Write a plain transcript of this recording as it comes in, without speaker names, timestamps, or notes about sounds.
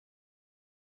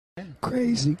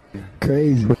Crazy.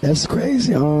 That's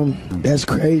crazy. That's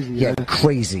crazy. Yeah,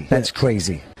 crazy. That's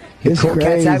crazy. It's Cat's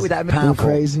crazy. out with that I'm powerful.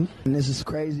 crazy. And this is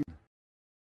crazy.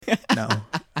 No,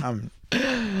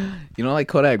 You don't like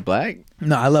Kodak Black?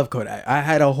 no, I love Kodak. I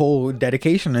had a whole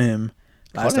dedication to him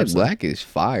last Kodak episode. Black is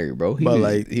fire, bro. But,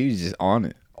 like- He was just on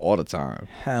it all the time.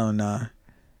 Hell nah.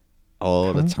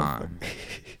 All the time.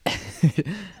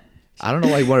 I don't know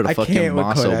why he wanted to I fuck can't Young with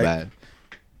Ma so Kodak. bad.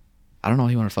 I don't know why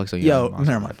he wanted to fuck so Yo, Young Ma so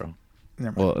never bad, mind. bro.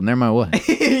 Never mind. Well, never mind what?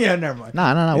 Yeah, never mind.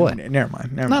 Nah, what? Never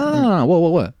mind. No.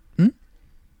 What?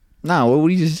 Nah, what were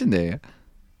you just sitting there?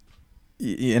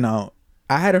 You know,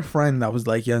 I had a friend that was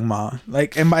like Young Ma.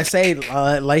 Like, and by say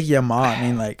like Young Ma, I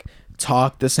mean like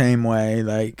talked the same way,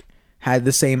 like had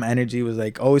the same energy, was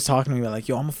like always talking to me about like,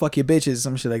 yo, I'm gonna fuck your bitches,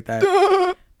 some shit like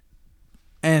that.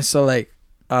 And so like,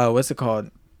 what's it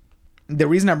called? The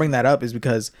reason I bring that up is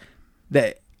because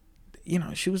that, you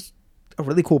know, she was a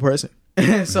really cool person.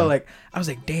 So like, I was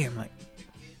like, damn, like,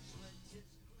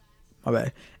 my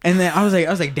bad. And then I was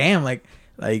like, damn, like,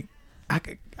 I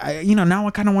you know, now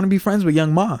I kind of want to be friends with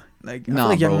Young Ma. Like, I feel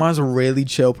like Young bro. Ma's a really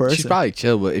chill person. She's probably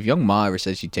chill, but if Young Ma ever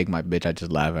said she'd take my bitch, I'd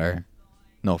just laugh at her.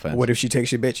 No offense. What if she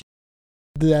takes your bitch?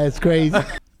 That's crazy.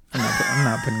 I'm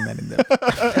not putting that in there.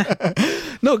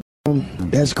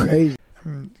 That's crazy.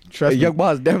 Trust me. Young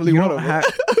Ma's definitely You one don't, of them.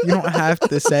 you don't have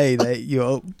to say that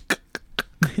you.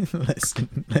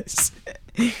 Listen.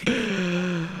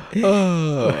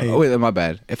 Oh, wait, my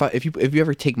bad. If you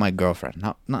ever take my girlfriend,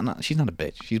 not she's not a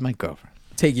bitch. She's my girlfriend.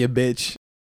 Take your bitch.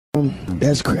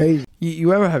 That's crazy.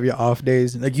 You ever have your off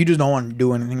days? Like, you just don't want to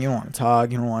do anything. You don't want to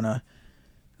talk. You don't want to.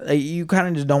 Like, you kind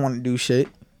of just don't want to do shit.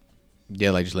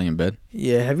 Yeah, like just lay in bed.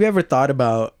 Yeah. Have you ever thought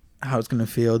about how it's gonna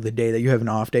feel the day that you have an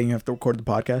off day and you have to record the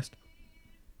podcast?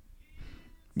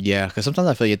 Yeah, because sometimes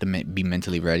I feel you have to be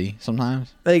mentally ready.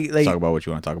 Sometimes Like talk about what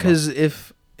you want to talk about. Because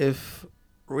if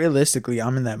realistically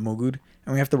I'm in that mood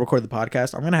and we have to record the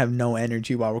podcast, I'm gonna have no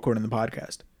energy while recording the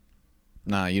podcast.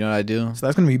 Nah, you know what I do? So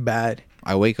that's gonna be bad.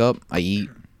 I wake up, I eat,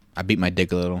 I beat my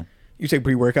dick a little. You take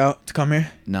pre-workout to come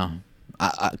here? No,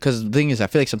 because the thing is, I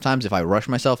feel like sometimes if I rush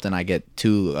myself, then I get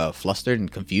too flustered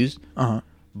and confused.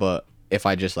 But if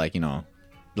I just like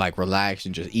relax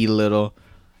and just eat a little,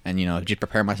 and just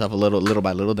prepare myself a little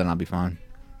by little, then I'll be fine.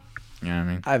 You know what I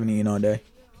mean? I haven't eaten all day,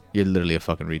 You're literally a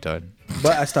fucking retard.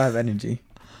 but I still have energy.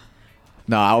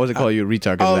 No, I wasn't calling you a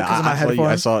retard Oh, because 'cause of my I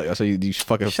headphones? saw you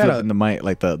fucking Shut flipping up. the mic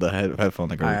like the headphone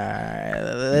like. All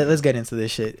right, let's get into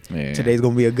this shit. Yeah. Today's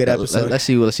gonna be a good episode. Let's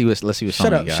see what song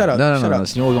Shut you up, got. shut up, No. shut up.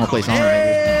 You know we're gonna play songs.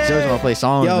 Nigga. You always wanna play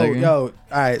songs. nigga. Yo,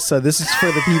 all right. So this is for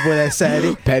the people that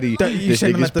said Petty. You This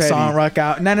shouldn't nigga's let the petty. song rock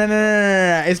out. No.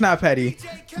 It's not petty.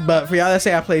 But for y'all that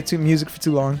say I played music for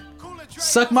too long,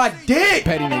 suck my dick.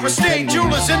 Petty niggas. Prestige Petty niggas.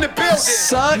 Jewelers in the building.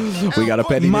 Suck We got a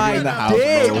petty my nigga in the house,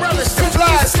 dick. bro. Relish the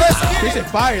flies, let's get This shit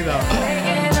fire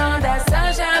though.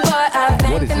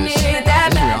 What is this? Is this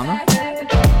Rihanna?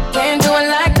 Can't do it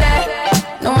like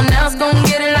that. No one else gon'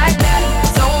 get it like that.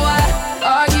 So why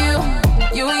are you,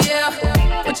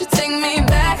 yeah? Would you take me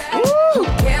back? Who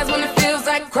cares when it feels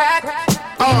like crack?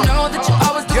 You know that you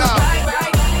always do it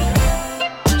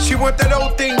right. She want that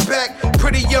old thing back.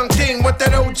 Pretty young thing, want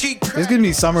that OG. This gives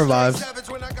me summer vibes.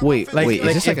 Wait, is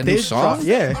this like if a new this song?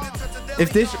 yeah.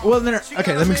 If this, well, then,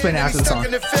 okay, let me explain it after the song.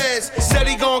 Stuck in the feds. Said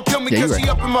he gon' kill me Yeah, you cause he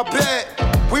right. up in my bed.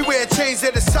 We wear chains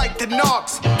that are psyched to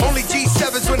knocks. Only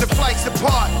G7s when the flights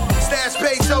apart. Stash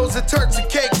pesos and Turks and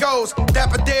Caicos.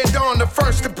 Dapper dead on the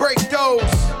first to break those.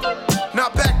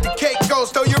 Not back to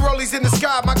Caicos, though your rollies in the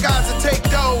sky, my guys will take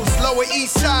those. Lower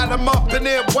east side, I'm up in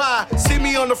NY. See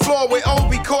me on the floor with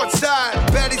Obi courtside.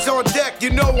 Baddies on deck, you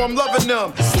know I'm loving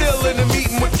them. Still in the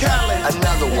meeting with Khaled.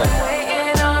 Another one.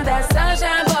 Waiting on that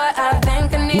sunshine, but I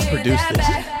think I need produced that this?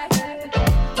 back.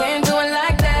 Can't do it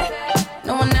like that.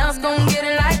 No one else gon' get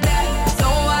it like that. So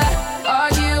why are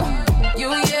you,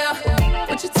 yeah?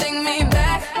 Would you take me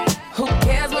back? Who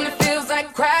cares when it feels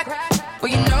like crack? Well,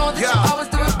 you know that you always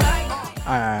do it right.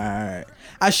 Alright.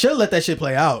 I should let that shit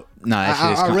play out. Nah, that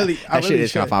shit is kinda- that shit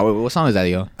is kind of fire. Wait, what song is that,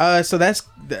 yo? So that's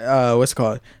what's it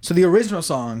called? So the original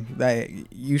song that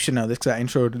you should know this because I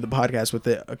introed the podcast with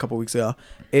it a couple weeks ago.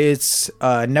 It's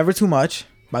 "Never Too Much"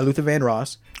 by Luther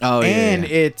Vandross. Oh, yeah, and yeah.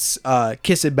 it's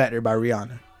 "Kiss It Better" by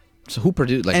Rihanna. So who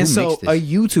produced? Like, And who so mixed a this?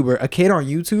 YouTuber, a kid on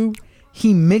YouTube,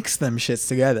 he mixed them shits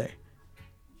together.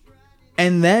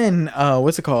 And then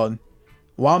what's it called?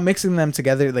 While mixing them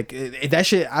together, like that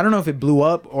shit, I don't know if it blew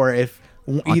up or if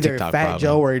either TikTok, Fat probably.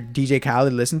 Joe or DJ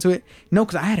Khaled listened to it. No,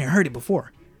 because I hadn't heard it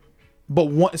before.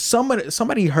 But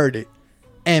somebody heard it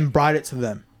and brought it to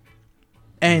them.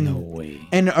 And No way.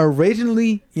 And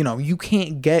originally, you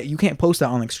can't post that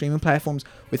on like streaming platforms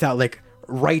without like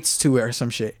rights to it or some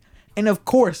shit. And of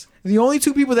course, the only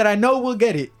two people that I know will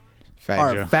get it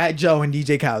are Joe. Fat Joe and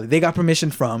DJ Khaled. They got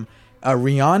permission from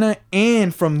Rihanna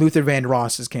and from Luther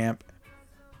Vandross's camp.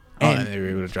 And, they were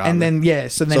able to drop and it. then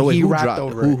so then wait, he who rapped dropped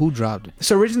over it? it. Who dropped it?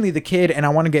 So originally the kid, and I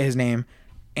want to get his name,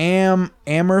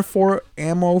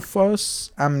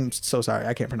 Amorphous. I'm so sorry,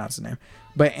 I can't pronounce his name.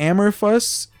 But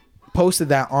Amorphous posted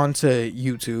that onto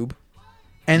YouTube.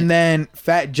 And then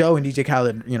Fat Joe and DJ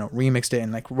Khaled, remixed it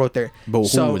and like wrote their. But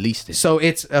who released it? So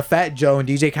it's a Fat Joe and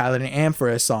DJ Khaled and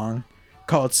Amorphous song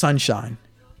called Sunshine.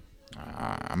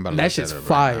 I'm about to That look shit's it up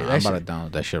fire. Right now. That I'm shit- about to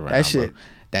download that shit right that now. shit- Bro.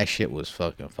 That shit was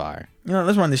fucking fire.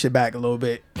 Let's run this shit back a little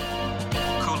bit.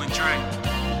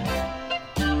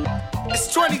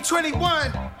 It's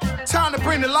 2021. Time to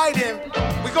bring the light in.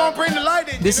 We gonna bring the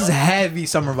light in. This is heavy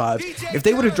summer vibes. If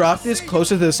they would have dropped this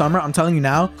closer to the summer, I'm telling you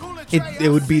now, it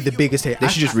would be the biggest hit. They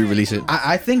should just re-release it.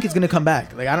 I think it's gonna come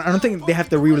back. Like I don't think they have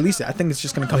to re-release it. I think it's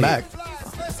just gonna come back. Waiting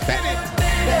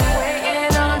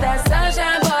on that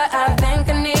sunshine, boy, I think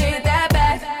I need that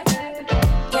back.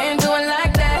 Can't do it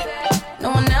like that. No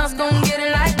one else gon' get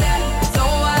it like that. So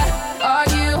I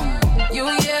argue,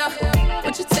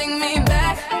 would you take me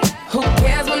back? Who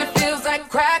cares when it feels like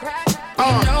crack? You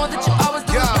know that you always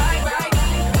do it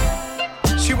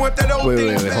right. She want that old Wait,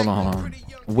 thing hold back. on.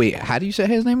 Wait, how do you say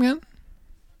his name again?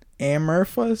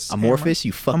 Amorphous. Amorphous,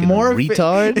 you fucking Amorph-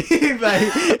 retard.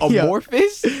 Like, yo.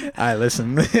 Amorphous? All right,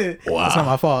 listen. It's not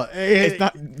my fault. It's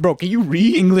not, bro. Can you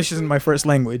read? English isn't my first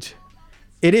language.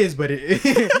 It is, but it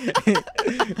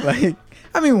like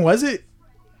I mean, was it?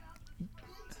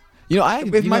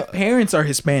 If my parents are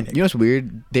Hispanic. You know what's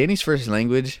weird? Danny's first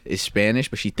language is Spanish,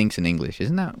 but she thinks in English.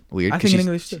 Isn't that weird? I 'Cause think in she's-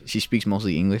 English, too. She speaks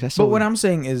mostly English. That's so But what weird. I'm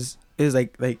saying is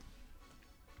like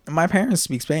my parents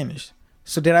speak Spanish.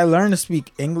 So did I learn to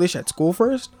speak English at school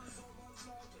first?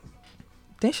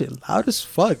 That shit loud as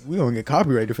fuck. We gonna get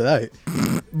copyrighted for that.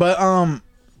 But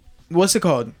what's it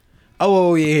called?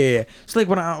 Oh yeah. So like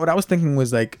what I was thinking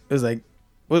was like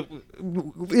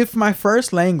if my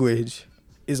first language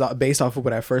is based off of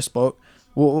what I first spoke,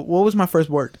 what was my first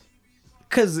word?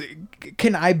 Cause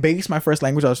can I base my first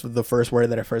language off of the first word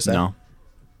that I first said? No.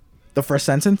 The first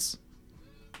sentence?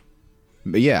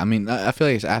 But yeah, I mean, I feel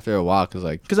like it's after a while because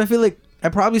like Because I feel like I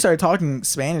probably started talking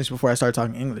Spanish before I started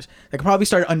talking English. Like I probably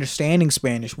started understanding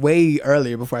Spanish way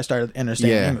earlier before I started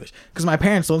understanding Yeah. English. Because my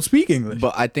parents don't speak English.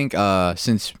 But I think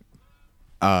since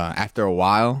after a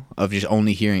while of just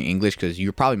only hearing English, because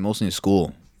you're probably mostly in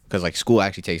school, because like school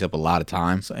actually takes up a lot of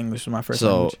time. So English was my first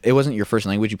So language. it wasn't your first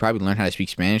language. You probably learned how to speak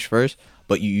Spanish first,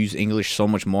 but you use English so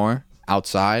much more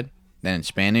outside than in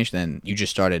Spanish. Then you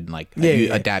just started like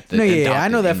you adapted. No, I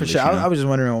adopted know that for English, sure. you know? I was just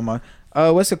wondering what my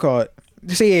what's it called?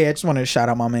 So yeah, I just wanted to shout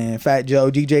out my man Fat Joe,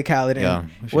 DJ Khaled,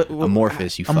 and Yeah,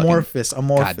 Amorphous. You fucking Amorphous.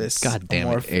 God damn it,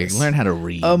 Amorphous. Eric, learn how to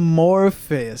read.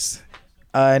 Amorphous.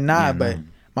 But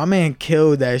my man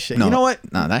killed that shit. No, You know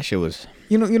what? Nah, that shit was.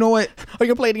 You know what? Oh, you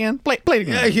gonna play it again? Play it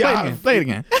again. Yeah, Play it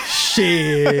again.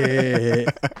 Shit.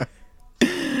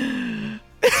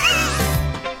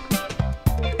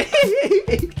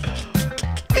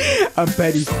 I'm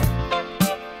petty.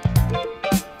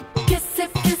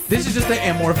 This is just the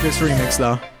Amorphous remix,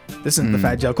 though. This isn't the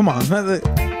Fat Joe. Come on. All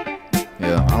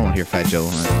Yeah, I don't want to hear Fat Joe.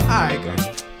 right,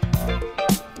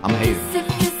 I'm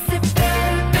hating.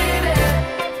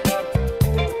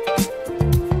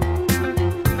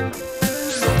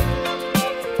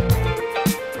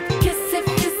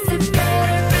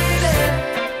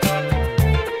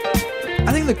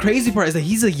 I think the crazy part is that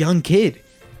he's a young kid.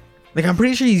 Like, I'm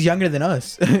pretty sure he's younger than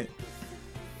us.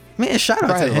 Man, shout out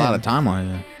Probably to has him. a lot of time on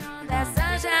it. That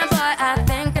sunshine, boy, I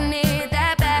think I need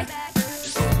that back.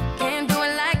 Can't do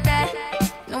it like that.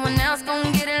 No one else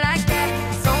gon' get it like that.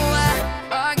 So I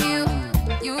argue,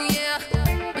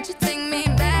 would you take me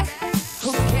back?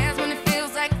 Who cares when it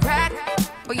feels like crack?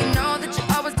 But you know that you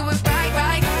always do it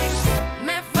right.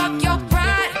 Man, fuck your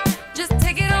pride. Just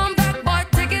take it on back, boy.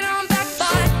 Take it on back,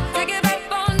 boy. Take it back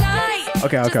all night.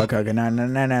 Okay.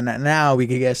 Now we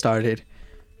can get started.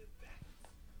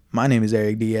 My name is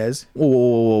Eric Diaz.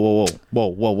 Whoa,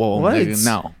 What? nigga,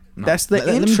 no. That's the Let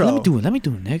intro. me do it,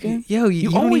 nigga. Yo, you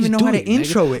don't always even know do how to it, nigga.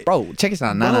 intro it. Bro, check this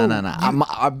out. Bro,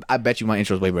 Nah. I bet you my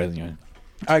intro is way better than yours.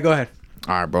 All right, go ahead.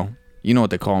 All right, bro. You know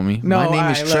what they call me. No, my name all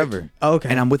is right, look. Trevor. Okay.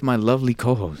 And I'm with my lovely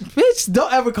co-host. Bitch,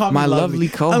 don't ever call me My lovely. lovely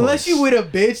co-host. Unless you with a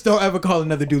bitch, don't ever call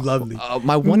another dude lovely.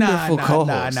 My wonderful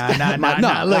co-host.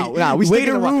 Nah. We Way sticking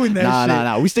to ruin that shit.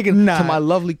 Nah. We sticking to my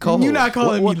lovely co-host. You're not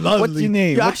calling me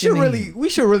lovely. What's your name? Yo, we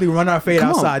should really run our fade Come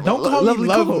on. outside. Don't call me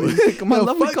lovely. co-host. My Yo,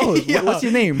 lovely fuck- co-host. yo. What's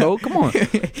your name, bro? Come on.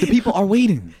 The people are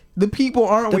waiting. The people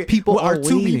aren't. The people are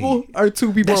two waiting. people. Are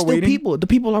two people That's are waiting? the people. The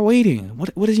people are waiting.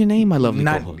 What is your name, my lovely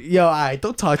Not co-host? yo. I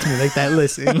don't talk to me like that.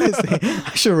 Listen.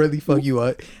 I should really fuck you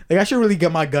up. Like I should really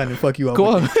get my gun and fuck you up.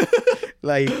 Go with on. it.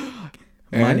 Like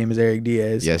my And- name is Eric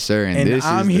Diaz. Yes, sir. And, And this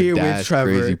I'm is here the with Dad's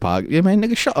Trevor. Crazy podcast. Yeah, man,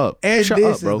 nigga, shut up. And shut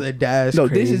this up, bro. is the Dad's No,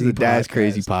 this is Crazy the Dad's podcast.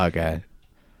 Crazy podcast.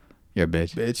 You're a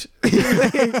bitch.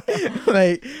 bitch.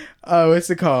 Like, what's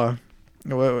it called?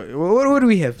 What do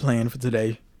we have planned for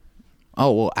today?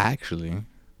 Oh well, actually,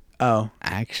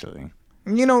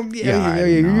 You know, Yeah, I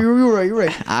you're know. you're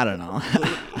right. I don't know.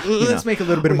 Let's make a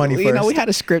little bit of money first. You know, we had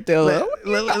a script there. No,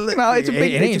 it's a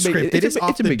big. It ain't it's a big- scripted. It's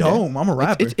off a the big dome. day. I'm a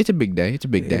rapper. It's a big day. It's a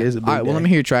big day. It is a big All right. Well, day. let me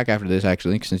hear your track after this.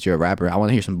 Actually, since you're a rapper, I want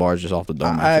to hear some bars just off the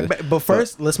dome. after this. But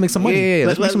first, let's make some money. Yeah,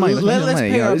 let's make some money. Let's make some money.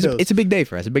 pay Yo, our it's, bills. it's a big day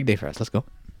for us. A big day for us. Let's go.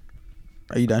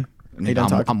 Are you done? Are you done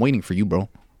I'm talking? waiting for you, bro.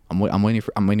 I'm waiting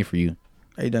for you.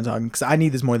 Are you done talking? Because I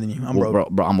need this more than you. I'm broke.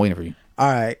 Bro, I'm waiting for you. All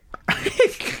right.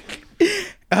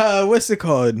 What's it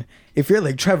called? If you're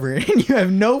like Trevor and you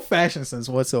have no fashion sense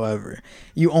whatsoever,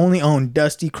 you only own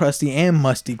dusty, crusty, and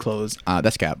musty clothes.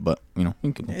 That's cap, but you know,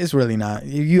 It's really not.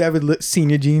 You ever seen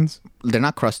your jeans? they're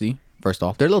not crusty. First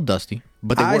off, they're a little dusty,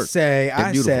 but they work.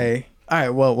 I say. All right,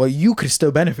 well, you could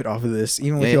still benefit off of this,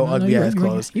 even with Yeah, your no, ugly you're ass right,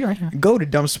 clothes. you're right. Go to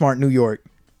Dumb Smart New York.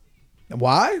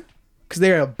 Why? Because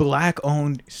they're a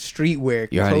black-owned streetwear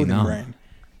You already clothing know. brand.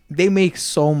 They make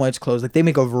so much clothes. Like they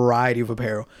make a variety of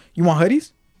apparel. You want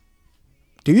hoodies?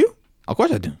 Do you? Of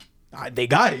course I do. They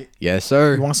got it. Yes,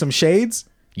 sir. You want some shades?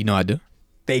 You know I do.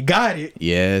 They got it.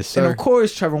 Yes, sir. And of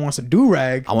course, Trevor wants a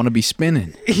do-rag. I want to be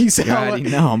spinning. He said, You already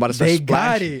know. I'm about to start They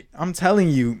got splashing. it. I'm telling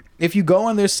you. If you go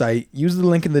on their site, use the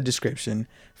link in the description,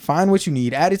 find what you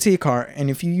need, add it to your cart, and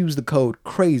if you use the code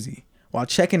CRAZY while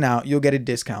checking out, you'll get a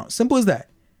discount. Simple as that.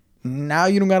 Now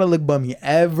you don't gotta look bummy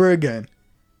ever again.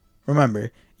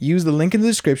 Remember, use the link in the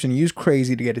description, use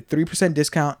CRAZY to get a 3%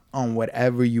 discount on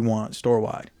whatever you want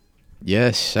store-wide.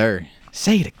 Yes, sir.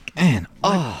 Say it again.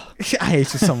 Oh, I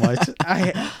hate you so much.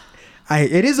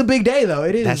 It is a big day though.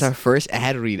 It is. that's our first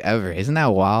ad read ever. Isn't that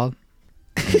wild?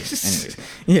 Anyways.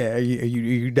 Yeah, are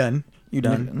you done? You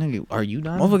done? Nigga, are you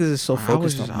done? Motherfuckers is so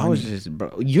focused on I was money. just,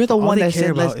 bro. You're the All one they that care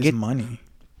said let's about get is money.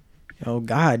 Yo,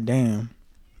 god damn.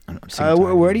 I'm sick and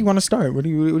tired. Where do you want to start? What do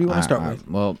you want to start with?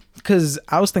 Well, Because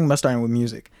I was thinking about starting with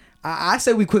music. I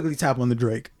said we quickly tap on the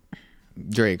Drake.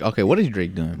 Drake. Okay, what is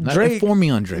Drake doing? Drake. Inform me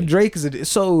on Drake. Drake is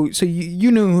so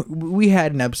you knew we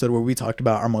had an episode where we talked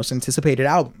about our most anticipated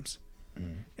albums,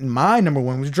 and my number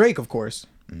one was Drake, of course.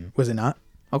 Was it not?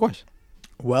 Of course.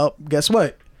 Well, guess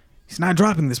what? He's not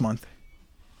dropping this month.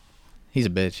 He's a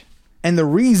bitch. And the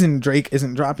reason Drake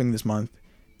isn't dropping this month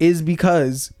is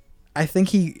because I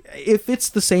think if it's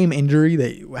the same injury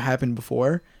that happened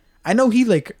before, I know he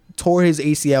like tore his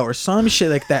ACL or some shit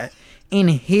like that in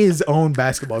his own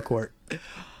basketball court.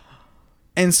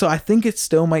 And so I think it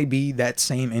still might be that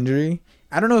same injury.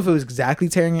 I don't know if it was exactly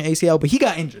tearing an ACL, but he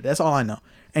got injured. That's all I know.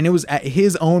 And it was at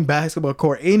his own basketball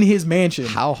court in his mansion.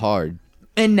 How hard?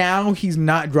 And now he's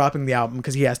not dropping the album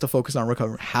because he has to focus on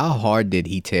recovery. How hard did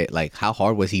he take? Like, how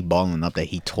hard was he balling up that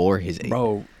he tore his?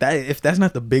 Bro, if that's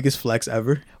not the biggest flex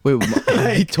ever, Wait,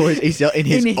 he tore his ACL in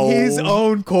his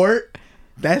own court.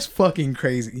 That's fucking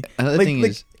crazy. Another thing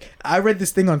is, I read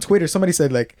this thing on Twitter. Somebody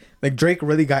said like Drake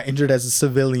really got injured as a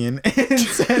civilian and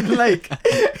said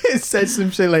it said some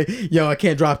shit like, "Yo, I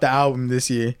can't drop the album this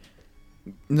year."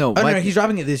 no, Oh no, he's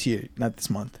dropping it this year, not this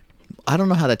month. I don't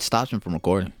know how that stops him from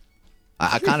recording.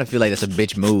 I kind of feel like that's a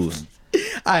bitch move.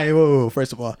 Alright, whoa.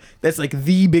 First of all, that's like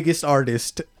the biggest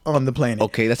artist on the planet.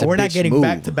 Okay, that's a we're not bitch getting move.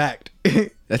 back to back.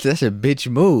 That's a bitch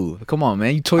move. Come on,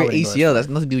 man. You tore your wouldn't go ACL. That's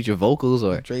nothing to do with your vocals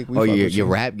or Drake, we or fuck your with you.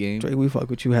 rap game. Drake, we fuck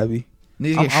with you heavy.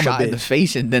 Niggas I'm get a shot in the bitch.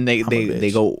 face and then they a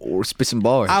bitch. go or spit some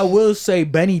bars. I will say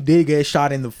Benny did get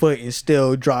shot in the foot and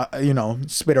still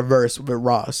spit a verse with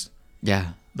Ross.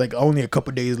 Yeah. Like only a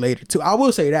couple days later too. I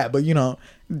will say that, but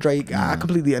Drake, I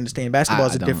completely understand. Basketball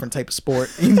is I a don't. different type of sport.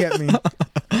 You get me?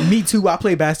 Me too. I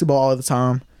play basketball all the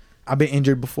time. I've been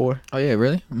injured before. Oh yeah,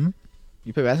 really? Mm-hmm.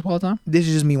 You play basketball all the time? This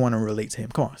is just me wanting to relate to him.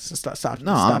 Come on, stop.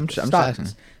 No, stop I'm this. just Stop asking.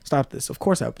 this. Stop this. Of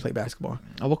course, I play basketball.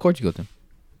 Oh, what court you go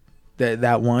to?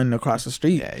 That one across the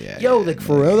street. Yeah. Yo, yeah, like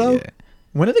for real though. yeah.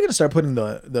 When are they gonna start putting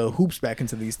the hoops back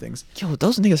into these things? Yo,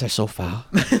 those niggas are so foul.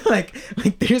 like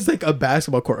there's like a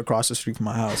basketball court across the street from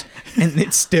my house, and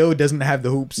it still doesn't have the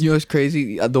hoops. You know what's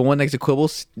crazy? The one next to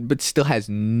Quibbles, but still has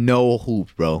no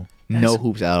hoops, bro. No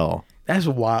hoops at all. That's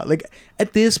wild. Like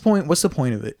at this point, what's the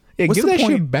point of it? Yeah, What's give the that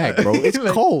point? shit back, bro. It's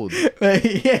Like- cold.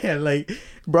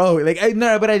 Bro,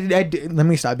 let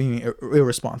me stop being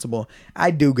irresponsible.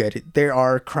 I do get it. There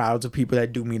are crowds of people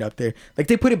that do meet up there. Like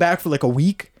they put it back for like a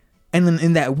week, And then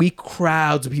in that week,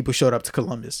 crowds of people showed up to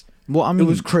Columbus. Well, I mean, It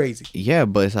was crazy. Yeah,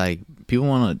 but it's like people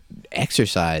want to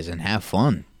exercise and have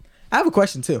fun. I have a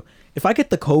question too. If I get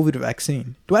the COVID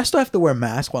vaccine, do I still have to wear a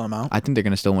mask while I'm out? I think they're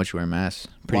gonna still want you to wear masks.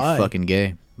 Pretty Why? fucking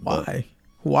gay. but- Why?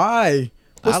 Why?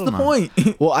 What's don't the know. point?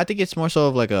 Well, I think it's more so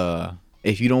of like a,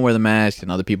 if you don't wear the mask, then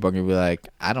other people are gonna be like,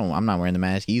 I'm not wearing the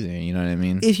mask either. You know what I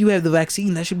mean? If you have the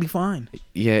vaccine, that should be fine.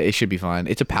 Yeah, it should be fine.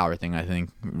 It's a power thing, I think.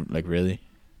 Like, really,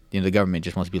 the government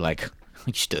just wants to be like,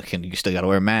 you still gotta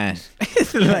wear a mask.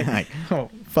 Like, oh,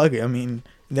 fuck it. I mean,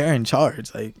 they're in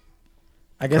charge. Like,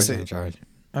 I guess in charge.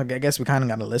 I guess we kind of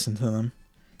got to listen to them.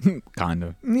 Kind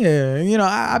of. Yeah,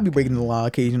 I'll be breaking the law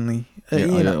occasionally.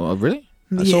 Really?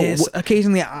 Yes, So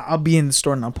occasionally I'll be in the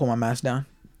store and I'll pull my mask down.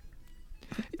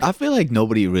 I feel like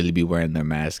nobody really be wearing their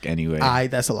mask anyway.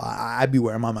 That's a lie. I'd be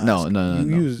wearing my mask. No.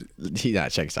 You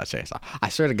Check this out. I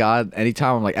swear to God,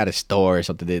 anytime I'm like at a store or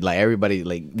something, like everybody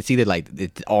like it's either like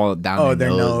it's all down their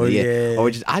nose, yeah. or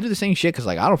just I do the same shit because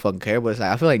like I don't fucking care, but it's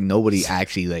like I feel like nobody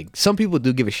actually like some people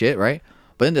do give a shit, right?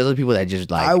 But then there's other people that just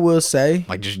like I will say,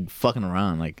 like just fucking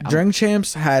around. Like Drink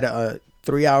Champs had a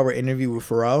 3-hour interview with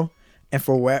Pharrell, and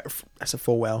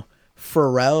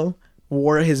Pharrell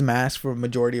wore his mask for a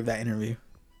majority of that interview.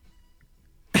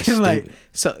 Like,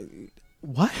 so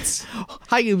what?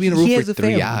 How you be in a room He for has a 3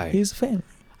 family. hours? He has a family.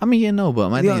 I mean, yeah, no, but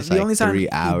my thing is The like only time 3 he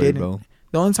hours, didn't- bro.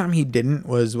 The only time he didn't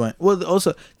was when. Well,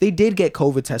 also they did get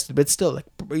COVID tested, but still, like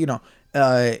Wait,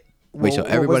 so what was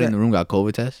everybody in that? the room got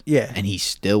COVID test? Yeah. And he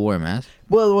still wore a mask?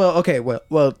 Well, okay.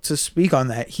 Well. To speak on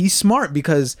that, he's smart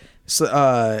because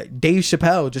Dave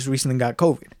Chappelle just recently got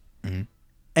COVID, Mm-hmm.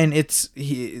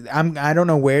 and I don't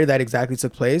know where that exactly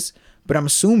took place, but I'm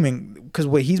assuming because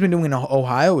what he's been doing in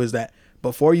Ohio is that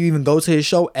before you even go to his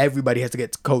show, everybody has to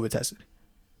get COVID tested.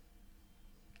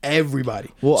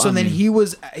 Everybody. Well, so I then mean- he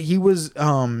was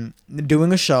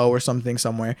doing a show or something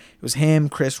somewhere. It was him,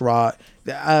 Chris Rock.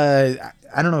 I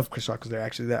don't know if Chris Rock was there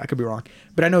actually. I could be wrong,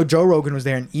 but I know Joe Rogan was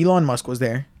there and Elon Musk was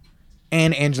there,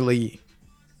 and Angela Yee.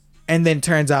 And then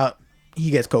turns out he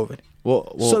gets COVID.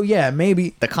 Well, So yeah,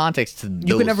 maybe. the context to could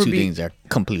those never two be- things are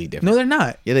completely different. No, they're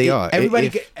not. Yeah, they are. Everybody,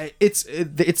 If-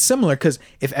 it's similar because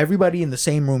if everybody in the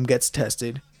same room gets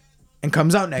tested and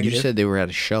comes out You negative, said they were at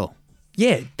a show.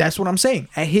 yeah, that's what I'm saying.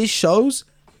 At his shows,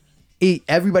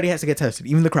 everybody has to get tested,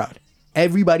 even the crowd.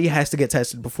 Everybody has to get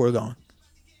tested before going.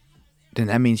 Then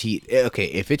that means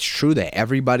if it's true that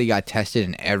everybody got tested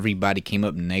and everybody came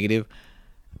up negative,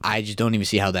 I just don't even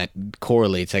see how that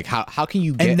correlates. Like how can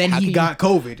you get And then how he can got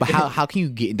COVID. But how can you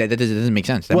get that doesn't make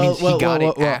sense. That means he got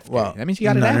it after. That means he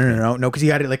got it after. No, because he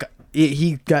got it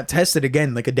he got tested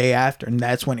again like a day after, and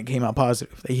that's when it came out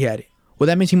positive that he had it. Well,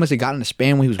 that means he must have gotten a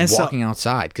span when he was And so- walking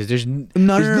outside because there's No,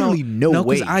 literally no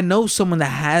way. 'cause I know someone that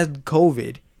had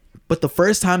COVID, but the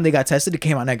first time they got tested, it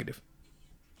came out negative.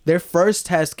 Their first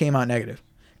test came out negative,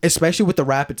 especially with the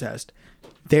rapid test.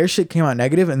 Their shit came out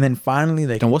negative, and then finally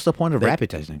they. Then what's the point of rapid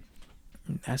testing?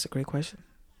 That's a great question.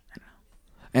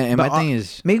 And But, my thing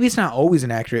is, maybe it's not always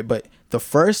inaccurate, but the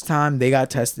first time they got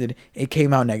tested, it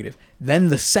came out negative. Then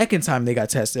the second time they got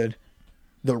tested,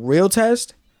 the real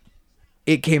test,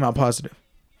 it came out positive.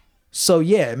 So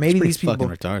yeah, maybe pretty these people. fucking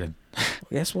retarded.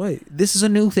 Guess what? This is a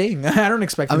new thing. I don't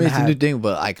expect. I them mean, to it's a have- new thing,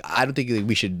 but like, I don't think like,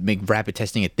 we should make rapid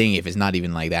testing a thing if it's not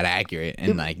even like that accurate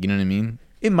and like, you know what I mean?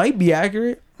 It might be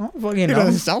accurate. I don't fucking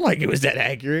know. sound like it was that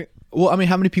accurate. Well, I mean,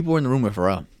 how many people were in the room with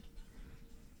Pharrell?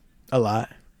 A lot.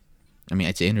 I mean,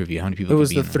 it's an interview. How many people? It could was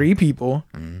be the in there? 3 people,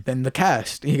 then the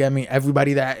cast. You got me.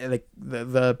 Everybody that like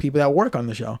the people that work on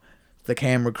the show, the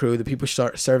camera crew, the people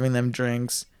start serving them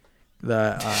drinks.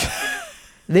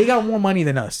 They got more money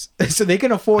than us, so they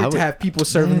can afford I to would- have people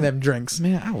serving them drinks.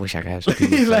 Man, I wish I could have some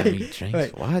people Like- serve me drinks.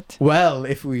 like- What? Well,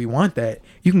 if we want that,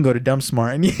 you can go to Dumb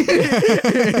Smart and Use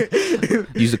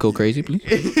the code crazy,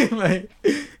 please. like,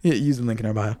 yeah, use the link in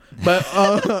our bio. But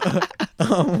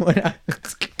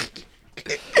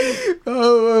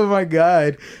oh my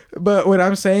god! But what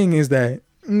I'm saying is that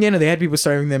they had people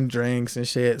serving them drinks and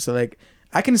shit. So like,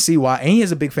 I can see why. And he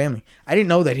has a big family. I didn't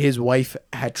know that his wife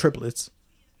had triplets.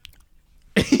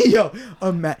 Yo,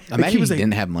 Imagine he was he like,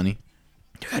 didn't have money.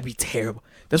 that'd be terrible.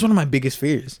 That's one of my biggest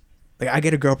fears. Like, I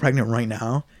get a girl pregnant right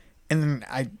now, and then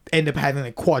I end up having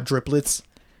like quadruplets.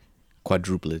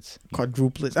 Quadruplets.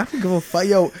 I don't give a fuck.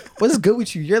 Yo, what's good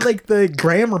with you? You're like the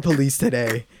grammar police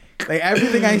today. Like,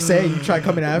 everything I say, you try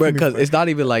coming after me. Because for. it's not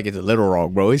even like it's a little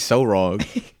wrong, bro. It's so wrong.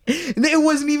 It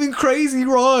wasn't even crazy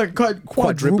wrong.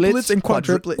 Quadruplets and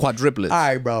quadruplets. Quadruplets. All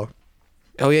right, bro.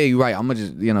 Oh yeah, you're right. I'm gonna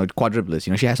just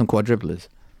quadruplets. She has some quadruplets.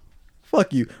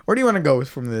 Fuck you. Where do you want to go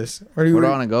from this? Where do I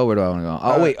want to go?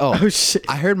 Oh, wait. Oh, oh, shit.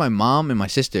 I heard my mom and my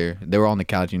sister, they were on the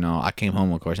couch, I came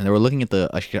home, of course, and they were looking at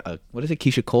the, what is it,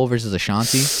 Keisha Cole versus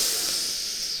Ashanti?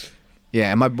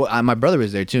 Yeah, and my brother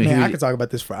was there, too. And Man, I could talk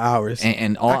about this for hours.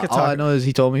 And all I know is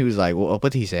he told me, he was like, well,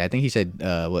 what did he say? I think he said,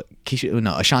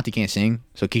 Ashanti can't sing,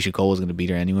 so Keisha Cole was going to beat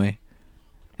her anyway.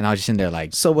 And I was just in there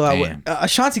like, so damn.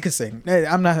 Ashanti could sing.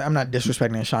 I'm not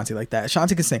disrespecting Ashanti like that.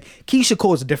 Ashanti could sing. Keisha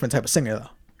Cole is a different type of singer though.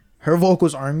 Her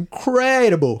vocals are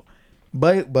incredible.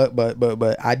 But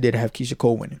I did have Keisha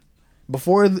Cole winning.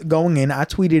 Before going in, I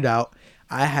tweeted out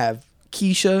I have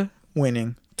Keisha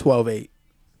winning 12-8.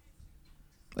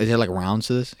 Is there like rounds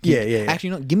to this? Yeah.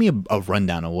 Actually, give me a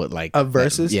rundown of what like a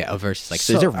versus. A versus. Like,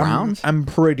 so is there rounds? I'm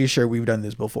pretty sure we've done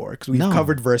this before because we've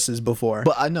covered verses before.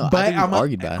 But I know. But I think we've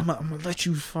argued about it. I'm gonna let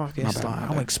you fucking stop. I'm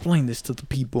gonna explain this to the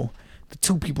people, the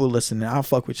 2 people listening. I'll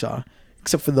fuck with y'all,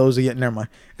 except for those who get. Never mind.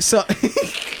 So,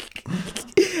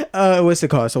 what's it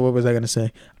called? So what was I gonna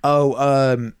say?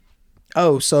 So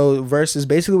versus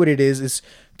basically what it is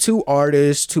 2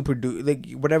 artists to produce,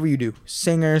 like whatever you do,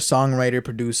 singer, songwriter,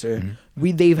 producer.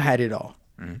 They've had it all.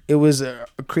 It was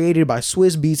created by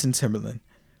Swizz Beatz and Timbaland,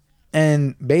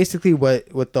 and basically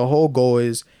what the whole goal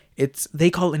is, they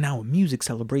call it now a music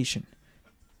celebration.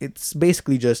 It's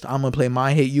basically just I'm gonna play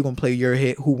my hit, you gonna play your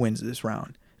hit. Who wins this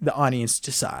round? The audience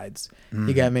decides.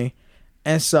 You get me?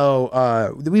 And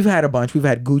so we've had a bunch. We've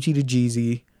had Gucci to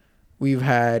Jeezy. We've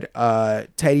had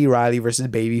Teddy Riley versus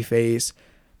Babyface.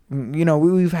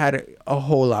 We've had a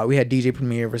whole lot. We had DJ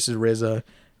Premier versus RZA.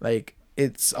 Like,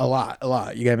 it's a lot.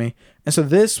 You get me? And so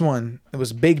this one, it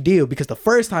was a big deal because the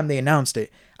first time they announced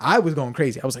it, I was going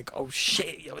crazy. I was like, oh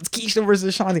shit, yo, it's Keisha versus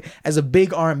Ashanti. As a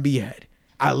big R&B head,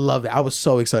 I love it. I was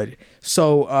so excited.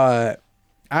 So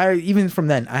even from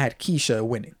then, I had Keisha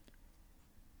winning.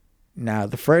 Now,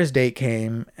 the first date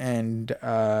came, and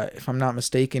if I'm not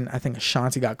mistaken, I think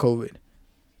Ashanti got COVID.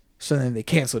 So then they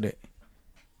canceled it.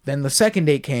 Then the second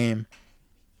date came,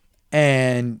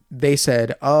 and they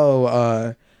said,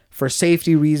 for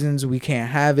safety reasons, we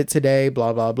can't have it today,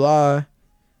 blah, blah, blah.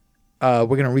 We're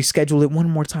going to reschedule it one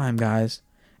more time, guys.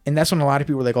 And that's when a lot of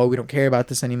people were like, oh, we don't care about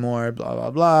this anymore, blah,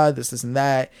 blah, blah, this, and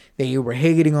that. They were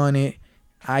hating on it.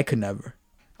 I could never.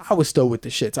 I was still with the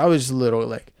shits. I was just a little,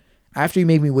 like, after you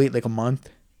made me wait like a month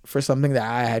for something that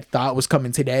I had thought was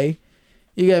coming today,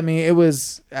 you get me? It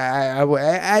was,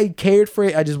 I cared for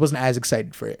it. I just wasn't as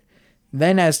excited for it.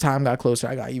 Then as time got closer,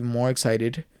 I got even more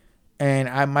excited. And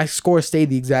my score stayed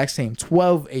the exact same,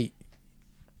 12-8.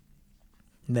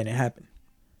 And then it happened.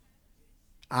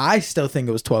 I still think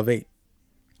it was 12-8.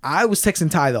 I was texting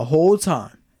Ty the whole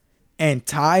time. And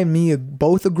Ty and me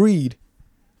both agreed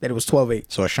that it was 12-8.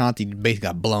 So Ashanti basically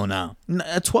got blown out.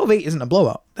 12-8 isn't a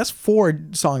blowout. That's 4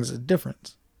 songs of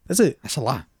difference. That's it. That's a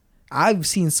lot. I've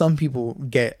seen some people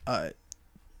get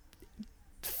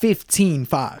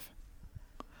 15-5.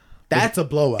 That's a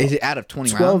blowout. Is it out of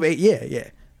 20 rounds? 12-8, yeah.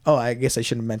 Oh, I guess I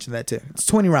should have mentioned that too. It's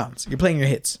 20 rounds. You're playing your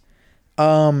hits.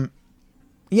 Yeah,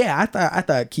 I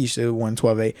thought Keisha won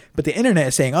 12-8, but the internet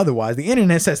is saying otherwise. The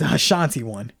internet says Ashanti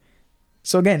won.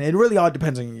 So again, it really all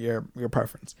depends on your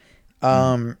preference.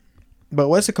 But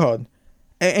what's it called?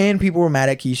 And people were mad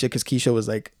at Keisha because Keisha was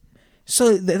like,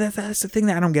 so that's the thing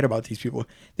that I don't get about these people.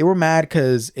 They were mad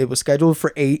because it was scheduled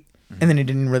for 8 and then it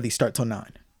didn't really start till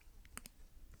 9.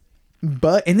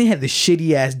 And they had the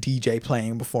shitty ass DJ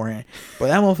playing beforehand. But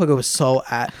that motherfucker was so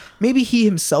ass. Maybe he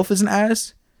himself is an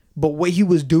ass, but what he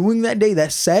was doing that day,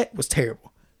 that set, was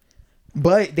terrible.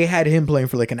 But they had him playing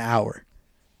for like an hour.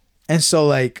 And so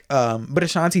like, but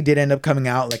Ashanti did end up coming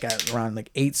out like at around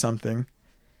like 8 something.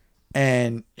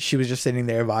 And she was just sitting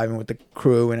there vibing with the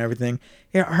crew and everything.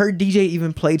 Yeah, her DJ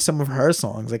even played some of her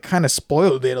songs. Like, kind of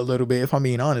spoiled it a little bit, if I'm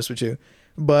being honest with you.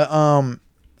 But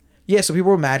yeah, so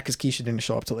people were mad because Keisha didn't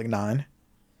show up till like 9.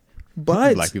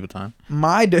 But Black people time.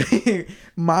 My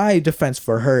defense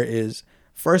for her is,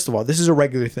 first of all, this is a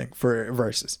regular thing for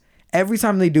verses. Every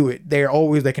time they do it, they're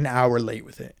always like an hour late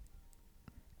with it.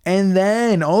 And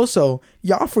then also,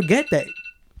 y'all forget that.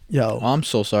 Yo. Oh, I'm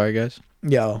so sorry, guys.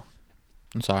 Yo.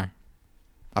 I'm sorry.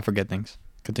 I forget things.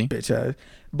 Continue. Bitch ass.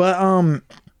 But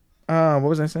what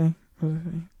was I saying?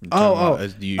 And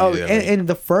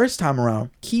the first time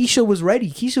around, Keisha was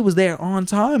ready. Keisha was there on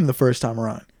time the first time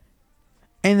around.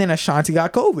 And then Ashanti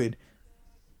got COVID.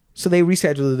 So they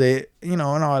rescheduled it, and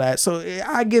all that. So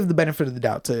I give the benefit of the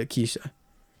doubt to Keisha.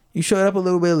 You showed up a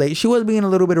little bit late. She was being a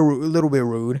little bit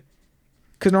rude.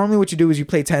 Because normally what you do is you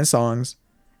play 10 songs,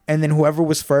 and then whoever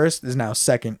was first is now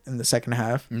second in the second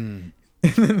half. And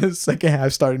then the second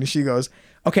half started, and she goes,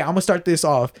 okay, I'm going to start this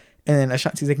off. And then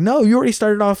Ashanti's like, no, you already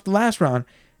started off the last round.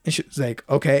 And she was like,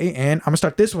 okay, and I'm going to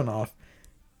start this one off.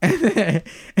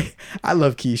 I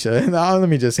love Keisha. No, let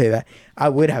me just say that I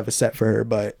would have a set for her,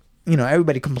 but you know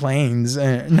everybody complains.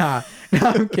 Nah,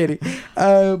 I'm kidding.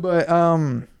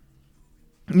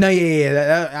 No,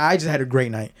 yeah. I just had a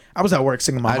great night. I was at work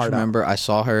singing my I just heart remember I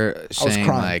saw her saying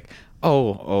crying. like,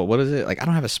 "Oh, what is it? Like, I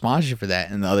don't have a sponsorship for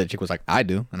that." And the other chick was like, "I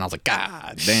do," and I was like,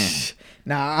 "God damn." out.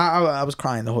 Nah, I was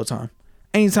crying the whole time.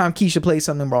 Anytime Keisha plays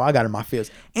something, bro, I got in my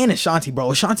feels. And Ashanti,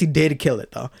 bro. Ashanti did kill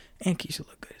it though, and Keisha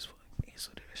looked good as fuck.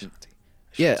 So did Ashanti.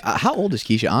 Yeah, how old is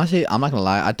Keisha? Honestly, I'm not gonna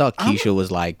lie. I thought Keisha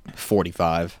was like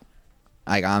 45.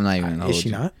 Like, I'm not even. Is she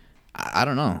not? I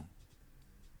don't know.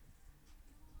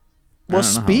 I Well,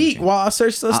 don't know how speak old she- while I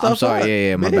search the stuff. I'm sorry. up,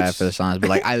 Yeah, my bitch. bad for the signs, but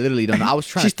like I literally don't know. I was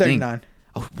trying She's to think. 39.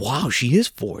 Oh, wow, she is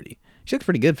 40. She looks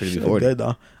pretty good for to be She look 40. good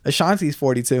though. Ashanti's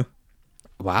 42.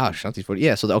 Wow, Shanti's 40.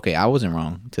 Yeah, so okay, I wasn't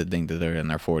wrong to think that they're in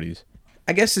their 40s.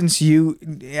 I guess since you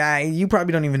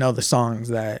probably don't even know the songs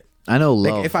that. I know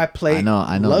Like Love. if I play, I know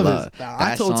Love. Love. Is, I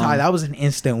That told song- Ty that was an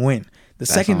instant win. The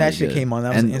that second song that was shit good. came on, that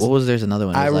was and an instant. what was there's another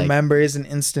one? It I was like, remember is an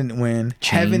instant win.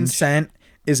 Heaven Change. Sent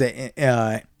is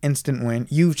a instant win.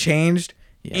 You've changed,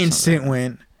 Yeah, instant something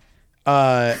win.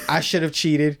 I should have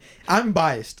cheated. I'm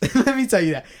biased. Let me tell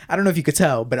you that. I don't know if you could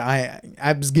tell, but I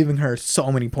was giving her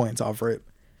so many points off rip,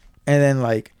 and then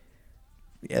like,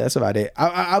 yeah, that's about it.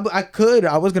 I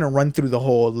was gonna run through the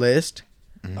whole list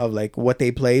Mm-hmm. of like what they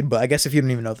played, but I guess if you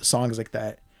don't even know the songs like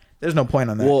that, there's no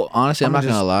point on that. Well, honestly, I'm not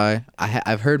just- gonna lie.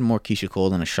 I've heard more Keisha Cole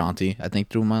than Ashanti. I think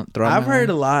throughout I've my heard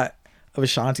a life. lot of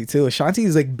Ashanti too. Ashanti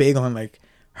is like big on like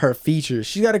her features.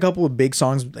 She's got a couple of big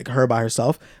songs like her by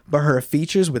herself, but her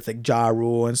features with like Ja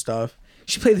Rule and stuff.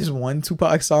 She played this one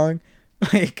Tupac song,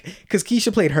 like because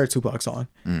Keisha played her Tupac song,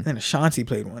 and then Ashanti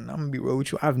played one. I'm gonna be real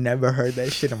with you. I've never heard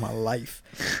that shit in my life.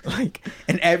 Like,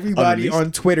 and everybody Unreleased?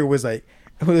 on Twitter was like.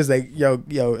 Who was like, yo,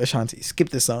 Ashanti, skip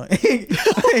this song.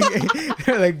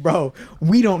 They're like, bro,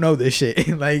 we don't know this shit.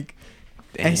 Like,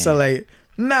 and so like,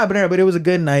 nah, but it was a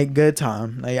good night, good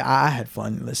time. Like, I had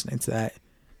fun listening to that.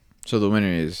 So the winner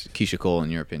is Keisha Cole,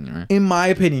 in your opinion, right? In my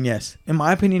opinion, yes. In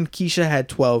my opinion, Keisha had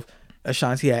 12,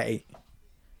 Ashanti had 8.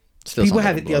 Still People sounds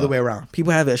have like it a the other blowout. way around.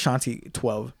 People have Ashanti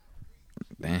 12.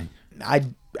 Dang. I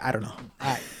don't know.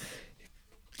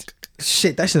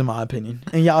 Shit, that's just my opinion,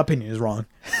 and y'all opinion is wrong.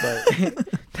 But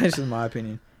that's just my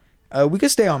opinion. We could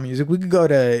stay on music. We could go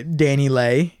to Danny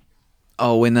Lay.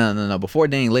 Oh wait, no. Before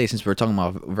Danny Lay, since we're talking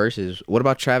about verses, what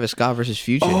about Travis Scott versus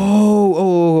Future?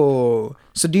 Oh.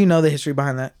 So do you know the history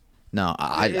behind that? No,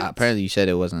 I apparently you said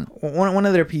it wasn't. One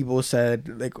of their people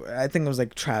said, like, I think it was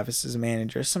like Travis's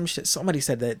manager. Some shit. Somebody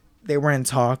said that they were in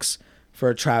talks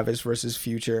for Travis versus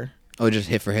Future. Oh, just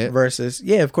hit for hit. Versus,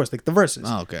 yeah, of course, like the verses.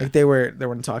 Oh, okay. Like they were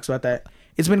in talks about that.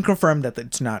 It's been confirmed that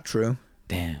it's not true.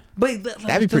 Damn. But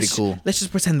That'd be pretty cool. Let's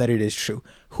just pretend that it is true.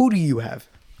 Who do you have?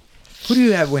 Who do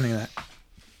you have winning that?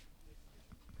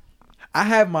 I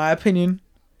have my opinion,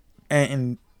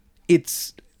 and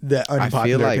it's the I unpopular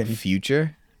feel like opinion.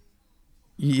 Future.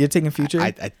 You're taking Future.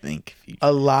 I think Future.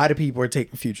 A lot of people are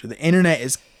taking Future. The internet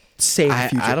is saying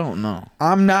Future. I don't know.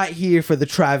 I'm not here for the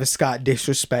Travis Scott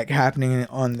disrespect happening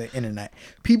on the internet.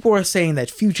 People are saying that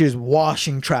Future is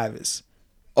washing Travis.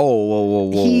 Oh,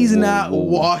 whoa. He's whoa, not whoa.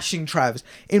 washing Travis.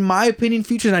 In my opinion,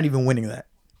 Future's not even winning that.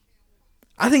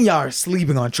 I think y'all are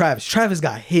sleeping on Travis. Travis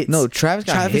got hits. No, Travis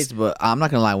got hits, but I'm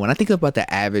not gonna lie. When I think about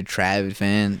the average Travis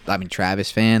fan,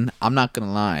 I'm not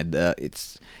gonna lie.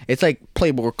 It's like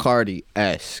Playboy Cardi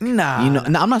esque. Nah. you know.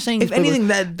 No, I'm not saying. If it's Playboi- anything,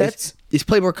 that's- it's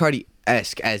Playboy Cardi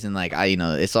esque, as in like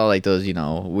it's all like those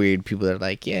weird people that are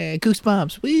like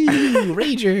goosebumps, woo,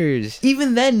 ragers.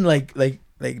 even then, like don't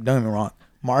get me wrong.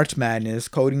 March Madness,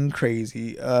 Coding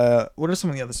Crazy. What are some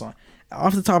of the other songs?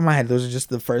 Off the top of my head, those are just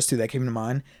the first two that came to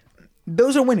mind.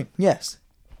 Those are winning, yes.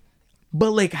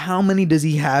 But like, how many does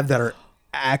he have that are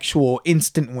actual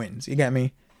instant wins? You get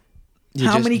me?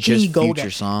 How many can he go Future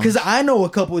get? songs? Because I know a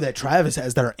couple that Travis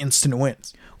has that are instant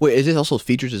wins. Wait, is this also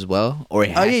features as well, or it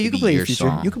has Oh yeah, to you be can play your your feature.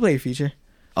 song? You can play your feature.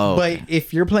 Oh, But okay.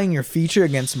 if you're playing your feature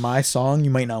against my song,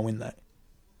 you might not win that.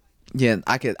 Yeah,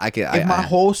 I could. If my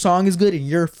whole song is good and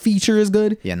your feature is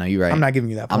good, Yeah, no, you're right. I'm not giving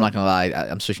you that I'm point. not gonna lie.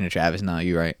 I'm switching to Travis now.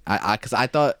 You're right. Because I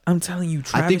thought I'm telling you,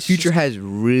 Travis. I think Future just- has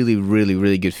really, really,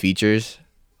 really good features,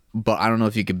 but I don't know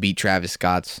if you could beat Travis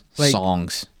Scott's Like-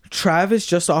 songs. Travis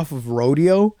just off of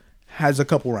Rodeo has a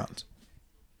couple rounds.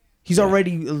 He's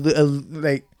already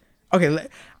like okay.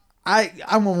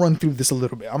 I'm gonna run through this a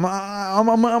little bit. I'm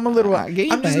a little. Get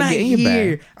your I'm just bag, not get your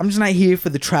here. bag. I'm just not here for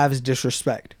the Travis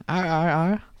disrespect. All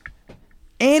right.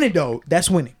 Antidote, that's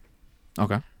winning.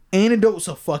 Okay. Antidote's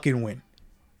a fucking win.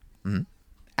 Mm-hmm.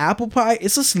 Apple Pie,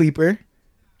 it's a sleeper,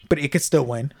 but it could still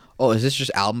win. Oh, is this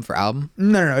just album for album?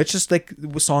 No. It's just like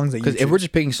songs that you Because if choose. we're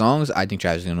just picking songs, I think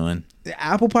Travis is gonna win.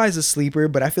 Apple Pie is a sleeper,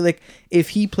 but I feel like if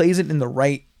he plays it in the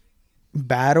right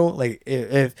battle, like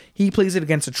if he plays it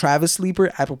against a Travis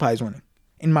sleeper, Apple Pie is winning,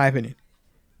 in my opinion.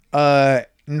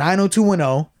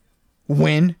 90210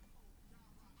 win.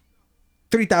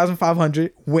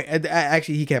 3,500 win.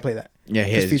 Actually, he can't play that. Yeah,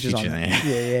 he His has his features on feature, that.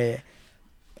 yeah. Yeah.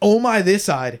 Oh my, this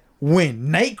side win.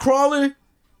 Nightcrawler.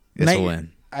 It's a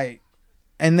win.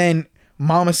 And then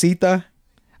Mamacita.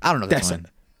 I don't know if that's a That's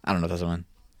win. I don't know if that's a win.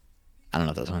 I don't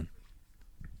know if that's a win.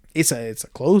 It's a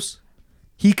close.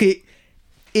 He could.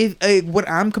 If what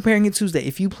I'm comparing it to is that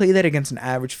if you play that against an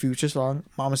average Future song,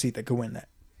 Mamacita could win that.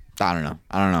 I don't know.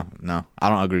 No, I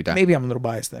don't agree with that. Maybe I'm a little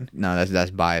biased then. No,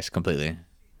 that's biased completely.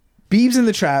 Beebs in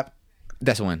the Trap,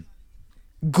 That's a win.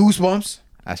 Goosebumps,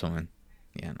 That's a win.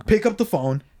 Yeah, no. Pick Up the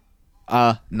Phone.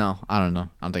 No, I don't know.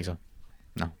 I don't think so.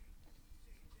 No.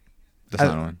 That's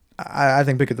not a win. I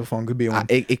think Pick Up the Phone could be a win.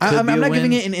 It could I'm be a not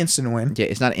giving win. it an instant win. Yeah,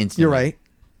 it's not instant. You're right,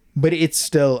 but it's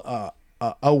still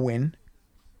a win.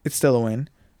 It's still a win.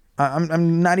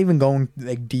 I'm not even going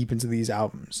like deep into these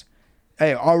albums.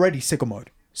 Hey, already Sicko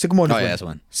Mode. Sicko Mode is Oh, yeah, winning. that's a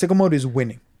win. Sicko Mode is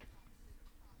winning.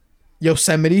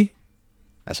 Yosemite,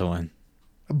 That's a win.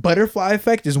 Butterfly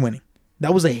Effect is winning.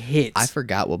 That was a hit. I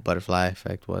forgot what Butterfly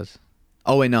Effect was.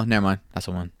 Oh, wait, no, never mind. That's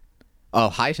a win. Oh,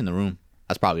 Highest in the Room.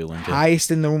 That's probably a win, too.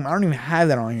 Highest in the Room. I don't even have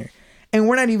that on here. And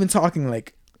we're not even talking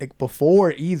like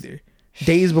before either.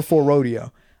 Days before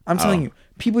Rodeo. I'm telling you,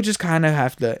 people just kind of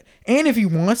have to. And if he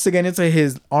wants to get into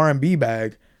his R&B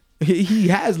bag, he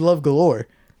has Love Galore.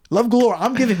 Love Galore.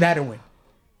 I'm giving that a win.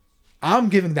 I'm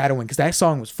giving that a win because that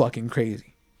song was fucking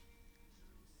crazy.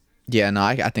 Yeah, no,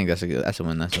 I think that's a win. That's a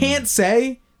win. Can't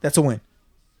say that's a win.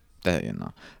 That, you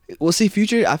know. We'll see.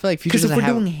 Future. I feel like Future Because if doesn't we're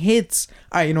have. doing hits,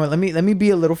 all right, you know what? Let me be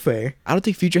a little fair. I don't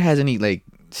think Future has any like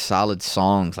solid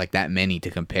songs like that many to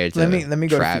compare to. Let me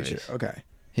go Travis. to Future. Okay.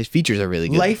 His features are really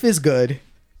good. Life is Good.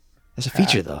 That's a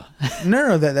feature though.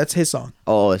 No, that's his song.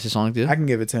 Oh, it's a song too. I can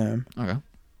give it to him. Okay,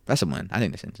 that's a win. I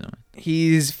think that's a win.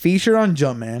 He's featured on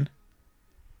Jumpman.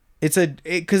 It's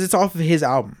because it's off of his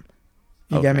album.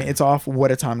 You get me? Okay. It's off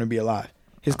What a Time to Be Alive.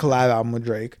 His collab album with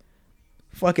Drake.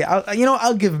 Fuck it.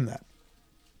 I'll give him that.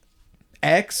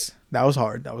 X, that was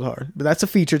hard. But that's a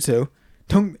feature too.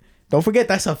 Don't forget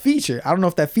that's a feature. I don't know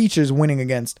if that feature is winning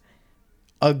against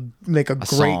a great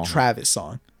song. Travis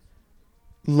song.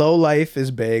 Low Life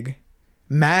is big.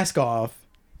 Mask Off.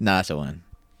 No, that's a win.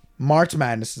 March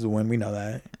Madness is a win. We know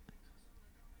that.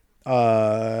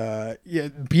 Yeah,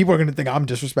 people are gonna think I'm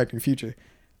disrespecting Future.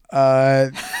 Yeah,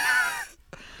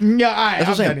 That's what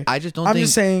I'm saying. I just don't think. I'm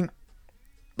just saying.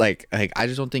 Like I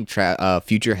just don't think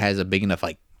Future has a big enough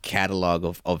like catalog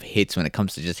of hits when it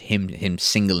comes to just him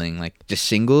singling, like just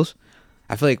singles.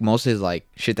 I feel like most of his like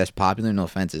shit that's popular, no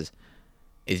offenses,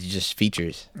 is just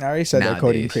features. I already said that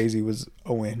Cody and nowadays. Crazy was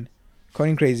a win.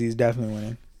 Cody and Crazy is definitely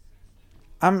winning.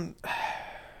 I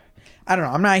don't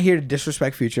know. I'm not here to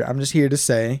disrespect Future. I'm just here to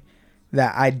say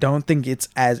that I don't think it's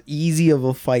as easy of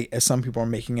a fight as some people are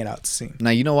making it out to seem. Now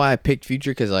you know why I picked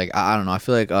Future, because like I don't know. I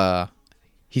feel like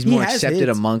he's more has accepted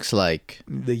hits. amongst like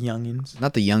The youngins.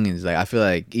 not the youngins. Like I feel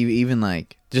like even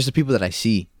like just the people that I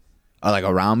see are like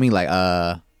around me, like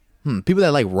people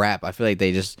that like rap. I feel like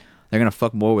they're gonna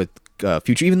fuck more with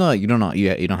Future, even though you don't know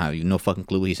you don't have no fucking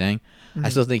clue what he's saying. I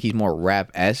still think he's more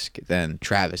rap-esque than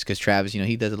Travis, because Travis,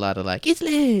 he does a lot of like it's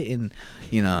lit, and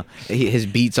his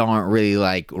beats aren't really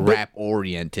like rap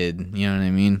oriented. You know what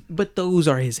I mean? But those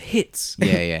are his hits.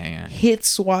 Yeah.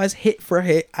 Hits wise, hit for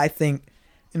hit, I think,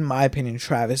 in my opinion,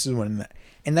 Travis is winning that.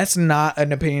 And that's not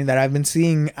an opinion that I've been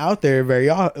seeing out there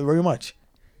very much.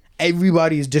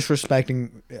 Everybody is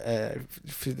disrespecting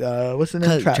what's the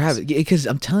name? Travis, because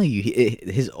I'm telling you,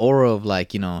 his aura of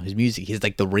like his music, he's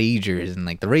like the Ragers, and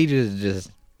like the Ragers is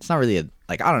just, it's not really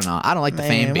I don't know, I don't like the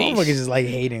fan base Motherfuckers just like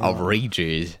hating of on him.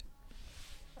 Ragers.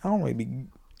 I don't really be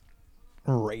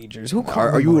ragers. Who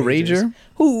Are you a rager?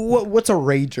 What's a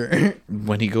rager?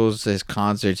 When he goes to his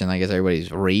concerts and I guess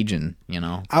everybody's raging,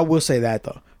 I will say that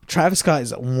though. Travis Scott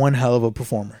is one hell of a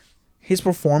performer. His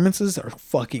performances are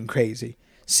fucking crazy.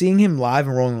 Seeing him live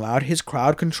and Rolling Loud, his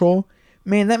crowd control,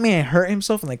 man, that man hurt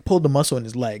himself and like pulled the muscle in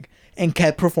his leg and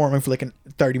kept performing for like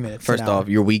 30 minutes. First off,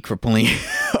 you're weak for pulling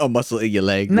a muscle in your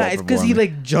leg. nah, while it's because he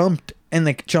performing.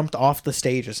 like jumped off the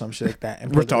stage or some shit like that.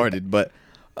 And retarded. But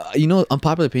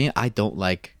unpopular opinion, I don't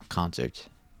like concerts.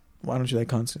 Why don't you like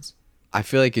concerts? I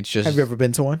feel like it's just. Have you ever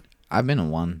been to one? I've been to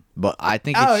one, but I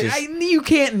think it's just. You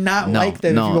can't not like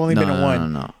them if you've only been to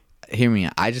one. No. Hear me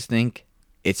out. I just think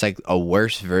it's like a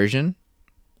worse version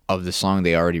of the song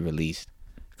they already released,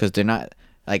 because they're not.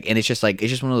 Like, and it's just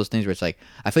one of those things where it's like,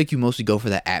 I feel like you mostly go for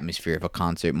the atmosphere of a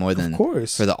concert more than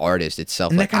course. for the artist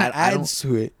itself. And like, that kind of I don't- adds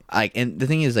to it. Like, and the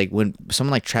thing is, like, when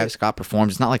someone like Travis Scott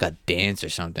performs, it's not like a dance or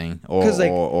something, or Because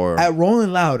like or at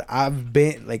Rolling Loud, I've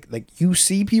been like you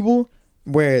see people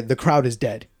where the crowd is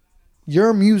dead.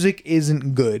 Your music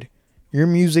isn't good. Your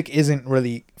music isn't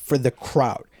really for the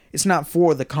crowd. It's not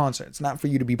for the concert. It's not for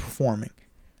you to be performing.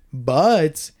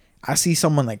 But I see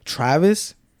someone like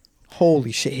Travis.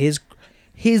 Holy shit,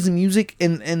 his music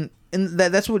and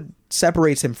that's what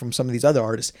separates him from some of these other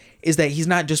artists is that he's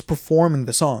not just performing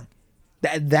the song.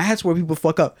 That's where people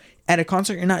fuck up. At a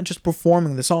concert, you're not just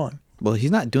performing the song. well,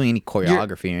 he's not doing any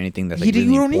choreography or anything that's like You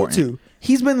really don't important. need to.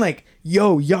 He's been like,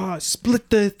 yo, y'all split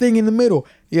the thing in the middle.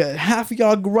 Yeah, half of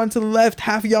y'all run to the left,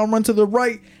 half of y'all run to the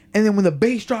right, and then when the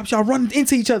bass drops, y'all run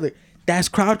into each other. That's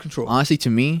crowd control. Honestly, to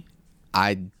me,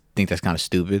 I think that's kind of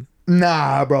stupid.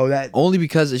 Nah, bro, that Only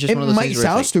because it's just It one of those might things where it's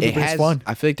sound like, stupid, it but it's has, fun.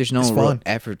 I feel like there's no It's real fun.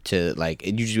 effort to like.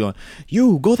 It usually going,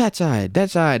 you go that side.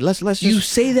 Let's you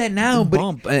just say that now, but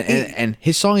bump. And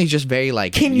his song is just very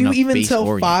like. can you know, even tell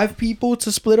bass-oriented. 5 people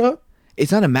to split up?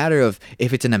 It's not a matter of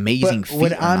if it's an amazing But feat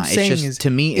what or I'm not. saying It's just, is, to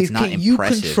me, it's not can you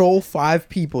impressive. control 5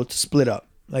 people to split up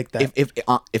like that?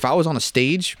 If I was on a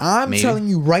stage, I'm maybe. telling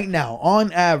you right now,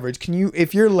 on average, can you,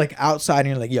 if you're like outside and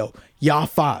you're like, yo, y'all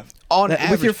 5 On with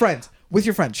average- your friends,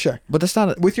 sure, but that's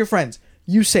not. with your friends,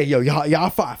 you say, yo, y'all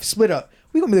 5 split up.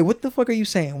 We gonna be like, what the fuck are you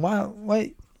saying?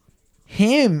 Why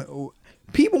him?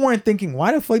 People weren't thinking,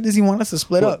 why the fuck does he want us to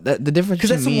split Well, up? the difference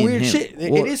Because that's some between me weird and him- shit.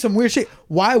 It well- is some weird shit.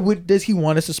 Why does he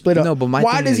want us to split up? No, but my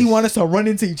why thing does he is- want us to run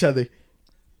into each other?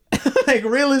 Like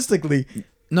realistically,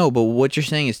 No, but what you're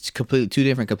saying is completely two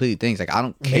different completely things. Like I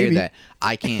don't care Maybe. that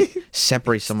I can't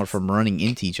separate someone from running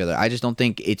into each other. I just don't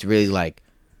think it's really like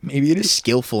maybe it is.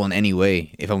 skillful in any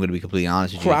way. If I'm going to be completely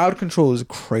honest with you. Crowd control is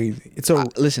crazy. It's a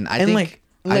Listen, I and think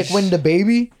like when the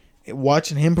baby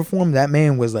watching him perform, that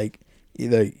man was like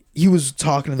he was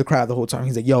talking to the crowd the whole time.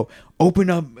 He's like, "Yo, open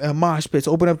up mosh pits,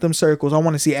 open up them circles. I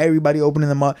want to see everybody opening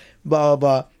them up." Blah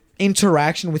blah blah.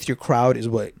 Interaction with your crowd is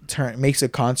what makes a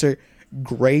concert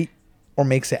great or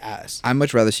makes it ass. I'd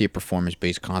much rather see a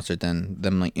performance-based concert than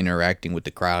them like interacting with the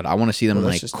crowd. I want to see them Well,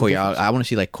 that's like just the difference. I want to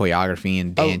see like choreography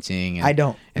and dancing. And, I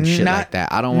don't and shit Not- like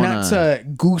that. I don't want not to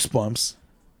Goosebumps.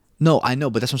 No, I know,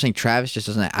 but that's what I'm saying. Travis just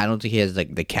doesn't. I don't think he has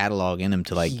like the catalog in him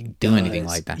to like do anything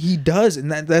like that. He does,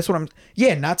 and that's what I'm.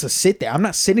 Yeah, not to sit there. I'm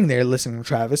not sitting there listening to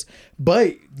Travis,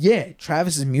 but yeah,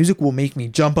 Travis's music will make me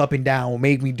jump up and down. Will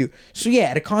make me do. So yeah,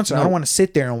 at a concert, I don't want to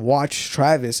sit there and watch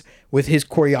Travis with his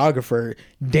choreographer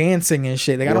dancing and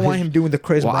shit. Like I don't want him doing the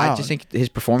Chris Well, Brown. I just think his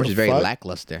performance The is very fuck?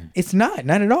 lackluster. It's not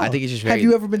at all. I think it's just Have very-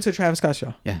 you ever been to a Travis Scott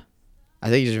show? Yeah, I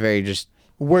think he's just very just.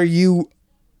 Were you?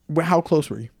 How close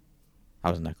were you? I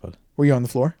wasn't that close. Were you on the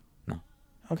floor? No.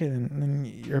 Okay,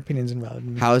 then your opinion's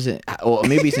invalid. How is it? Well,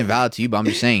 maybe it's invalid to you, but I'm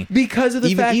just saying. Because of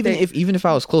the fact that even if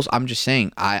I was close, I'm just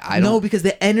saying I no, don't. because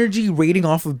the energy rating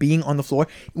off of being on the floor,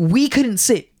 we couldn't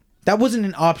sit. That wasn't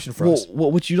an option for us.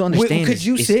 What you don't understand could is,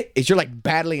 you is, sit? is you're like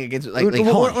battling against like What, hold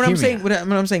on, what hear I'm me saying, out. what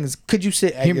I'm saying is, could you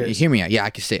sit at yours? Hear me out. Yeah,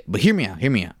 I can sit, but hear me out.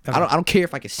 I don't care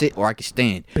if I can sit or I can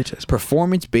stand. Bitches.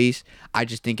 Performance based, I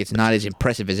just think it's not as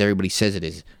impressive as everybody says it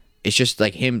is. It's just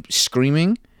like him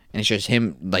screaming, and it's just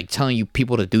him like telling you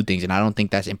people to do things, and I don't think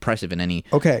that's impressive in any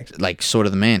Okay. like sort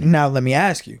of the man. Now let me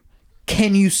ask you,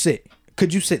 can you sit?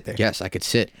 Could you sit there? Yes, I could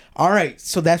sit. All right,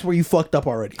 so that's where you fucked up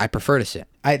already. I prefer to sit.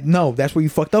 That's where you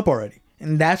fucked up already,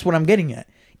 and that's what I'm getting at.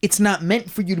 It's not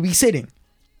meant for you to be sitting.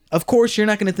 Of course, you're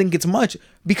not gonna think it's much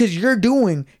because you're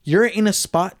in a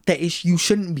spot that you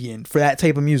shouldn't be in for that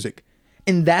type of music,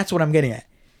 and that's what I'm getting at.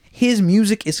 His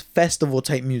music is festival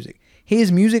type music. His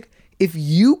music, if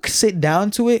you sit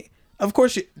down to it, of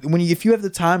course, if you have the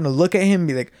time to look at him and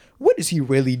be like, what is he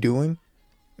really doing?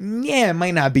 Yeah, it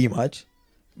might not be much.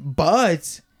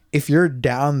 But if you're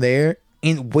down there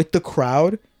with the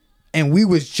crowd and we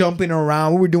was jumping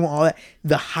around, we were doing all that,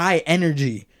 the high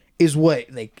energy is what,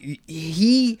 like,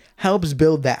 he helps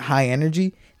build that high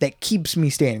energy that keeps me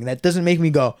standing. That doesn't make me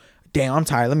go, damn, I'm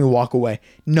tired, let me walk away.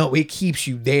 No, it keeps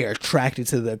you there, attracted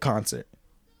to the concert.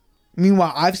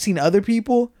 Meanwhile, I've seen other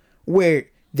people where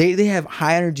they have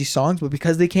high energy songs, but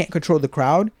because they can't control the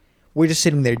crowd, we're just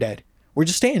sitting there dead. We're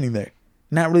just standing there,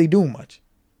 not really doing much.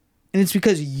 And it's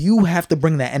because you have to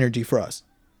bring that energy for us.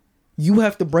 You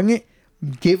have to bring it,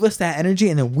 give us that energy,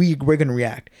 and then we're gonna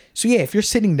react. So yeah, if you're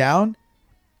sitting down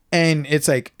and it's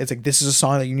like this is a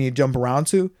song that you need to jump around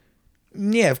to,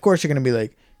 yeah, of course you're gonna be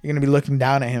looking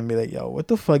down at him and be like, yo, what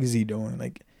the fuck is he doing?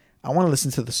 Like, I want to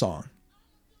listen to the song.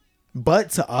 But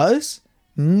to us,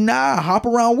 Nah, hop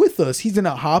around with us. He's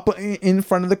gonna hop in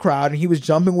front of the crowd, and he was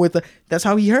jumping with the. That's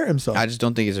how he hurt himself. I just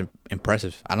don't think it's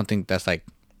impressive. I don't think that's like.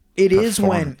 It is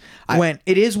when perform.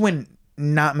 it is when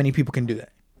not many people can do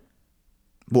that.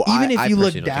 Well, Even if you look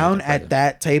personally don't think down it's at impressive.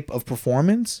 that type of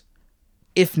performance,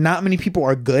 if not many people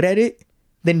are good at it,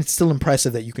 then it's still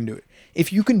impressive that you can do it.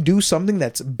 If you can do something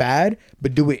that's bad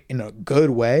but do it in a good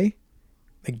way,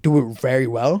 like do it very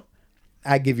well,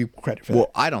 I give you credit for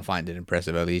Well, I don't find it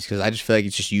impressive at least because I just feel like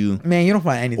it's just you that. Man, you don't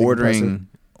find anything impressive.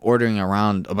 ordering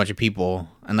around a bunch of people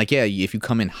and like if you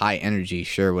come in high energy,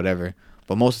 sure, whatever.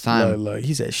 But most of the time, Look,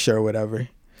 he said sure, whatever.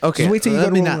 okay. Just wait till you go to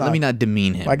Rolling let me Loud. not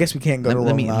demean him. Well, I guess we can't go to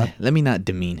let me Rolling Loud let me not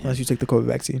demean him. unless you take the COVID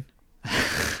vaccine.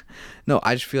 No,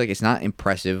 I just feel like it's not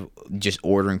impressive just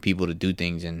ordering people to do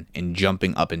things and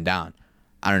jumping up and down.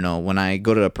 I don't know. When I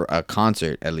go to a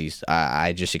concert, at least,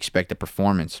 I just expect a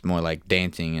performance more like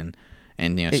dancing and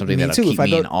something Me that'll too, keep if I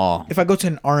me go- in awe. If I go to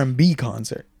an R&B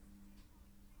concert,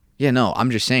 Yeah, no,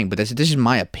 I'm just saying, but this is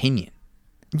my opinion.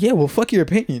 yeah, well, fuck your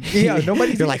opinion. Yeah,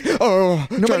 nobody's You're like, oh,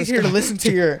 nobody's here to listen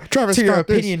to your Travis to your Scott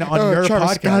this, opinion on your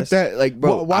Travis Scott podcast. that. Like,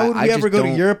 bro, why would I we just ever go to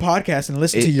don't- your podcast and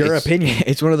listen to your it's- opinion?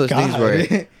 It's one of those things God.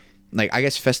 where, like, I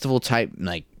guess festival type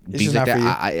like beats just like not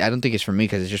that. for you. I don't think it's for me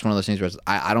because it's just one of those things where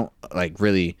I don't like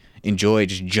really enjoy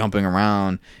just jumping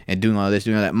around and doing all this,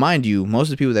 doing all that. Mind you, most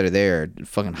of the people that are there are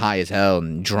fucking high as hell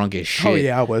and drunk as shit. Oh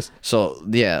yeah, I was. So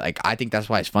yeah, like I think that's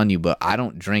why it's fun to you, but I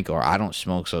don't drink or I don't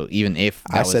smoke. So even if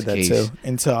that I was said the that case, too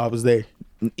until I was there.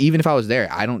 even if I was there,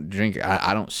 I don't drink,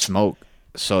 I don't smoke.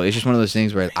 So it's just one of those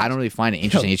things where I don't really find it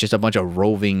interesting. It's just a bunch of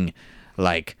roving,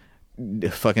 like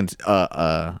fucking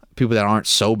people that aren't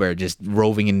sober, just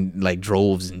roving in like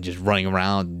droves and just running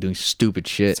around and doing stupid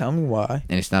shit. Tell me why.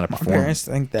 And it's not a My performance. parents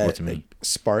think Well, that to me. like,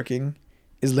 sparking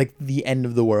is like the end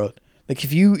of the world. Like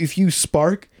if you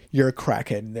spark, you're a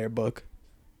crackhead in their book.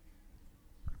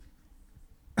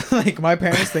 Like my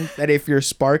parents think that if you're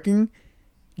sparking,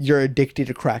 you're addicted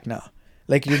to crack now.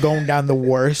 Like you're going down the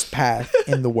worst path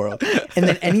in the world. And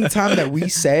then anytime that we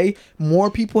say more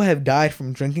people have died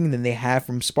from drinking than they have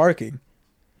from sparking,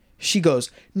 she goes,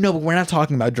 "No, but we're not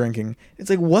talking about drinking." It's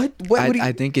like what? What do you,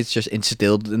 I think it's just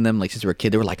instilled in them. Like since they were a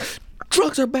kid, they were like,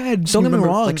 drugs are bad. Don't get me Remember,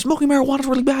 wrong. like, Like smoking marijuana is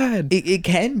really bad. it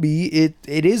can be.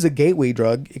 It is a gateway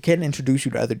drug. It can introduce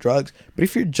you to other drugs. But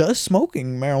if you're just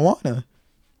smoking marijuana,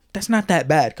 that's not that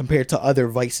bad compared to other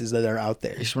vices that are out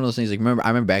there. It's one of those things. Like I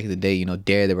remember back in the day,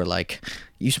 Dare. They were like,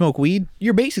 "You smoke weed,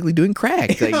 you're basically doing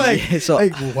crack." Like, so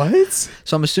what?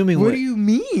 So I'm assuming. What do you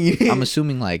mean? I'm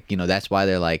assuming like that's why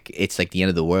they're like it's like the end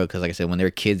of the world because like I said when they were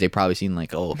kids they probably seen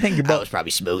like oh Thank you, I bro.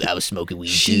 was smoking weed.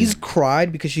 She's too.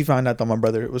 cried because she found out that my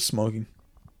brother was smoking.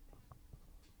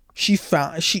 She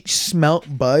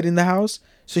smelt bud in the house,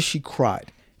 so she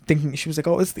cried, thinking she was like,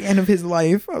 "Oh, it's the end of his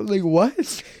life." I was like,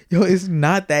 "What? Yo, it's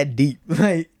not that deep."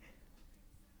 Like,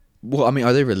 Well, I mean,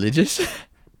 are they religious?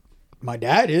 my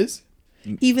dad is.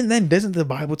 Even then, doesn't the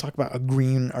Bible talk about a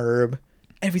green herb?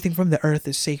 Everything from the earth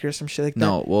is sacred, or some shit like that.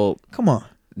 No, well, Come on.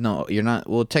 no, you're not.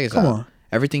 Well, check us Come out. on.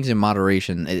 Everything's in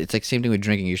moderation. It's like same thing with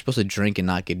drinking. You're supposed to drink and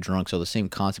not get drunk, so the same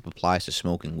concept applies to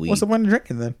smoking weed. What's the point of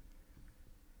drinking then?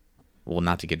 Well,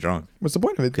 not to get drunk What's the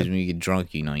point of it because then? when you get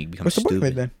drunk, you become What's the stupid. point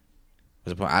of it then?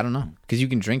 What's the point? I don't know because you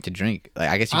can drink to drink. Like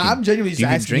I guess you can, I'm genuinely just you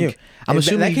can asking you. I'm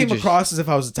assuming that you came could just- across as if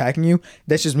I was attacking you.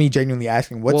 That's just me genuinely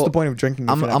asking. What's Well, the point of drinking?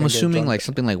 If I'm you're not gonna get assuming drunk? like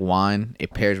something like wine.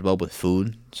 It pairs well with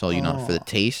food, so for the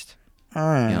taste.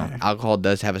 Alcohol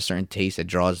does have a certain taste that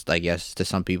draws, I guess, to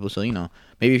some people. So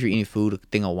maybe if you're eating food, a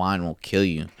thing of wine won't kill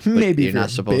you. But Maybe you're if you're not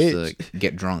a supposed bitch. to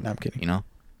get drunk. No, I'm kidding. But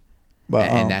But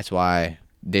and that's why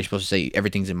they're supposed to say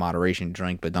everything's in moderation.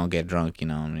 Drink, but don't get drunk. You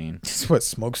know what I mean? it's what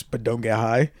smokes but don't get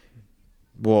high.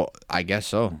 Well, I guess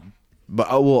so. But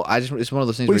it's one of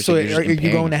those things. Wait, where it's so like you're are just you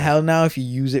comparing going to yourself. hell now if you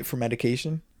use it for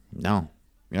medication? No,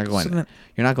 you're not going. So then-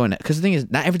 You're not going. Because the thing is,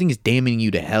 not everything is damning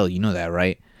you to hell. You know that,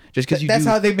 right? Just because you That's do.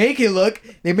 how they make it look.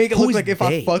 They make it look Who's like if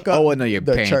they? I fuck up Oh, no, your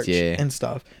the parents, church yeah. and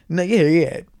stuff. No,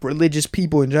 yeah. Religious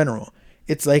people in general.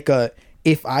 It's like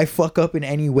if I fuck up in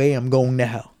any way, I'm going to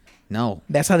hell. No.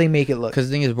 That's how they make it look. Because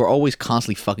the thing is, we're always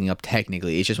constantly fucking up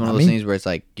technically. It's just one of those things where it's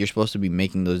like, you're supposed to be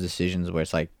making those decisions where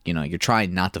it's like, you're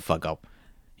trying not to fuck up.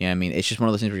 You know what I mean? It's just one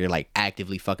of those things where you're like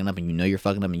actively fucking up and you're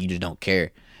fucking up and you just don't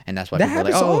care. And that's why That people are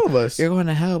like, happens to oh, all of us. you're going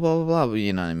to hell, blah, blah, blah. But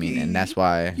you know what I mean? And that's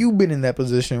why, You've been in that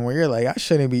position where you're like, I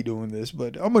shouldn't be doing this,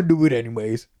 but I'm gonna do it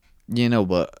anyways.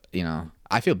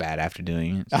 I feel bad after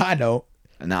doing it. I know.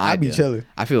 No, I be do. chilling.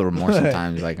 I feel remorse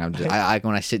sometimes. Like I'm just, I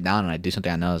when I sit down and I do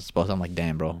something I know it's supposed to, I'm like,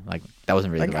 damn, bro, like that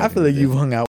wasn't really. Like the right I feel thing like to you've do.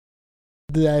 hung out.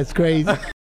 That's crazy.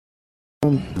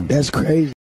 That's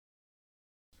crazy.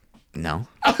 No.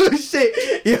 Oh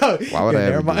shit, yo. Why would I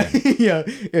ever never mind. yo,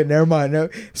 never mind. No.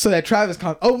 So that Travis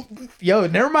Oh, yo,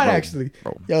 never mind. Bro, actually,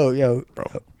 bro. yo,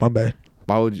 my bad.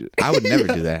 Why would you? I would never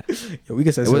do that. Yo, we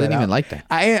can censor It wasn't that even out. like that.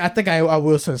 I think I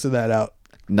will censor that out.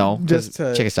 No, Just just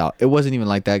to- check us out. It wasn't even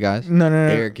like that, guys. No.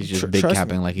 Eric is just big Trust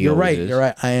capping me. like he You're always right. is. You're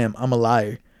right. I am. I'm a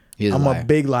liar. He is I'm a liar. a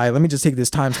big liar. Let me just take this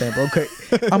timestamp, okay?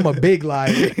 I'm a big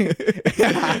liar.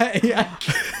 Yeah.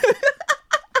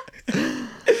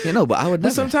 You know, but I would But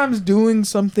never. sometimes doing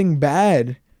something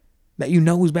bad that you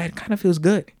know is bad kind of feels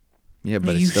good. Yeah, but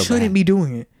But it's you still shouldn't bad. be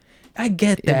doing it. I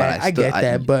get Yeah, that. but I get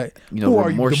that. But who are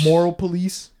you? The moral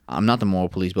police? I'm not the moral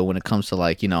police, but when it comes to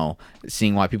like, you know,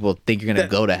 seeing why people think you're gonna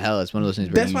go to hell, it's one of those things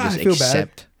where That's you why just I feel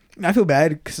accept. bad. I feel bad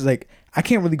because like I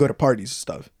can't really go to parties and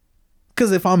stuff.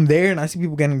 Because if I'm there and I see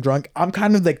people getting drunk, I'm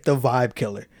kind of like the vibe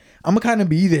killer. I'm gonna kind of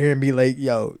be there and be like,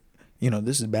 yo, you know,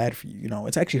 this is bad for you. You know,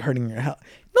 it's actually hurting your health.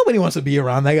 Nobody wants to be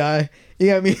around that guy. You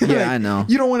know what I mean? Yeah, Like, I know.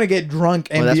 You don't want to get drunk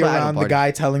and Well, that's be why I don't around the party.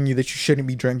 guy telling you that you shouldn't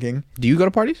be drinking. Do you go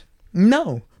to parties?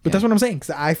 No, but that's what I'm saying.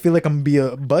 Because I feel like I'm gonna be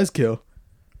a buzzkill,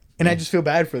 and I just feel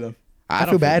bad for them. I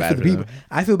feel don't bad for the people. them.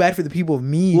 I feel bad for the people of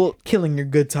me Well, killing your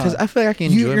good time. 'cause I feel like I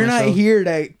can enjoy You're not myself. here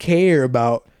to care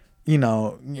about, you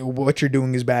know, what you're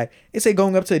doing is bad. It's like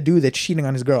going up to a dude that's cheating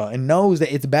on his girl and knows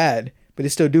that it's bad, but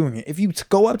is still doing it. If you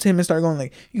go up to him and start going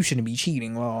like, you shouldn't be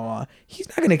cheating, blah, blah, blah, he's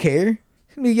not gonna care.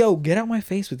 He's gonna be, yo, get out my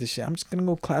face with this shit. I'm just gonna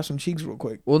go clap some cheeks real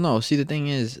quick. Well, no. See, the thing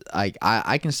is, like,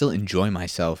 I can still enjoy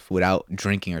myself without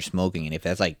drinking or smoking, and if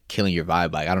that's like killing your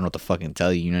vibe, like, I don't know what to fucking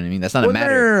tell you. You know what I mean? That's not Well, a no,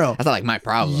 matter. no. That's not like my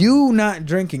problem. You not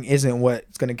drinking isn't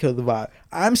what's gonna kill the vibe.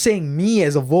 I'm saying me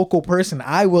as a vocal person,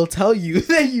 I will tell you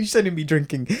that you shouldn't be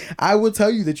drinking. I will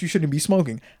tell you that you shouldn't be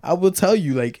smoking. I will tell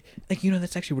you like you know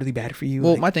that's actually really bad for you.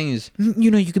 Well, Like, my thing is, you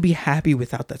know you could be happy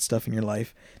without that stuff in your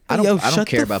life. I don't shut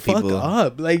care the about fuck people.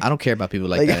 up. Like I don't care about people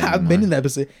like that. I've anymore. been in that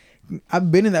position. I've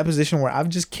been in that position where I've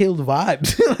just killed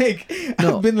vibes. Like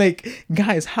No. I've been like,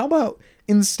 guys, how about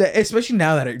instead, especially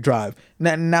now that I drive.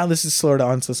 Now this is slowed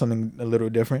on to something a little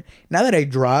different. Now that I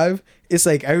drive, it's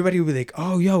like everybody will be like,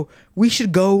 oh, yo, we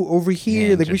should go over here.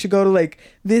 Yeah, like we just- should go to like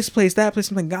this place, that place.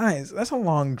 I'm like, guys, that's a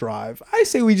long drive. I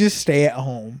say we just stay at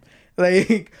home.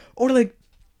 Like, or like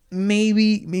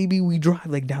maybe we drive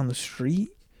like down the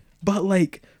street, but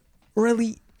like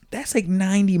really that's like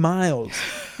 90 miles.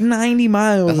 90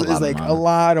 miles That's a lot is of like a money.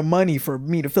 lot of money for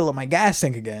me to fill up my gas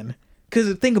tank again.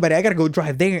 Because think about it, I gotta go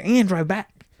drive there and drive back.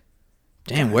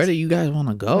 Damn, where do you guys want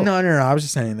to go? No, I was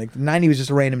just saying, like 90 was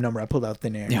just a random number I pulled out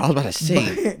thin air. Yeah, I was about to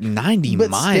say But- 90 but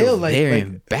miles still, like- there like-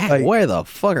 and back. like- Where the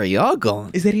fuck are y'all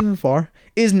going? Is that even far?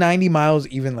 Is 90 miles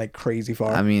even like crazy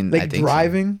far? I mean, like I think so.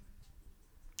 driving.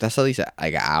 That's at least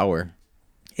like an hour.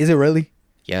 Is it really?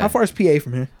 Yeah. How far is PA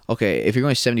from here? Okay, if you're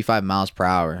going 75 miles per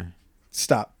hour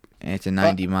Stop. and it's a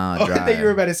 90-mile Oh, drive. I think you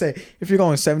were about to say if you're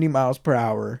going 70 miles per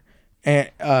hour, and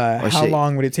how shit.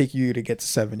 long would it take you to get to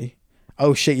 70?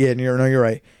 Oh shit, yeah, you're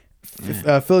right.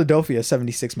 Philadelphia is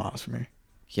 76 miles from here.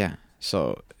 Yeah,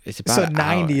 so it's about So an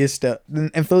 90 hour. is still,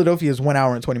 and Philadelphia is 1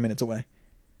 hour and 20 minutes away.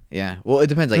 Yeah, well, it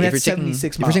depends. Like And if you're that's taking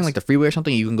 76 if you're taking miles. like the freeway or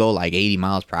something, you can go like 80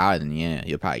 miles per hour. Then yeah,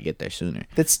 you'll probably get there sooner.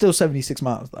 That's still 76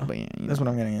 miles though. But yeah, you That's know.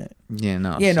 what I'm getting at. Yeah,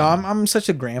 no. Yeah, no, so- I'm such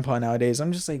a grandpa nowadays.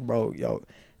 I'm just like, bro, yo,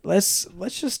 let's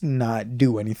just not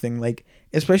do anything. Like,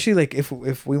 especially like if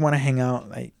we want to hang out,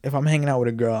 like if I'm hanging out with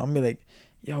a girl, I'm gonna be like,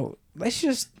 yo, let's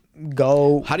just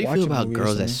go. How do you watch feel a about movie or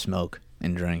girls that something. smoke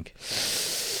and drink?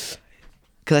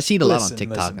 Because I see it a lot on Listen,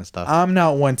 TikTok listen, and stuff. I'm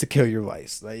not one to kill your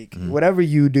vice. Like Mm-hmm. whatever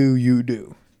you do, you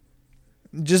do.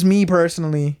 Just me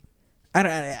personally,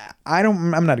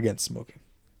 I'm not against smoking.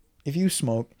 If you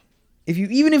smoke,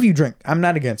 even if you drink, I'm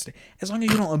not against it. As long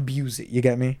as you don't abuse it, you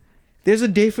get me? There's a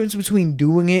difference between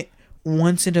doing it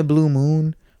once in a blue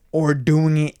moon or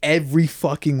doing it every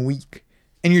fucking week.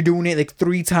 And you're doing it like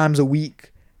 3 times a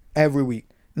week, every week.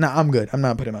 Nah, I'm good. I'm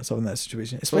not putting myself in that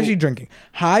situation. Especially drinking.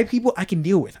 High people, I can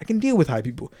deal with. I can deal with high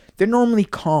people. They're normally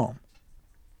calm.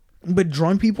 But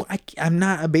drunk people, I'm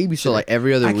not a babysitter. So, like,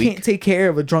 every other I week? can't take care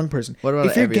of a drunk person. What about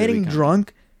if you're every other getting weekend?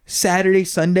 drunk Saturday,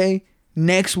 Sunday,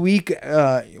 next week,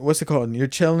 what's it called? You're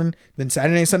chilling, then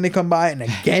Saturday, Sunday come by, and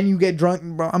again you get drunk,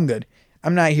 bro. I'm good.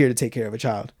 I'm not here to take care of a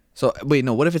child. So wait,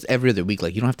 no. What if it's every other week?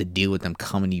 Like you don't have to deal with them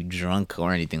coming to you drunk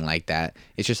or anything like that.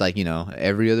 It's just like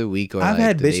every other week. Or I've like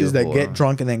had the day bitches that before. get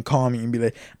drunk and then call me and be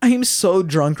like, I am so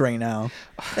drunk right now.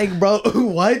 Like, bro,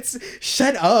 what?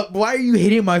 Shut up. Why are you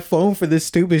hitting my phone for this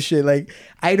stupid shit? Like,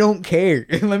 I don't care.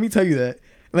 Let me tell you that.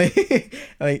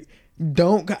 Like,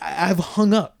 don't. I've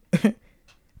hung up.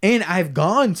 And I've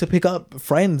gone to pick up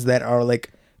friends that are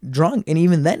like drunk. And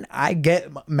even then, I get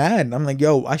mad. I'm like,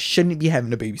 yo, I shouldn't be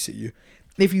having to babysit you.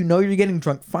 If you know you're getting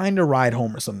drunk, find a ride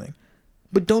home or something.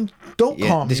 but don't Yeah,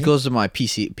 call me. this goes to my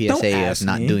PSA ask of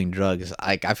not me. doing drugs.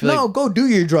 Like I feel No, like go do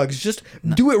your drugs. Just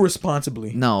do it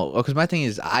responsibly. no, because my thing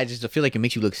is I just feel like it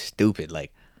makes you look stupid.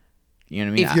 Like you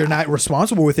know what I mean? If you're not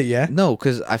responsible with it, yeah. no,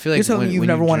 because I feel like You're telling me you've when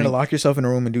never you wanted to drink- lock yourself in a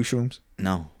room and do shrooms?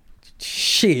 No,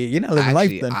 Shit, you're not living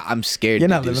actually, life then. I'm scared You're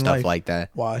to not do living stuff life. like that.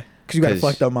 Why? Because you got a 'Cause-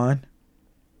 fucked up mind.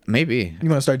 Maybe You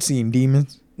want to start seeing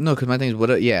demons. no, because my thing is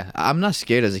what? Yeah, I'm not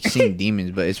scared of like seeing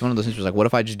demons, but it's one of those things where like, what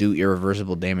if I just do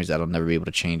irreversible damage that I'll never be able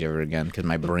to change ever again because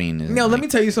my brain is No, let me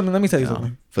tell you something.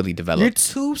 fully You're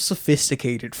developed. too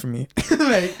sophisticated for me.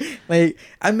 like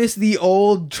I miss the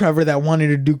old Trevor that wanted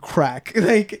to do crack.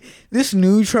 Like this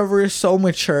new Trevor is so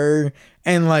mature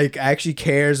and like actually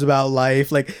cares about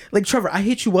life. Like Trevor, I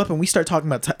hit you up and we start talking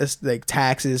about like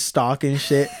taxes, stock, and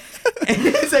shit. And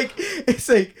it's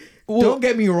like, don't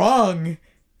get me wrong.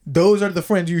 Those are the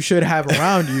friends you should have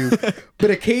around you.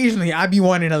 But occasionally I be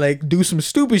wanting to like do some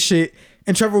stupid shit,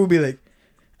 and Trevor would be like,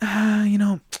 you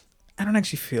know, I don't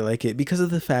actually feel like it because of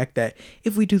the fact that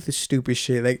if we do this stupid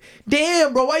shit, like,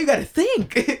 damn, bro, why you gotta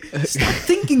think? Stop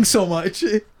thinking so much.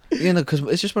 You know, because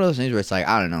it's just one of those things where it's like,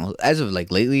 I don't know. As of like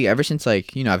lately, ever since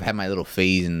like, you know, I've had my little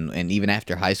phase and even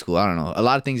after high school, I don't know. A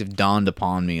lot of things have dawned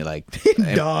upon me. Like,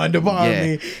 Dawned upon Yeah.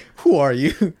 me. Who are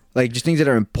you? like just things that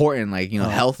are important, like, you know,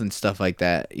 health and stuff like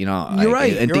that, you know. You're like,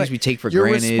 right. And you're things right. we take for You're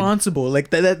granted. responsible. Like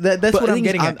that's But what the I'm thing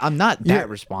is, getting at. I'm not that You're-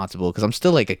 responsible because I'm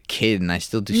still like a kid and I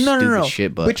still do no, stupid no, no.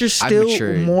 shit. But you're I've still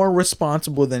matured. more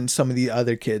responsible than some of the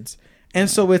other kids. And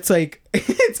so it's like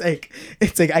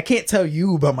I can't tell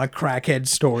you about my crackhead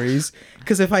stories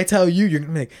because if I tell you, you're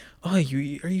gonna be like, "Oh, are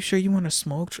you sure you want to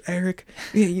smoke, Eric?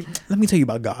 Yeah, let me tell you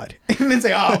about God." And then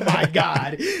say, "Oh my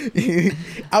God,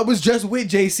 I was just with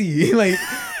JC. Like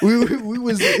we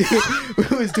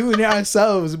was doing it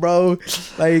ourselves, bro.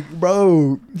 Like,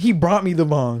 bro, he brought me the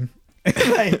bong.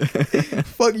 Like,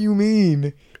 fuck you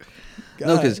mean? No,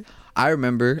 God. because I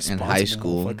remember in high Responsible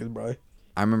school. motherfuckers, bro.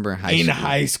 I remember in In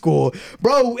high school,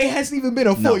 bro. It hasn't even been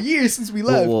a full year since we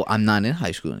left. Well, I'm not in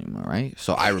high school anymore, right?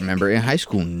 So I remember in high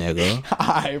school, nigga.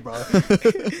 Hi, bro.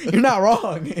 You're not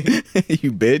wrong.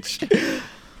 You bitch.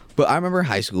 But I remember in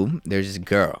high school, there's this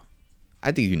girl.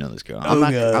 I think you know this girl. I'm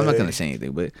not God. gonna say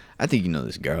anything, but I think you know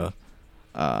this girl.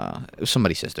 It was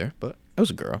somebody's sister, but it was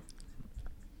a girl.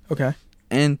 Okay.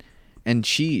 And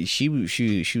she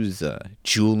was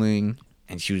jeweling,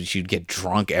 and she'd get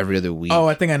drunk every other week. Oh,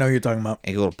 I think I know who you're talking about.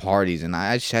 And go to parties, and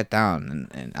I sat down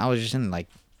and I was just in like,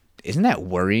 isn't that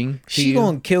worrying? to She you?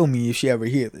 gonna kill me if she ever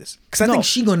hear this, cause I No. think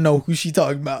she gonna know who she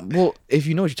talking about. Well, if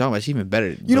you know what you're talking about, it's even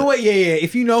better. You know what? Yeah.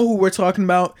 If you know who we're talking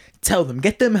about, tell them.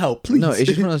 Get them help, please. No, it's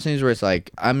just one of those things where it's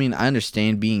like, I mean, I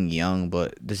understand being young,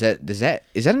 but is that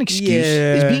an excuse?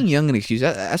 Yeah. Is being young an excuse?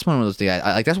 That's one of those things.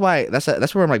 I like. That's why.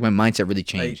 That's where like my mindset really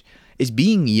changed. Is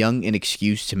being young an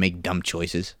excuse to make dumb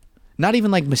choices? Not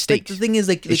even like Like, mistakes. the thing is,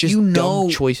 like, It's just you dumb know,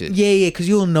 choices. Yeah, because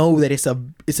you'll know that it's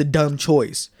a dumb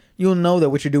choice. You'll know that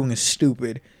what you're doing is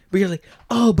stupid. But you're like,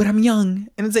 oh, but I'm young,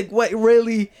 and it's like, what?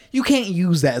 Really? You can't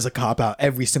use that as a cop out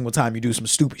every single time you do some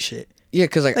stupid shit. Yeah,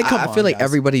 because like, Like, come I on, feel like guys.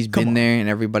 everybody's Come been on. there, and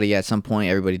everybody at some point,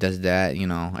 everybody does that. You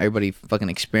know, everybody fucking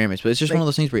experiments. But it's just one of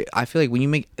those things where I feel like when you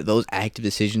make those active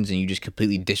decisions and you just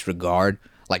completely disregard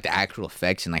like the actual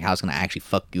effects and like how it's gonna actually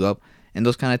fuck you up and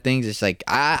those kind of things, it's like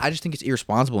I just think it's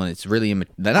irresponsible and it's really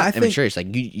not immature. It's like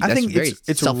I that's think very it's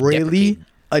really self-deprecating.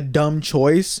 a dumb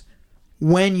choice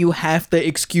when you have to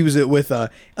excuse it with oh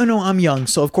no, I'm young,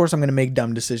 so of course I'm gonna make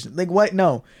dumb decisions. Like what?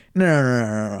 No.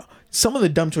 Some of the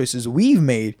dumb choices we've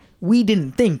made, we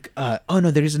didn't think, oh no,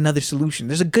 there's another solution.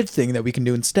 There's a good thing that we can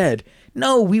do instead.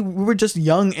 No, we were just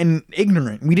young and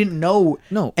ignorant. We didn't know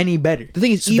any better. The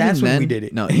thing is, So even that's then, when we did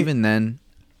it. No, even then,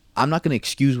 I'm not gonna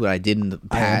excuse what I did in the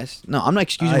past. No, I'm not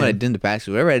excusing what I did in the past.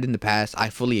 Whatever I did in the past, I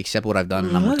fully accept what I've done,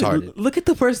 and I'm retarded. Look at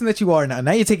the person that you are now.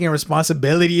 Now you're taking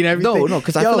responsibility and everything. No,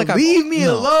 because I feel like leave me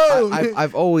alone.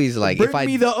 I've always like Bring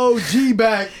me the OG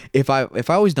back. if I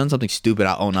always done something stupid,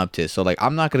 I'll own up to it. So like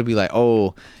I'm not gonna be like,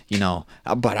 oh, you know,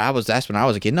 but that's when I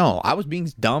was a kid. No, I was being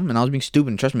dumb and I was being stupid.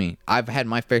 And trust me, I've had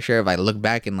my fair share of I look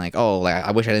back and like, oh, like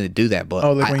I wish I didn't do that. But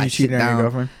Oh, like when I you sit cheated on your down-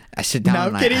 girlfriend? I sit down. No,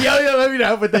 I'm and kidding. Yo, let me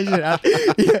not put that shit out.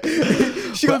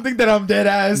 Yeah. She gonna think that I'm dead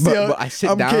ass. Yo. But I sit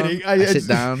I'm down. kidding. I sit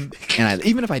down, and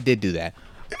even if I did do that,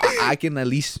 I can at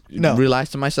least No. realize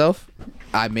to myself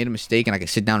I made a mistake, and I can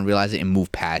sit down and realize it and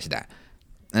move past that.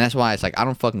 And that's why it's like I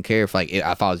don't fucking care if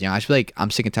if I was young. I just feel like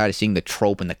I'm sick and tired of seeing the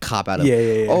trope and the cop out of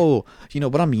Yeah. oh, you know,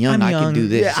 but I'm young. I'm I can young. do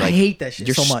this. Yeah, I Like, hate that shit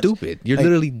You're so much. stupid. You're Like-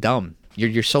 literally dumb.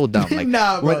 You're so dumb. Like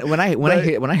Nah, bro. when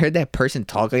I heard that person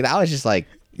talk like that, I was just like,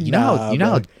 you know how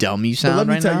bro. dumb you But sound let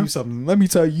me right tell now. you something. Let me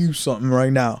tell you something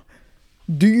right now.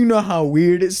 Do you know how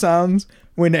weird it sounds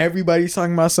when everybody's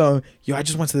talking about some, yo, I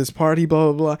just went to this party,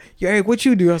 blah, blah, blah. Yo, Eric, what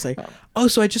you do? I was like, oh,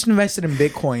 so I just invested in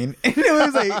Bitcoin. And it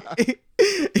was like,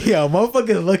 yo,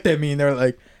 motherfuckers looked at me and they were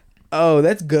like, oh,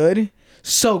 that's good.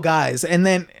 So, guys, and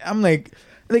then I'm like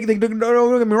don't get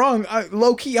me wrong.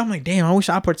 Low key, I'm like, damn, I wish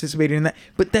I participated in that.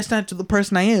 But that's not the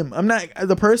person I am. I'm not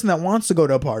the person that wants to go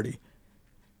to a party.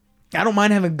 I don't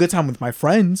mind having a good time with my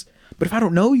friends, but if I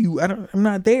don't know you, I'm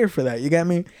not there for that. You get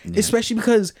me? Yeah. Especially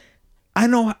because I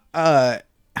know how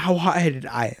hot-headed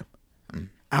I am,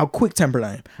 how quick-tempered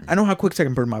I am. I know how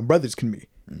quick-tempered my brothers can be.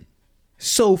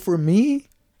 So for me,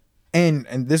 and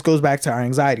this goes back to our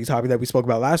anxiety topic that we spoke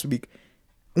about last week,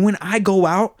 when I go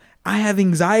out, I have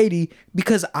anxiety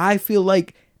because I feel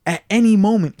like at any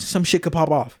moment some shit could pop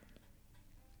off.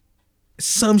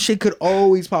 Some shit could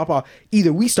always pop off.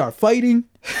 Either we start fighting.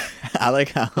 I like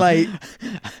how, like,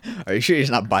 are you sure he's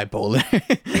not bipolar?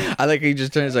 I like how he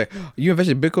just turns like, you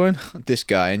invested in Bitcoin? This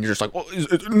guy, and you're just like, oh,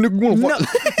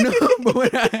 but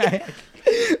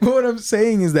what I'm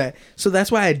saying is that, so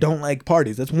that's why I don't like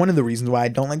parties. That's one of the reasons why I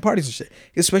don't like parties and shit.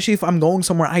 Especially if I'm going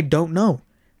somewhere I don't know.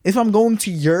 If I'm going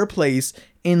to your place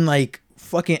in like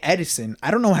fucking Edison,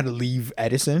 I don't know how to leave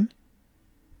Edison.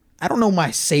 I don't know my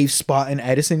safe spot in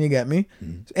Edison, you get me?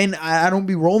 And I don't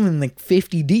be rolling like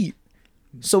 50 deep.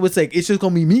 So it's like, it's just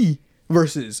gonna be me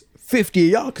versus 50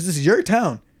 of y'all because this is your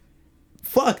town.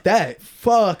 Fuck that.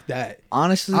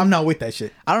 Honestly, I'm not with that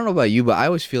shit. I don't know about you, but I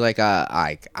always feel like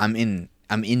I'm in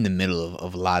the middle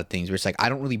of a lot of things where it's like I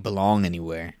don't really belong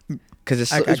anywhere.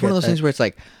 Because it's one of those things where it's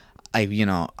like, I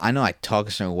know I talk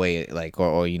a certain way, like,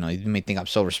 or you may think I'm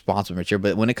so responsible, mature,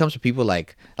 but when it comes to people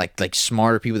like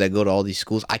smarter people that go to all these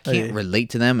schools, I can't relate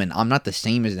to them, and I'm not the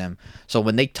same as them. So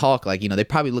when they talk, like, they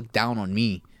probably look down on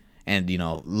me, and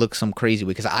look some crazy way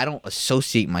because I don't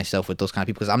associate myself with those kind of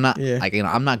people because I'm not like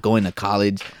I'm not going to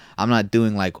college, I'm not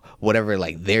doing like whatever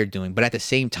like they're doing, but at the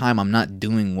same time I'm not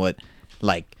doing what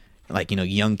like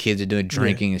young kids are doing,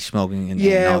 drinking and smoking and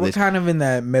all we're this. kind of in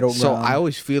that middle ground. So I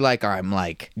always feel like I'm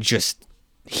like just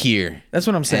here. That's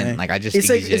what I'm saying. And, like I just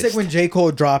it's like when J.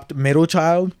 Cole dropped Middle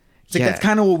Child. It's like that's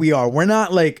kind of what we are. We're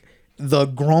not like the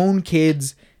grown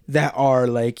kids that are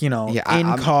like in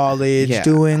college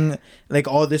doing like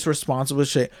all this responsible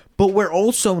shit, but we're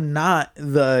also not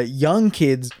the young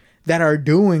kids that are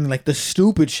doing like the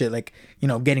stupid shit, like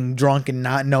getting drunk and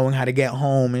not knowing how to get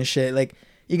home and shit. Like,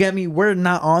 you get me? We're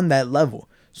not on that level.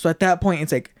 So at that point,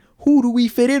 it's like, who do we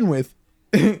fit in with?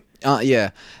 Yeah,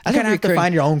 you kind of have to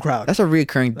find your own crowd. That's a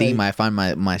reoccurring theme I find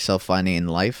myself finding in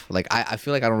life. Like I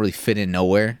feel like I don't really fit in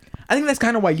nowhere. I think that's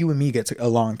kind of why you and me get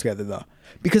along together though,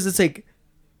 because it's like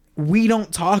we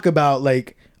don't talk about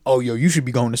like, oh, yo, you should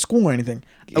be going to school or anything.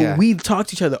 We talk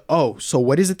to each other. Oh, so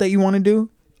what is it that you want to do?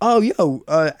 Oh, yo,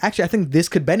 actually, I think this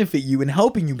could benefit you in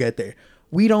helping you get there.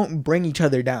 We don't bring each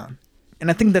other down. And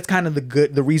I think that's kind of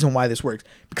the reason why this works.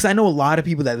 Because I know a lot of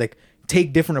people that like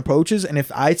take different approaches. And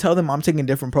if I tell them I'm taking a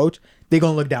different approach, they're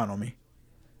going to look down on me.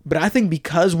 But I think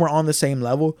because we're on the same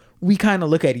level, we kind of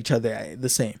look at each other the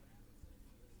same.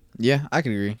 Yeah, I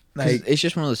can agree. Like, it's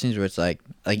just one of those things where it's like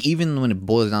even when it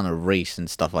boils down to race and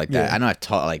stuff like that. I know I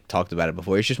talked about it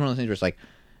before. It's just one of those things where it's like,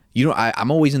 I'm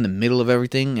always in the middle of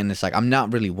everything, and it's like I'm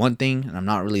not really one thing and I'm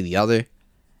not really the other,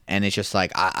 and it's just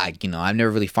like I never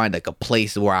really find like a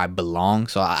place where I belong.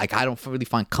 So I don't really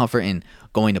find comfort in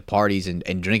going to parties and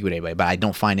drinking with anybody, but I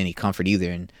don't find any comfort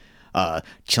either in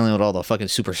chilling with all the fucking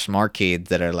super smart kids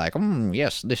that are like,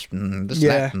 yes, this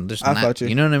that, and this and that.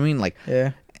 You know what I mean? Like,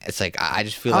 it's like I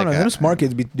just feel like them smart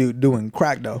kids be doing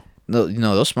crack though. No,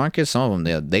 those smart kids, some of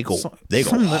them they go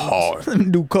hard. Some of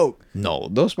them do coke. No,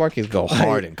 those smart kids go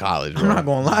hard in college, bro. I'm not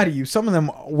gonna lie to you. Some of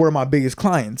them were my biggest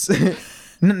clients.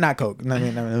 Not coke. Let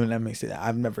me say that.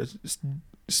 I've never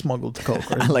smuggled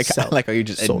coke. Or I like how you're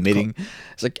just admitting. Coke.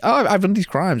 It's like, oh, I've done these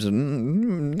crimes.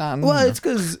 Well, it's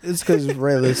because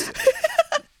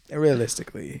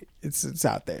realistically, it's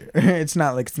out there. It's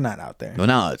not like it's not out there. Well,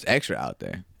 no, it's extra out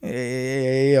there.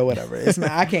 Yeah, whatever. It's not.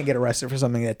 I can't get arrested for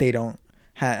something that they don't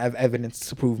have evidence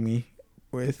to prove me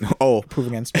with. Oh, prove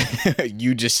against me.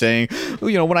 You just saying,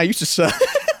 when I used to suck.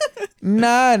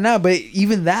 Nah. But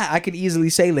even that, I could easily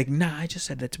say like, nah, I just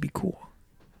said that to be cool.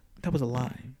 That was a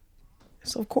lie.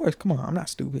 So of course, come on, I'm not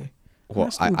stupid.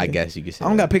 Well, I guess you could say. I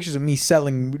don't got pictures of me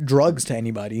selling drugs to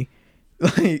anybody.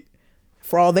 Like,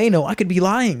 for all they know, I could be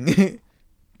lying.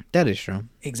 That is true.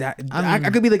 Exactly. I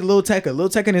could be like Lil Tecca. Lil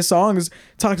Tecca in his songs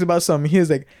talks about something. He was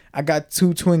like, I got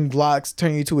 2 twin Glocks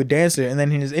turning you to a dancer. And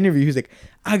then in his interview, he was like,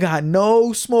 I got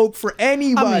no smoke for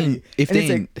anybody. I mean,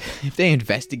 if they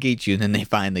investigate you and then they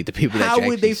find like the people that how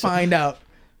would they find out?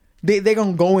 They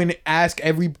gonna go and ask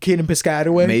every kid in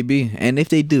Piscataway? Maybe. And if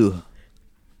they do,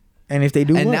 And if they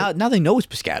do, And what? now they know it's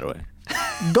Piscataway.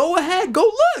 Go ahead, go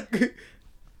look.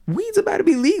 Weed's about to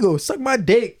be legal. Suck my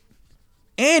dick.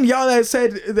 And y'all that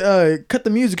said cut the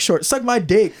music short, suck my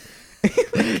dick.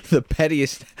 The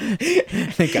pettiest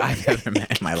nigga I've ever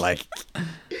met in my life.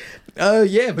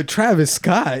 Yeah, but Travis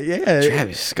Scott, yeah.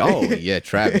 Travis Scott. Oh, yeah,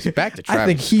 Travis. Back to Travis I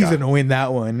think he's Scott. gonna win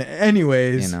that one.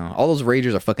 Anyways, You know, all those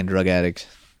ragers are fucking drug addicts.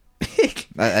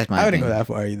 That's my I wouldn't opinion. go that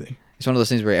far either. It's one of those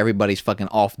things where everybody's fucking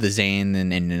off the Xan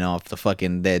and off the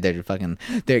fucking they're fucking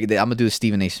I'm gonna do a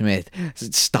Stephen A. Smith.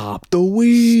 Stop the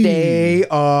weed. Stay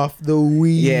off the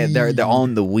weed. Yeah, they're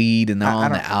on the weed and they're I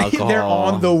on the don't- alcohol. They're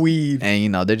on the weed. And you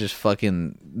know, they're just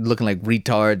fucking looking like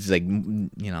retards, like,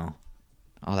 you know,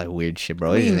 all that weird shit,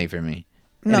 bro. It ain't for me.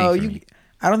 It No, ain't for me.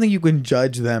 I don't think you can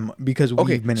judge them because Okay,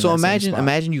 we've been. so in that same spot.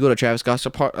 imagine you go to Travis Scott's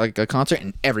like a concert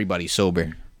and everybody's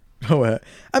sober. Oh,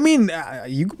 I mean,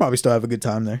 you could probably still have a good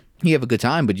time there. You have a good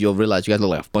time, but you'll realize you guys look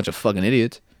like a bunch of fucking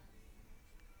idiots.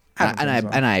 I don't think so.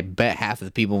 And I bet half of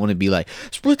the people wouldn't be like,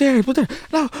 split there,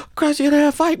 no, crazy in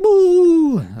a fight,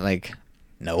 boo. Like,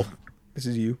 no. This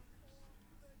is you.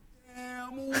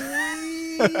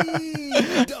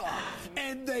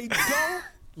 And they don't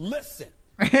listen.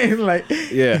 Like,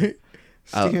 Yeah.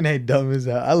 Stephen A. dumb as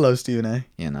hell. I love Stephen A.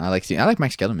 You know, I like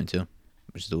Mike Skellerman too,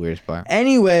 which is the weirdest part.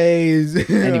 Anyways,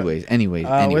 Anyways.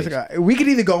 what's it called? We could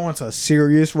either go on to a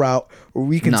serious route or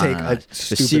we can take a The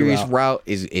stupid serious route. route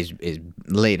is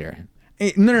later.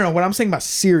 No. What I'm saying about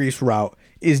serious route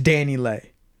is Danny Lay.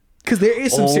 Because there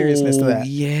is some seriousness to that.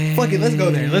 Yeah. Fuck it, let's go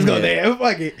there. Let's go there.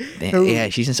 Fuck it. Yeah,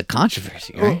 she's in some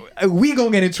controversy, right? We gonna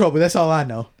get in trouble. That's all I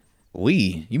know.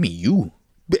 You mean you?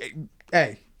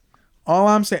 Hey, all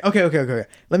I'm saying. Okay.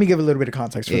 Let me give a little bit of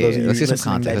context for Yeah, those of you let's get some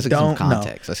listening context. that Let's get some don't know.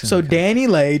 context. Let's get So some context. Danny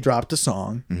Lay dropped a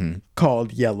song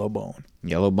called Yellow Bone.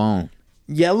 Yellow Bone.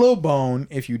 Yellow Bone,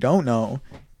 if you don't know,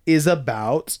 is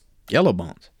about Yellow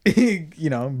Bones.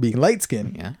 being light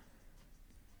skinned. Yeah.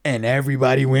 And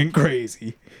everybody went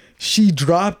crazy. She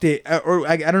dropped it, or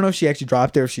I don't know if she actually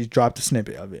dropped it or she dropped a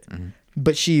snippet of it.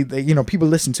 But people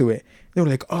listened to it. They were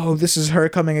like, "Oh, this is her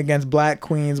coming against black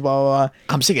queens." Blah blah. blah.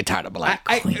 I'm sick and tired of black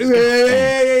queens.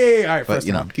 Hey, all right, But, first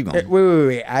you know, of all, keep going.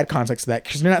 Wait. Add context to that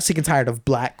because they're not sick and tired of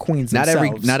black queens. Not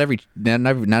themselves.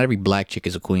 every black chick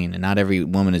is a queen, and not every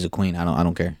woman is a queen. I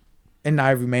don't care. And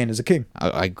not every man is a king.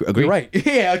 I agree. You're right.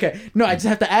 Yeah. Okay. No, I just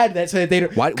have to add that so that they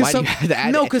don't. Why 'cause do you have to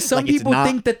add No, it? because some Like it's people not-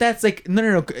 think that that's like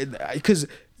no. Because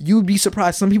you'd be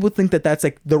surprised. Some people think that that's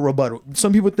like the rebuttal.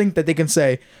 Some people think that they can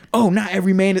say, "Oh, not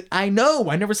every man." I know.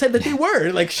 I never said that they were.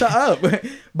 Like, shut up.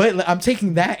 But I'm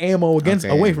taking that ammo Okay.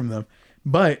 away from them.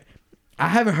 But I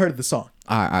haven't heard the song.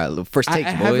 All right. First I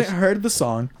takes, boys. haven't heard the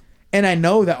song, and I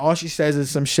know that all she says is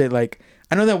some shit like.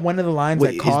 I know that one of the lines Wait,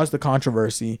 that is- caused the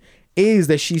controversy is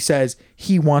that she says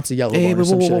he wants a yellow Hey, bone or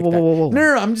some whoa, shit like whoa, that. whoa, whoa.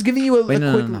 No. I'm just giving you a Wait, quick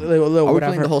little Are we what I've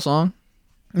playing the heard. whole song?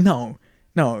 No.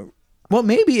 Well,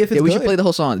 maybe if it's Yeah, we good. should play the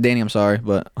whole song. Danny, I'm sorry,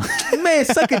 but Man,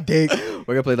 suck a dick.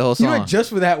 we're gonna play the whole You song. know, just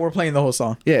for that, we're playing the whole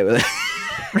song. Yeah. But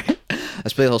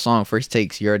let's play the whole song. First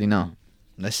takes. You already know.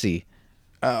 Let's see.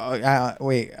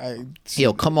 Wait.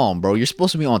 Yo, come on, bro. You're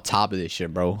supposed to be on top of this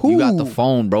shit, bro. You got the Who?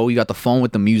 phone, bro. You got the phone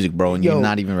with the music, bro, and Yo, you're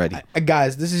not even ready.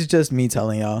 Guys, this is just me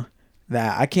telling y'all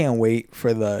that I can't wait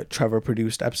for the Trevor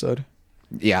produced episode.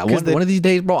 Yeah, 'Cause one of these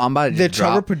days, bro, I'm about to the just drop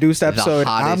Trevor produced the episode,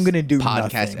 hottest I'm gonna do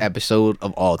podcast nothing. episode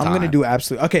of all time. I'm gonna do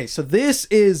absolutely okay. So this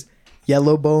is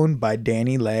Yellowbone by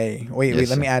Danny Lay. Wait, Yes,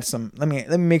 let me sir. add some. Let me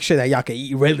make sure that y'all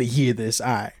can really hear this. All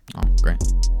right. Oh, great.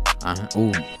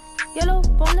 Ooh. Yellow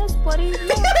bonus, what do you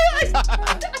know?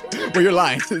 Well, you're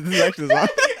lying. This is actually the song.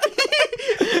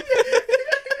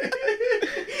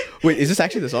 Wait, is this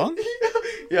actually the song?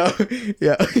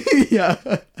 Yeah.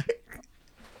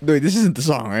 Wait, this isn't the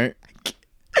song, right?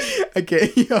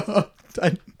 Okay, yo,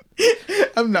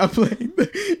 I'm not playing.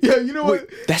 Yo, you know what? Wait,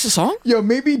 that's the song? Yo,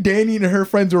 maybe Danny and her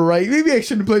friends were right. Maybe I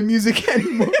shouldn't play music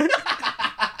anymore.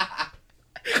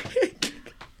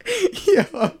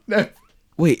 Yo,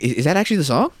 Wait, is that actually the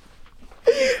song?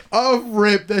 off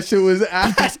rip. That shit was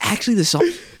ass. That's actually the song.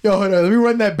 Yo, hold on. Let me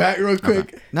run that back real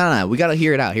quick. No. We gotta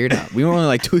hear it out. Hear it out. We were only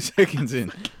like 2 seconds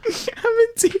in. I'm in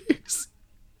tears.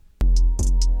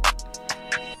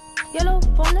 Yellow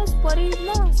bonus, what do you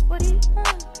know? What do you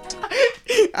want?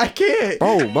 I can't.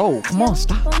 Bro, come on,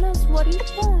 stop. Bonus, what do you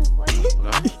want? What do you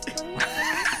want?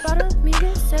 Para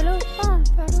Miguel, se lo van.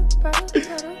 Para.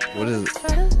 What is it?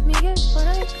 Para Miguel, what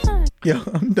I can. Yo,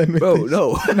 I'm done with Bro, this.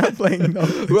 no. I'm not playing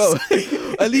no. Bro,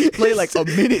 at least play like a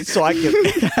minute so I can.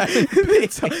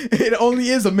 It only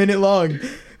is a minute long.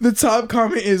 The top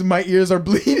comment is my ears are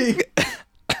bleeding.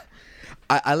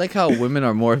 I like how women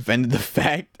are more offended the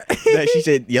fact that she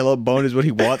said yellow bone is what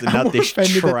he wants and not I'm this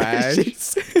offended that trash.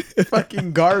 shit's-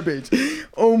 fucking garbage.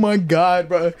 Oh my god,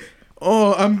 bro.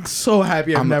 Oh, I'm so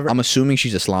happy I'm assuming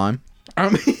she's a slime.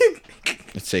 I'm,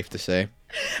 It's safe to say.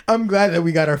 I'm glad that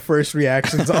we got our first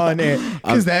reactions on it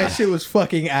because that shit was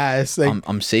fucking ass. Like,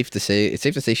 I'm safe to say. It's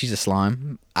safe to say she's a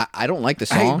slime. I don't like the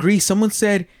song. I agree. Someone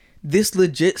said this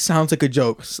legit sounds like a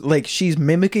joke. Like she's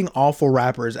mimicking awful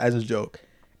rappers as a joke,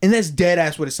 and that's dead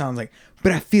ass what it sounds like.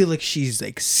 But I feel like she's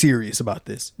like serious about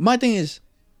this. My thing is,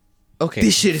 okay,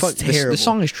 This shit is terrible. The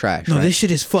song is trash. No, right? this shit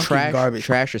is fucking garbage.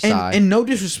 Trash aside. And no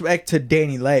disrespect to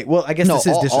Danny Lay. Well, I guess No, this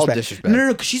is all disrespect. disrespect.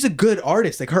 No, 'cause she's a good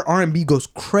artist. Like her R&B goes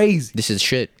crazy. This is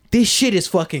shit. This shit is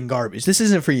fucking garbage. This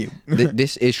isn't for you.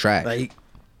 This is trash. Like,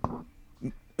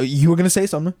 you were gonna say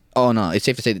something Oh no, it's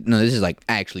safe to say no. This is like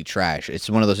actually trash. It's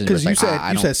one of those things where because it's you like, said I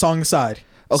you don't- said song aside.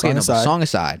 okay. Song No, aside. but song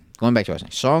aside, going back to what I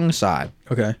was saying. Song aside,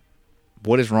 Okay.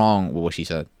 what is wrong with what she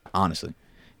said? Honestly,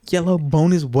 Yellow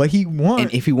Bone is what he wants.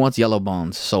 and if he wants yellow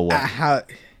bones, so what? How,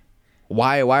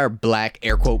 Why are black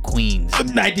air quote queens?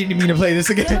 I didn't mean to play this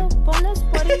again.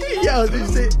 Yo,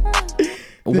 this shit.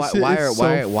 Why shit why is are so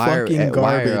why are fucking why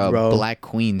garbage, are bro. black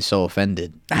queens so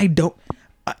offended? I don't.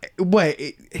 What?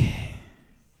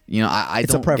 You know, I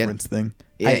It's a don't get- preference thing.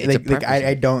 Yeah, I, it's a like, preference I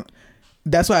thing. don't.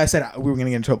 That's why I said we were gonna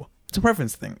get in trouble. It's a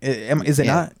preference thing. Is it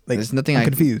Yeah, not? Like, there's nothing. I'm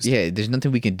confused. Yeah, there's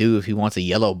nothing we can do if he wants a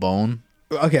yellow bone.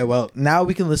 Okay, well now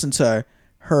we can listen to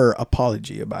her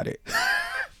apology about it.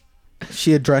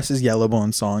 She addresses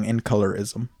Yellowbone's song in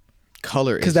colorism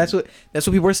Color, because that's what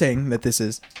people are saying that this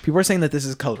is. People are saying that this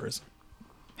is colorism.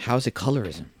 how is it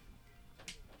colorism?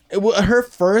 Her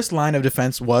first line of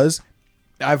defense was,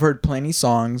 I've heard plenty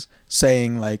songs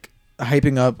saying like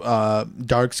hyping up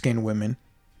dark skinned women.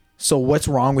 So what's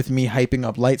wrong with me hyping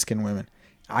up light skinned women?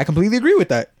 I completely agree with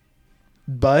that.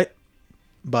 But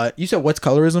you said what's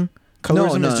colorism?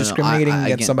 Colorism no, is no. discriminating I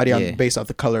against get- somebody yeah. based off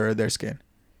the color of their skin.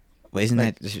 Wait, isn't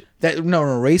Like, that No,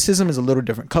 racism is a little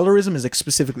different. Colorism is like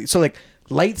specifically so like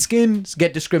light skins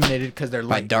get discriminated because they're by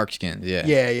light. dark skins? Yeah.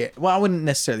 Yeah. Well, I wouldn't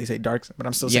necessarily say dark, but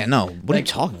I'm still Yeah. saying. No. What are you Like,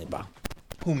 talking about?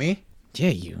 Who, me? Yeah,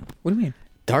 you. What do you mean?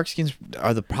 Dark skins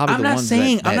are probably I'm the not ones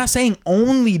saying that, I'm not saying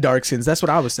only dark skins. That's what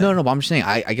I was saying. No, but I'm just saying.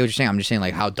 I get what you're saying. I'm just saying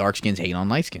like how dark skins hate on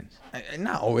light skins.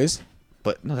 Not always.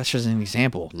 But no, that's just an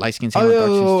example. Light skins hate on dark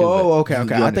skins too. but Okay. I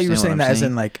thought you were understand saying what that I'm as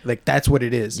in like that's what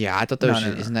it is. Yeah, I thought that No, was no,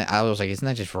 just, no. isn't that? I was like, isn't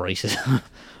that just racism?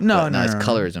 No, But no, it's no, no.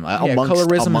 colorism. Yeah, Amongst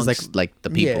colorism is like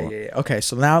the people. Yeah. Okay,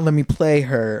 so now let me play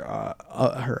her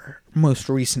most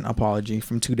recent apology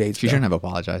from 2 days She ago. shouldn't have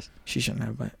apologized. She shouldn't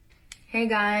have, but Hey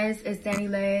guys, it's Danny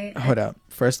Lay. hold up.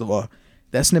 First of all,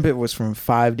 that snippet was from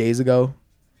 5 days ago,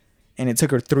 and it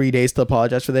took her 3 days to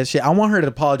apologize for that shit. I want her to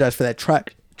apologize for that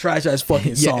trash ass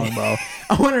fucking song, bro.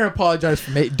 I want her to apologize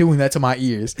for doing that to my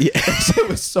ears. Yeah, that shit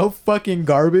was so fucking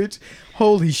garbage.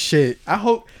 Holy shit.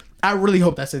 I really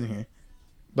hope that's in here.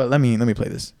 But let me play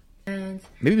this. And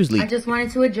Maybe it was I leaked. just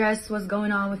wanted to address what's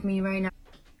going on with me right now.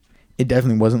 It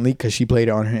definitely wasn't leaked because she played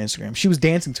it on her Instagram. She was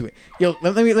dancing to it. Yo,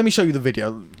 let me show you the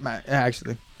video.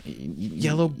 Actually,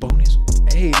 Yellow Bonus.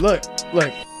 Hey, look.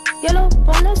 Yellow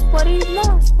bonus, what do you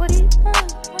want? What do you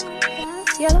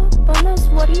want? Yellow bonus,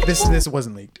 what do you want? This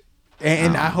wasn't leaked,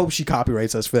 and I hope she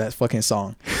copyrights us for that fucking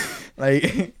song.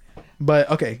 Like, but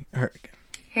okay, her.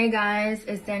 Hey guys,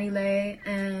 it's Danny Lay,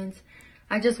 and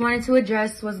I just wanted to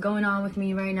address what's going on with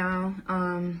me right now.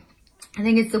 I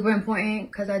think it's super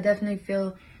important because I definitely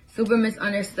feel super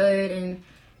misunderstood, and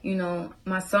you know,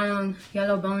 my song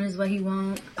Yellow Bone is what he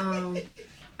want.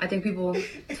 I think people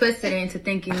twisted it into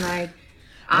thinking like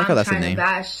like how I'm that's the trying to name.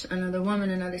 bash another woman,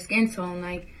 another skin tone.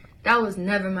 Like that was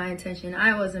never my intention.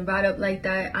 I wasn't brought up like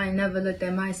that. I never looked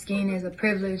at my skin as a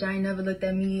privilege. I never looked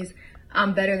at me as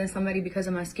I'm better than somebody because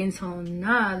of my skin tone.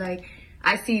 Nah, like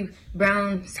I see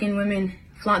brown skin women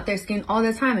flaunt their skin all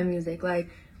the time in music. Like,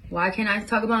 why can't I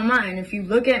talk about mine? If you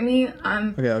look at me,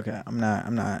 I'm Okay. I'm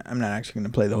not actually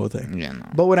gonna play the whole thing. Yeah, no.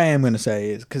 But what I am gonna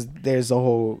say is because there's a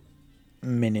whole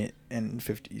minute and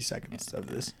 50 seconds of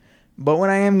this. But what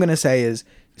I am gonna say is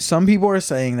some people are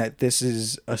saying that this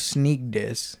is a sneak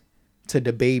diss to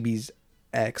the baby's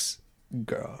ex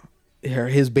girl,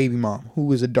 his baby mom, who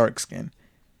was a dark skin.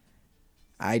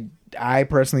 I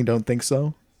personally don't think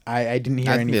so. I didn't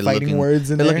hear any fighting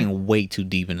words in they're there. looking way too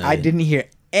deep into I it. didn't hear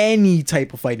any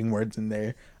type of fighting words in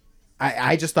there.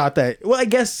 I just thought that, well, I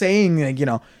guess saying like, you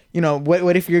know,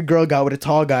 what if your girl got with a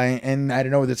tall guy and I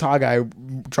don't know, the tall guy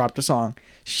dropped a song.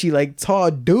 She like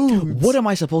tall dudes. What am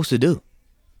I supposed to do?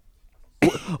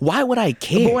 Why would I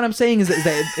care? But what I'm saying is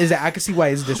that I can see why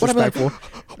it's disrespectful.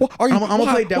 What are you? I'm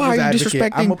gonna play devil's advocate.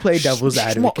 I'm gonna play devil's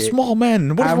advocate. Small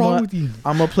man. What's wrong with you?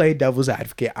 I'm gonna play devil's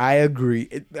advocate. I agree.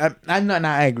 I'm not.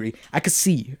 I agree. I could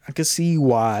see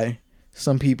why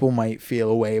some people might feel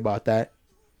a way about that.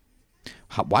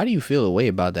 Why do you feel a way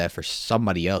about that for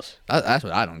somebody else? That's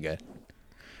what I don't get.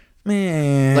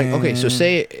 Man, Like, okay, so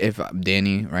say if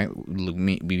Danny, right,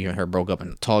 me and her broke up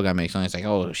and the tall guy makes songs, it's like,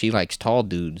 oh, she likes tall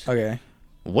dudes. okay.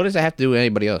 What does that have to do with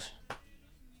anybody else?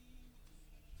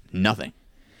 Nothing.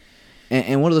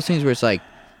 And one of those things where it's like,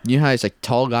 you know how it's like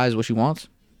tall guys what she wants?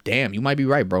 Damn, you might be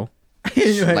right, bro.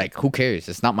 Like, who cares?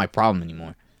 It's not my problem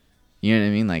anymore. You know what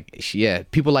I mean? Like, yeah,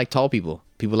 people like tall people.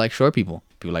 People like short people.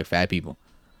 People like fat people.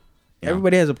 You know?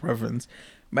 Everybody has a preference,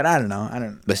 but I don't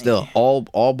know. But still,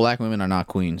 all black women are not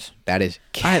queens. That is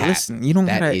cap. All right, listen, you don't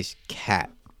That gotta- is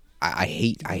cap. I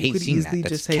hate You could seeing that. easily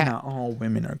That's just say cap. not all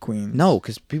women are queens. No,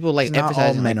 because people like Not all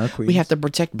emphasizing men like, are queens. we have to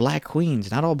protect black queens.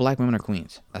 Not all black women are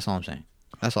queens. That's all I'm saying.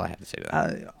 That's all I have to say to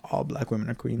that. All black women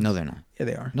are queens. No, they're not. Yeah,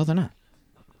 they are. No, they're not.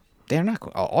 They are not.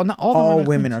 Not All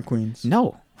women queens. are queens.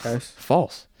 No, Yes.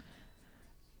 false.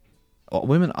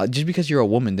 Women, just because you're a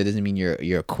woman, that doesn't mean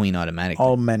you're a queen automatically.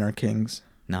 All men are kings.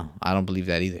 No, I don't believe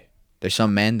that either. There's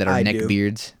some men that are I do.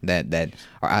 neckbeards that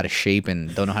are out of shape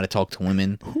and don't know how to talk to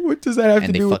women. What does that have And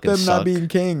to they do with fucking them not suck. being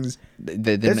kings? That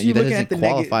That's you looking doesn't at the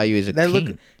qualify you as a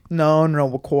king. No.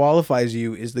 What qualifies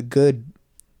you is the good.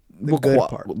 The good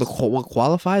part. What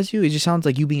qualifies you? It just sounds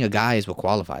like you being a guy is what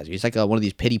qualifies you. It's like one of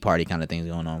these pity party kind of things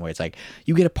going on where it's like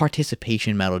you get a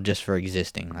participation medal just for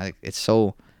existing. Like, it's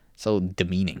so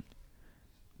demeaning.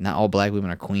 Not all black women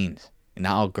are queens. And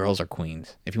not all girls are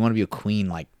queens. If you want to be a queen,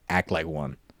 like, act like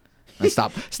one. And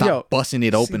stop Yo, busting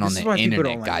it open see, on this is the why people internet.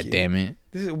 don't like God you. damn it.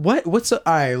 This is, what's a,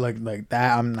 I like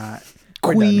that? I'm not.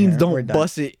 We're done Queens here. don't We're done.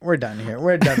 bust it. We're done here.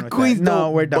 We're done with Queens that. No,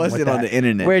 don't we're done bust with it that. on the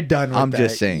internet. We're done with I'm that.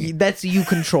 just saying. That's you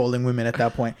controlling women at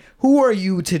that point. Who are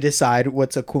you to decide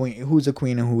what's a queen, who's a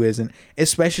queen and who isn't?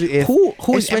 Especially if Who is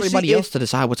especially everybody if- else to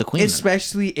decide what's a queen?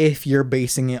 Especially if you're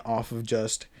basing it off of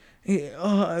just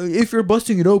if you're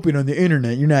busting it open on the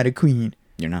internet, you're not a queen.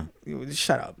 You're not.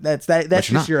 Shut up. That's you're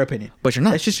just not. your opinion. But you're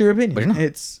not. That's just your opinion. But you're not.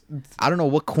 It's I don't know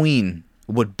what queen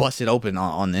would bust it open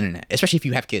on the internet, especially if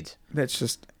you have kids. that's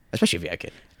just. Especially if you have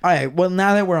kids. All right. Well,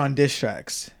 now that we're on diss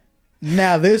tracks,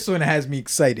 now this one has me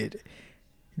excited.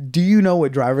 Do you know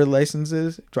what driver's license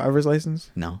is? Driver's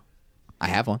license? No, I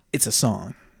have one. It's a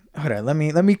song. Hold on.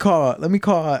 Let me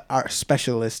call our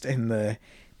specialist in the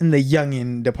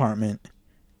youngin department.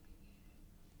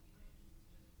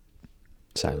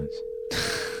 Silence.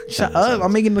 Shut up!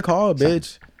 I'm making the call,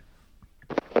 bitch.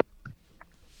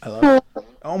 Hello.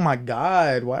 Oh my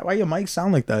god! Why your mic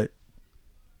sound like that?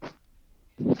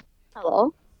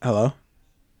 Hello? Hello.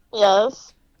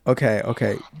 Yes. Okay,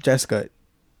 Jessica.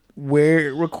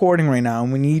 We're recording right now,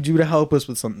 and we need you to help us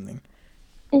with something.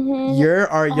 Mm-hmm. You're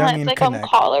our youngin like connect. I'm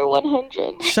caller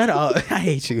 100. Shut up! I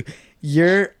hate you.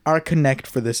 You're our connect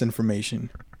for this information.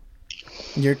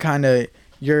 You're kind of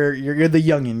you're the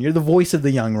youngin. You're the voice of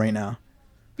the young right now.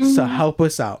 So help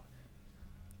us out.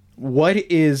 What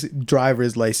is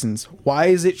driver's license? Why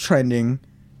is it trending?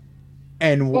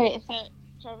 And Wait, so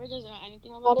Trevor doesn't know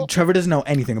anything about it? Trevor doesn't know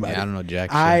anything about it. Yeah, I don't know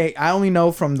jack shit. I only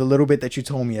know from the little bit that you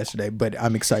told me yesterday, but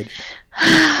I'm excited.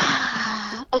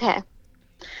 Okay.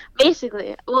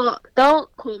 Basically, well,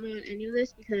 don't quote me on any of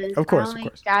this because Of course, I of only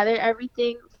course. gathered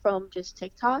everything from just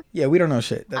TikTok. Yeah, we don't know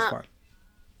shit. That's fine.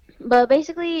 But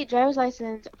basically, driver's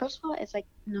license, first of all, it's like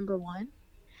number one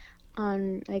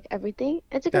on like everything.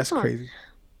 It's a good That's song. crazy.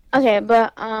 Okay,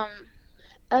 but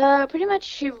pretty much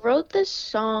she wrote this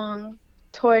song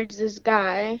towards this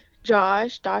guy,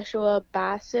 Joshua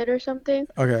Bassett or something,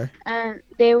 Okay. and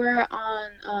they were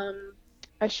on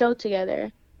a show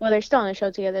together. Well, they're still on a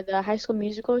show together, the High School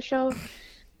Musical show.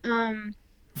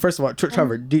 First of all,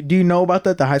 Trevor, do you know about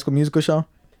that? The High School Musical show?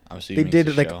 I'm They assuming did it's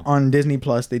it a like show. on Disney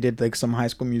Plus. They did like some High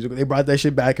School Musical. They brought that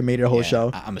shit back and made it a whole Yeah,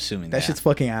 show. I'm assuming That shit's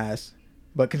fucking ass.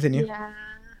 But continue. Yeah.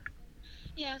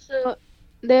 Yeah, so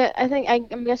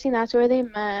I'm guessing that's where they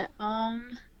met.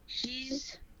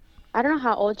 She's I don't know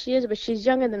how old she is, but she's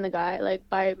younger than the guy, like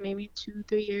by maybe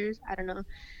 2-3 years. I don't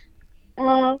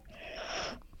know.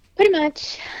 Pretty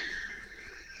much.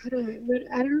 I don't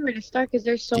know where to start because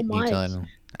there's so You much. tell them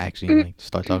actually like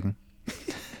start talking.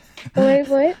 Wait,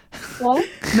 what?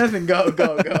 Nothing. Go.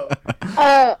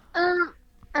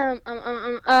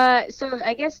 So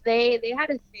I guess they had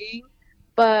a thing,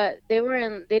 but they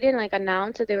didn't like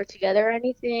announce that they were together or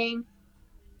anything.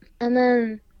 And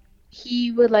then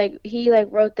he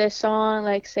wrote this song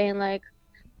like saying like,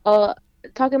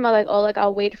 talking about like, oh, like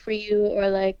I'll wait for you, or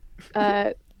like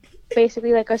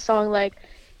basically like a song like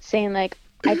saying like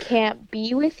I can't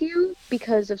be with you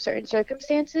because of certain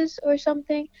circumstances or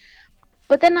something.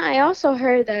 But then I also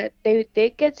heard that they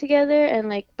did get together and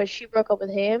like, but she broke up with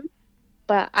him.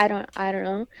 But I don't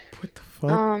know. What the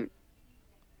fuck?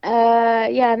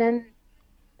 Yeah, and then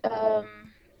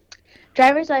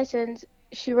Driver's License.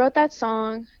 She wrote that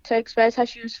song to express how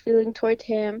she was feeling towards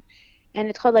him, and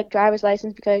it's called like Driver's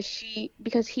License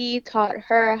because he taught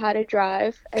her how to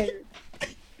drive,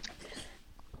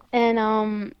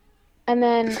 and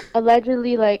then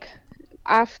allegedly like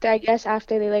after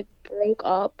they like broke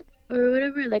up or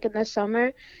whatever, like in the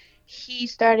summer, he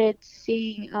started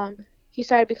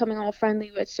becoming all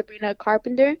friendly with Sabrina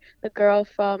Carpenter, the girl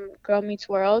from Girl Meets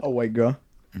World. A white girl.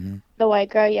 The white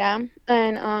girl, yeah.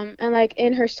 And like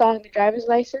in her song, The Driver's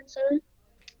License song,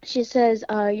 she says,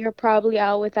 "You're probably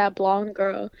out with that blonde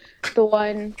girl, the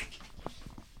one."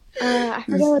 I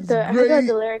forget what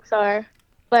the lyrics are,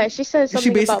 but she says something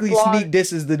She basically about blonde. sneak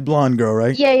disses the blonde girl,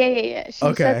 right? Yeah. She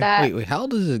Okay. said that. Wait, how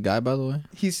old is this guy, by the way?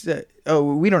 He said,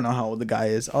 "Oh, we don't know how old the guy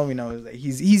is. All we know is that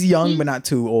he's young but not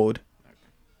too old."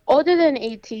 Older than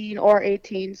 18 or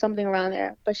 18, something around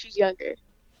there, but she's younger.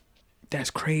 That's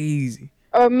crazy.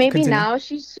 Or maybe Continue.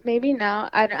 now.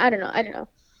 I don't know.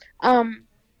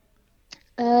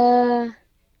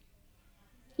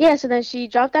 Yeah. So then she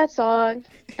dropped that song,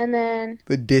 and then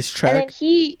The diss track.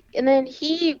 he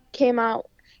came out.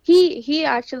 He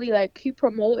actually like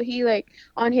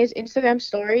on his Instagram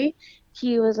story,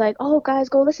 he was like, "Oh guys,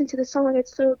 go listen to the song.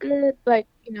 It's so good." Like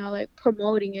like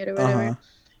promoting it or whatever. Uh-huh.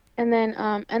 And then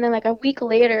like a week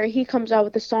later, he comes out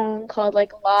with a song called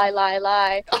like "Lie, Lie,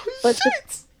 Lie."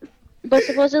 But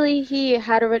supposedly he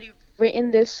had already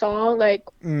written this song like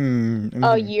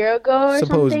a year ago or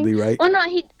Supposedly, something. right? Well, no,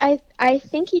 I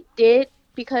think he did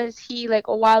because he like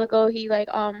a while ago he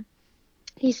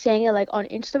sang it like on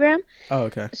Instagram. Oh,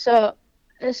 okay. So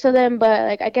then, but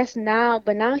like I guess now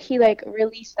he like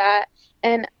released that,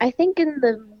 and I think in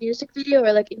the music video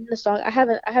or like in the song, I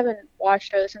haven't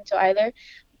watched or listened to either,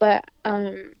 but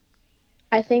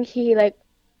I think he like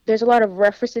there's a lot of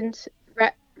references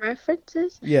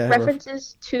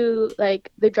to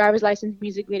like the Driver's License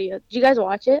music video. Did you guys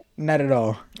watch it? Not at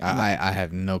all. I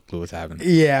have no clue what's happening.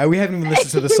 Yeah, we haven't even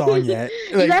listened to the song yet.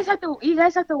 You guys have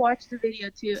to watch the video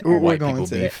too. We're White going people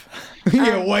to. beef.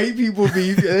 Yeah, white people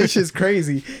beef. That shit's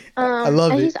crazy. I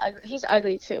love and it. He's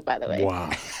ugly too, by the way.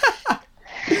 Wow.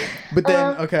 But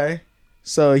then, okay.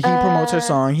 So he promotes her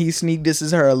song. He sneak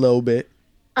disses her a little bit.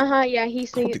 Yeah, he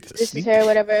sings think it's a "This Is sneak Her,"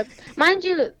 whatever. Mind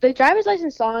you, the Driver's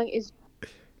License song is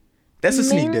That's a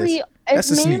sneak mainly diss. That's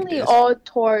a it's sneak mainly diss. all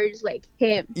towards like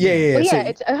him. Yeah. But So yeah,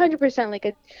 it's 100%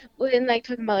 like when like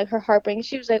talking about like her heartbreak.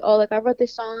 She was like, "Oh, like I wrote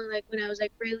this song like when I was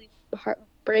like really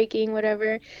heartbreaking,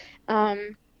 whatever."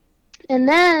 And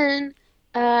then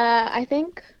I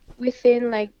think within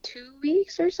like 2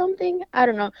 weeks or something, I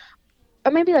don't know,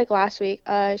 or maybe like last week,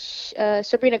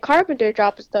 Sabrina Carpenter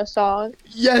drops the song,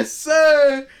 yes,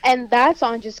 sir. and that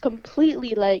song just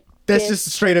completely like That's dissed just a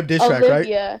straight up diss track, right?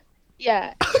 Olivia.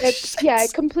 Yeah,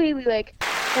 it completely like,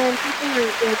 and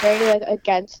people were very like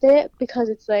against it because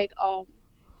it's like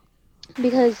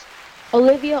because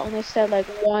Olivia only said like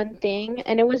one thing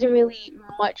and it wasn't really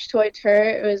much towards her.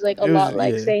 It was like a lot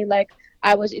like saying like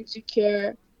I was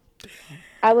insecure.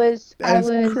 That's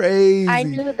crazy. I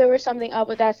knew there was something up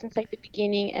with that since like the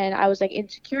beginning, and I was like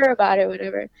insecure about it,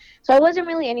 whatever. So it wasn't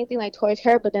really anything like towards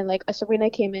her. But then like Sabrina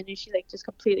came in and she like just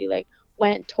completely like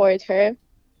went towards her.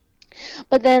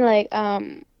 But then like a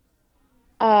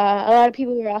lot of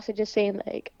people were also just saying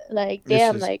like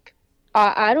damn, like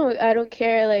I don't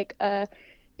care like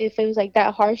if it was like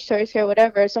that harsh towards her,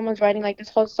 whatever. If someone's writing like this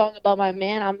whole song about my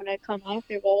man, I'm gonna come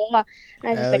after, blah blah blah. And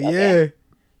I was just like, okay.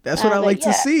 That's what I like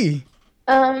to see.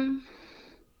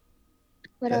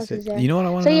 What else is there? You know what I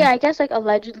want So to know? yeah, I guess like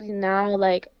allegedly now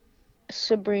like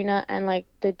Sabrina and like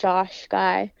the Josh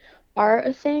guy are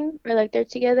a thing, or like they're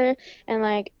together, and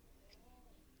like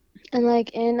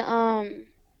in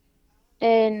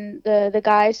the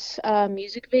guy's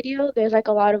music video, there's like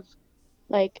a lot of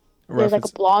like there's like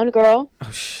a blonde girl,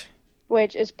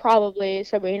 which is probably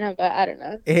Sabrina, but I don't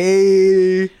know.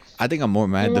 Hey, I think I'm more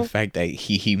mad at the fact that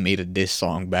he made a diss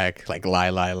song back, like lie,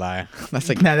 lie, lie. That's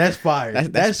like nah, that's fire.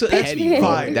 That's petty, bro.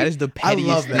 fire. That is the pettiest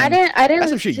love thing. that. I didn't That's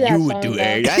some listen shit to that you would song, do, though.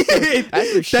 Eric.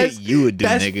 That's some shit you would do,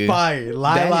 that's nigga. fire.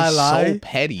 Lie, That lie, is lie. so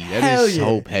petty. That Hell is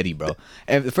so yeah. petty, bro.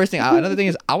 And the first thing, another thing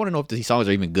is, I want to know if these songs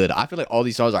are even good. I feel like all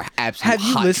these songs are absolute Have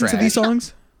you hot listened to trash. these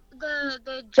songs?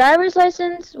 The driver's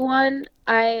license one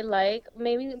I like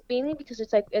mainly because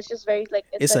it's like it's just very like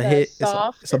It's like a hit.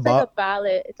 soft. It's a like bop. a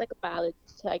ballad. It's like a ballad,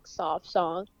 like soft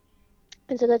song.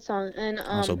 It's a good song, and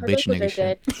Also, her bitch vocals nigga are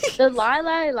shit. good. The lie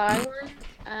lie lie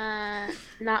one,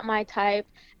 not my type,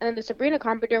 and then the Sabrina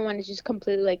Carpenter one is just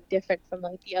completely like different from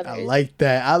like the others. I like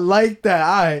that. All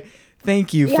right.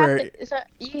 Thank you for. Now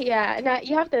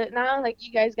you have to like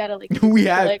you guys gotta like We listen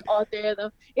to, have- like all three of them.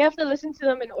 You have to listen to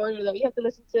them in order though. You have to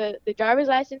listen to the driver's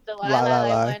license, the lie Lie, lie Lie,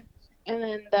 lie Lie. one, And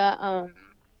then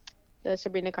the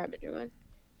Sabrina Carpenter one.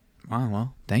 Wow,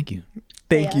 well, thank you.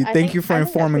 Thank Yeah, you. I Thank think- you for I think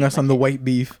that's informing pretty us on much the it. white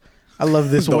beef. I love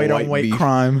this The white on white white beef.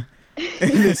 crime.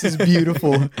 This is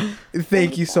beautiful.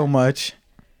 Thank you so much.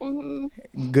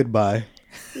 Goodbye.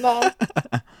 Bye.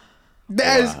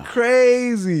 That is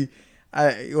crazy.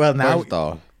 Well, now First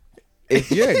off,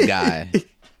 if you're a guy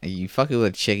and you fucking with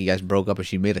a chick, you guys broke up, and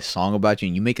she made a song about you,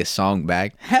 and you make a song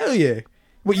back, hell yeah.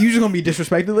 What, you just gonna be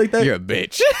disrespected like that? you're a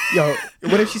bitch. Yo,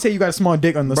 what if she say you got a small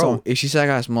dick on the Bro, song? if she said I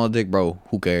got a small dick, bro,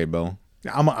 who cares, bro?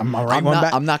 I'm gonna write one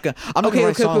back. I'm not gonna Okay, write a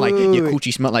okay, song like wait, your wait.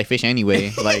 coochie smelled like fish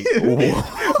anyway. Like,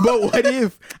 But what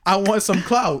if I want some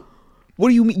clout? what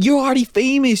do you mean? You're already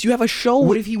famous. You have a show.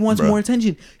 What if he wants Bruh. more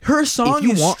attention? Her song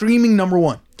you is want- streaming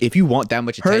 #1. If you want that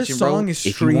much Her attention, bro, song is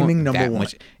if you want streaming that #1.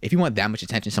 much- if you want that much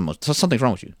attention, something's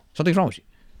wrong with you. Something's wrong with you.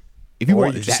 If you Or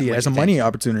want you that just see it much as a money attention.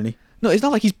 opportunity. No, it's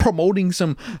not like he's promoting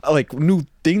some like new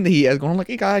thing that he has going on. Like,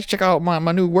 hey guys, check out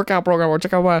my new workout program, or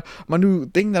check out my new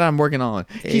thing that I'm working on.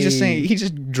 He's just saying, he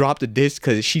just dropped a diss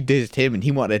because she dissed him and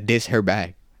he wanted to diss her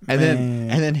back. And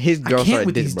then his girl I can't started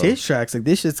with these dissing, diss tracks. Like,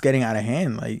 this shit's getting out of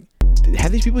hand. Like, bro.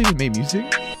 Have these people even made music?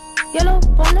 Yellow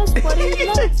bonus, what do you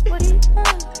want? What do you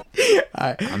want?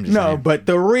 I'm just no, saying. but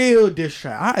the real diss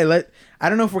track. I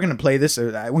don't know if we're gonna play this,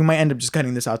 or we might end up just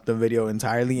cutting this out the video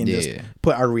entirely and just Yeah.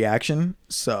 put our reaction.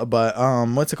 So, but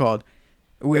what's it called?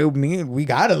 We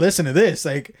gotta listen to this.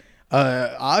 Like,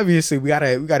 obviously we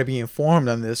gotta be informed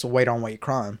on this white on white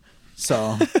crime.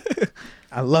 So,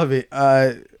 I love it.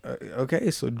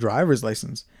 Okay, so driver's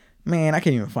license. Man, I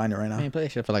can't even find it right now. Man, play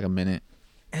that shit for like a minute.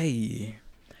 Hey,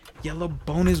 yellow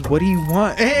bonus. What do you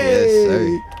want? Hey. Yes,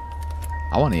 sir.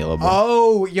 I want a yellow bone.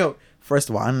 Oh, yo. First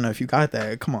of all, I don't know if you got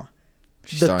that. Come on.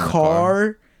 She's The starting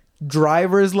car,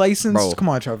 driver's license. Bro. Come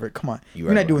on, Trevor. Come on. You You're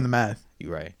right, not bro. doing the math. You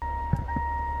right.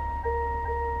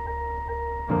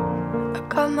 I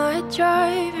got my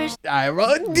driver's I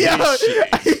wrote. Yeah.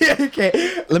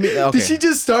 Okay. Let me. Okay. Did she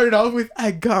just start it off with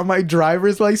 "I got my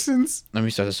driver's license"? Let me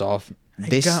start this off. I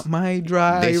This got my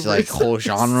driver's this like whole license.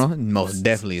 genre most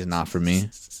definitely is not for me.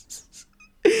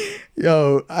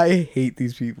 Yo, I hate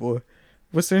these people.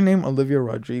 What's her name? Olivia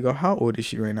Rodrigo. How old is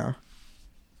she right now?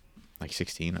 Like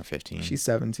 16 or 15. She's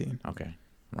 17. okay.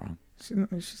 Wrong.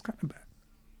 She's kind of bad.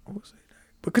 I will say that.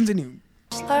 But continue.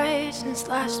 license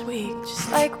last week,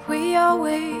 just like we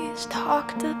always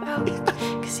talked about.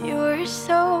 Cause you were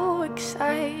so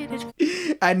excited.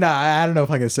 I don't know if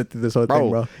I can sit through this whole thing,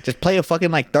 bro. Just play a fucking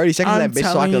like 30 seconds of that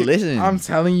bitch so I can listen. I'm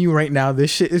telling you right now,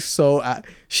 this shit is so.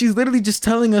 She's literally just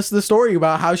telling us the story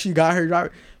about how she got her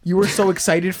driver. You were so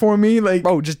excited for me, like,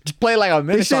 bro, just play like a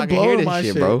minute This so I shit can hear blowing this my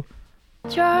shit, shit. bro.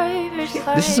 Driver's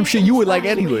This is some shit you would like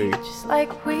license last anyway. week, just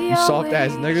like we You soft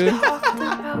ass always nigga. talked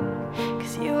about.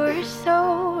 Cause you were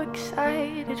so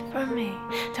excited for me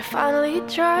to finally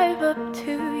drive up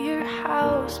to your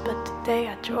house. But today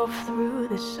I drove through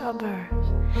the suburbs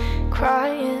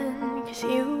crying cause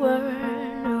you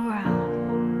weren't around.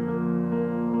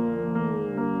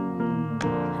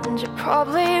 And you're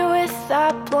probably with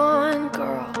that blonde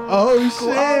girl oh who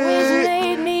always shit.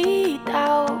 made me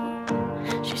doubt.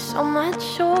 She's so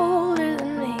much older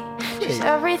than me. She's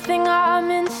everything I'm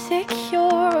insecure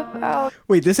about.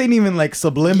 Wait, this ain't even like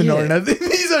subliminal or Yeah. nothing.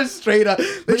 These are straight up.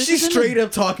 Like, this she's isn't straight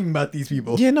up talking about these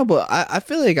people. Yeah, no, but I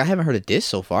feel like I haven't heard a diss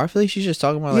so far. I feel like she's just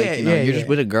talking about like, Yeah, you know, yeah, you're yeah. just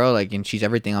with a girl like and she's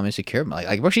everything I'm insecure about.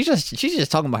 Like bro, she's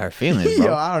just talking about her feelings, bro.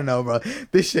 Yo, I don't know, bro.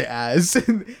 This shit ass.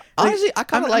 Honestly, I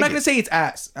kinda I'm like not gonna it. say it's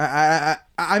ass.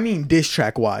 I mean diss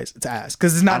track wise, it's ass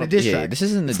because it's not a diss Yeah, track. this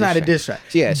isn't a It's diss not a track. diss track.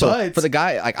 Yeah, so but for the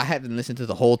guy, like I haven't listened to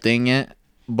the whole thing yet,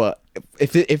 but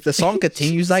if the song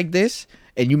continues like this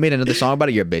and you made another song about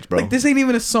it, you're a bitch, bro. like this ain't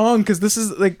even a song because this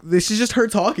is just her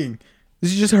talking.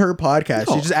 This is just her podcast.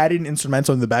 No. She just added an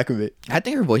instrumental in the back of it. I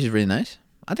think her voice is really nice.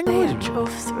 I think her voice I is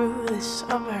drove through the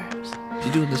suburbs.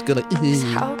 she's doing this good like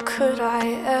How could I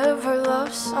ever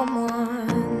love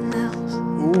someone else?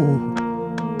 Ooh.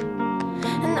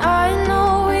 And I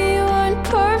know we weren't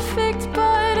perfect,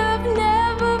 but I've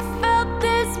never felt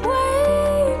this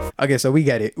way. Okay, so we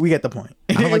get it. We get the point.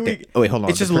 I don't like that. Oh wait, hold on.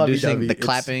 It's just the lovey-dovey. producing, the It's-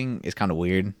 clapping is kind of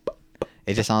weird.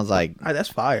 It just sounds like That's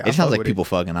fire. it sounds like people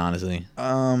fucking. Honestly,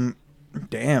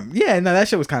 Damn. Yeah. No, that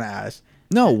shit was kind of ass.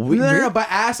 no, No, but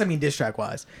ass. I mean, diss track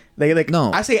wise. Like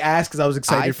No. I say ass because I was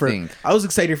excited I for. think- I was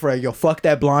excited for yo. Fuck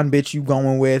that blonde bitch you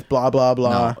going with. Blah blah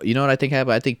blah. No, you know what I think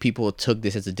happened? I think people took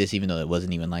this as a diss, even though it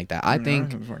wasn't even like that. I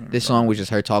think fucking this song was just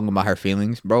her talking about her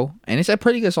feelings, bro. And it's a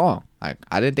pretty good song. Like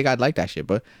I didn't think I'd like that shit,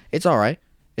 but it's all right.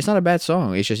 It's not a bad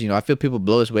song. It's just, you know, I feel people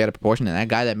blow this way out of proportion. And that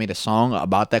guy that made a song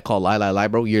about that called "Lie Lie Lie,"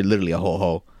 bro, you're literally a whole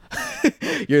hoe.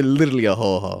 You're literally a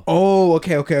whole hoe. Oh,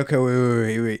 okay.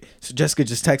 Wait. So Jessica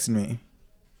just texted me.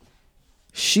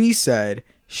 She said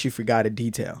she forgot a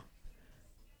detail.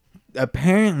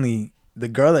 Apparently, the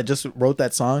girl that just wrote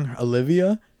that song,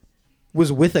 Olivia,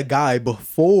 was with a guy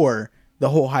before the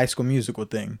whole High School Musical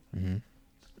thing. Mm-hmm.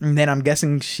 And then I'm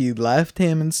guessing she left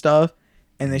him and stuff.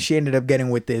 And then she ended up getting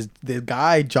with the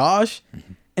guy, Josh.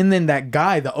 Mm-hmm. And then that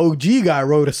guy, the OG guy,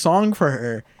 wrote a song for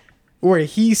her where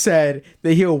he said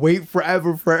that he'll wait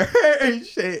forever for her and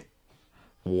shit.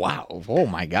 Wow. Oh,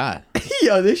 my God.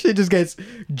 Yo, this shit just gets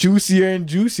juicier and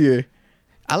juicier.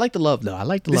 I like the love, though. I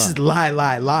like the this love.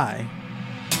 This is lie.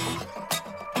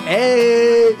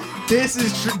 Hey, this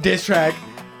is diss track.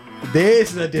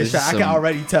 This is a diss track. I can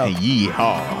already tell.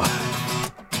 Yeehaw.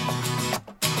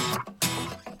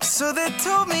 So they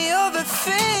told me all the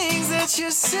things that you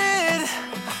said,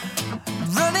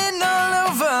 running all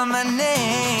over my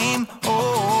name.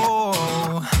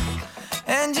 Oh,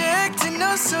 and you're acting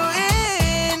oh so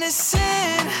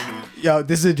innocent. Yo,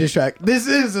 this is a diss track. This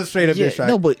is a straight up diss track.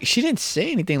 No, but she didn't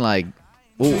say anything like.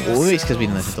 Well, maybe it's because we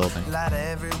didn't listen to the whole thing.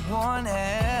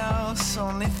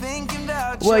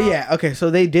 Well, yeah, okay.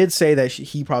 So they did say that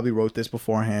he probably wrote this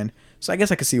beforehand. So I guess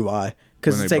I could see why.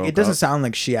 Because it's like it doesn't sound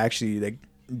like she actually like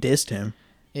dissed him.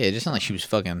 Yeah, it just sounded like she was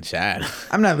fucking sad.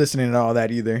 I'm not listening to all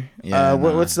that either. Yeah,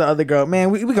 what's the other girl?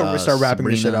 Man, we can start wrapping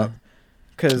Sabrina. this shit up.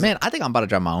 Cause man, I think I'm about to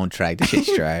drop my own track. This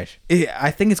shit's trash. I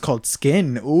think it's called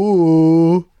Skin.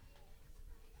 Ooh.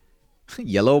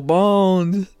 Yellow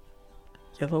Bones.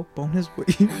 Yellow Bonus.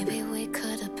 Maybe we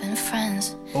could have been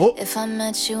friends. Oh. If I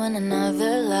met you in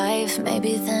another life,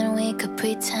 maybe then we could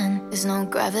pretend there's no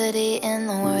gravity in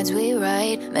the words we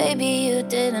write. Maybe you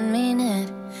didn't mean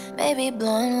it. Maybe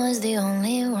blonde was the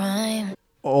only rhyme.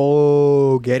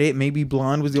 Oh, get it? Maybe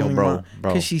blonde was the only bro, one.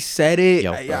 bro. Because she said it.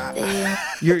 Yo,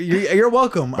 You're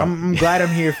welcome. I'm glad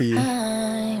I'm here for you.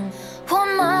 I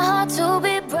want my heart to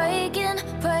be breaking.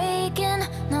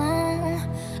 No,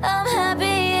 I'm happy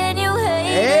and you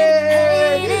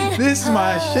hate it. This is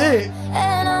my shit.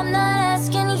 And I'm not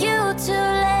asking you to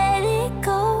let it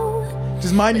go.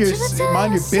 Just mind your business,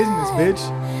 bitch.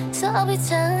 So I'll be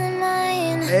telling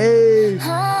mine. Hey.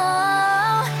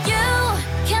 Oh, you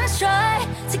can try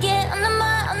to get under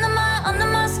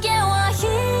my skin while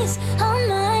he's on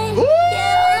mine. Ooh.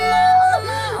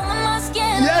 Yeah, under my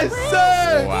skin. Yes,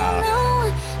 sir. Wow. Know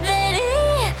that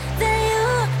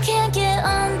you can't get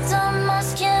under my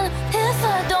skin if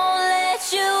I don't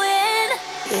let you in.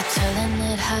 You're telling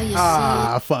it how you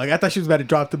see it. Fuck. I thought she was about to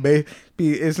drop the bass.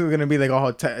 It's gonna be like a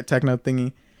whole techno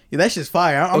thingy. Yeah, that's just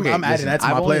fire. I'm adding that to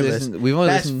my playlist.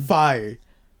 That's fire.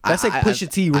 That's like Pusha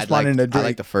T responding to Drake. I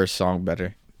like the first song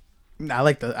better. I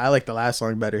like the last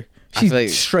song better. She's like,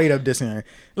 straight up dissing her.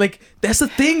 Like, that's the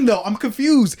thing though. I'm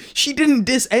confused. She didn't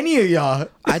diss any of y'all.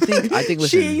 I think listen,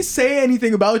 she ain't say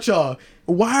anything about y'all.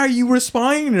 Why are you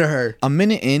responding to her? A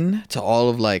minute in to all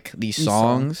of like these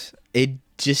songs, it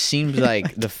just seems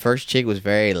like the first chick was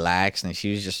very lax and she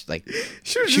was just like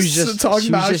she was just talking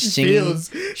about how she singing,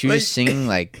 feels. She was just singing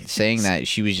like saying that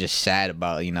she was just sad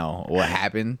about, you know, what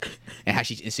happened and how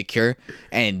she's insecure.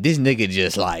 And this nigga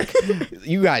just like,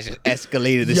 you guys just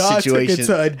escalated the y'all situation took it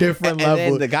to a different level.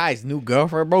 And then the guy's new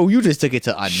girlfriend, bro, you just took it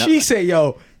to another. She said,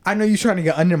 "Yo, I know you trying to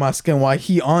get under my skin while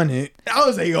he on it." I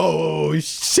was like, "Oh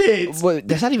shit!" But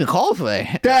that's not even called for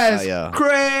that. That's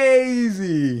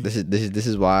crazy. This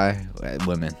is why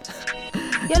women.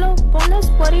 Yellow bonus,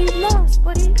 buddy.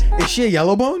 Is she a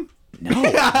yellow bone? No.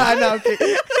 No, I'm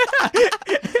kidding.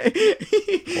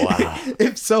 Wow.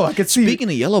 If so, I could see. Speaking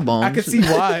of yellow bones, I could see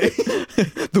why.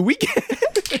 The Weeknd.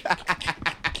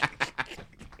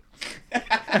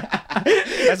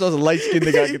 That's all the light skinned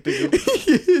nigga I can think of.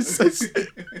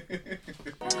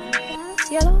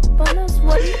 Yellow bonus,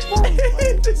 what do you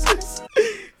want? This is,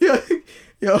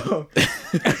 yo.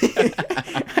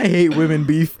 I hate women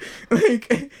beef.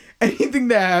 Like anything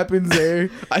that happens there.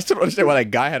 I still don't understand why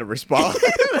that guy had to respond.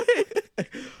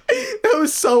 That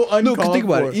was so uncalled No, because think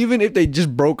about for. it. Even if they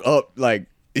just broke up, like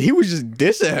he was just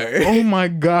dissing her. Oh my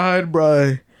god,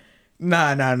 bro.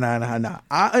 Nah.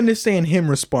 I understand him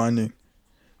responding.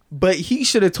 But he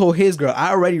should have told his girl, I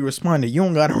already responded. You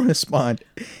don't gotta respond.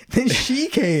 Then she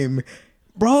came.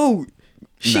 Bro,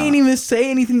 she ain't even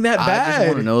say anything that bad. I just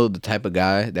want to know the type of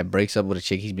guy that breaks up with a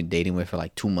chick he's been dating with for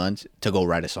like 2 months to go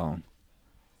write a song.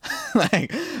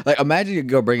 like imagine your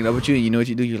girl breaking up with you and you know what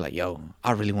you do? You're like, yo,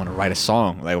 I really want to write a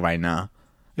song like right now.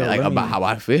 Yo, like about how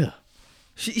I feel.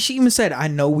 She even said, I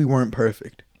know we weren't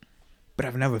perfect, but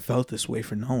I've never felt this way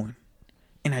for no one.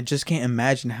 And I just can't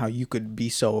imagine how you could be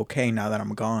so okay now that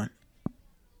I'm gone.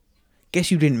 Guess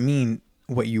you didn't mean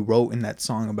what you wrote in that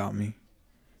song about me.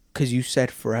 'Cause you said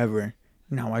forever.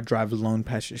 Now I drive alone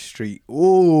past your street.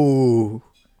 Ooh.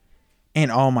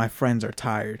 And all my friends are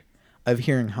tired. of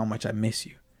hearing how much I miss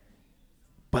you.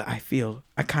 But I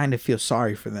kind of feel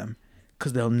sorry for them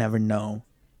because they'll never know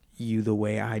you the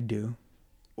way I do.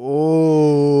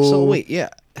 Oh. So wait, yeah.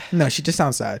 No, she just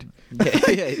sounds sad.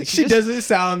 Yeah, She doesn't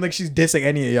sound like she's dissing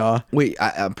any of y'all. Wait,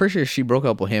 I'm pretty sure she broke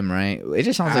up with him, right? It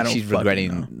just sounds I like don't she's fucking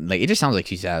regretting. know. Like it just sounds like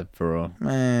she's sad for real.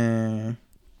 Man.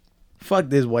 Fuck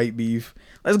this white beef.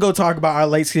 Let's go talk about our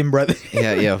light skinned brother.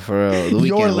 Yeah, for real. The Weeknd,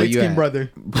 Your where light you skinned at?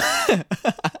 brother.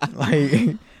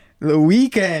 Like, The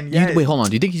Weeknd. Yeah. Wait, hold on.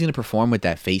 Do you think he's gonna perform with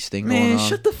that face thing going Man, on?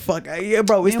 shut the fuck up. Yeah,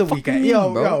 bro, it's Man, the fuck Weeknd. you,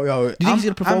 Yo. bro. Do you think he's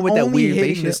gonna perform with that weird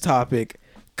hitting face this shit? topic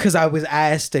because I was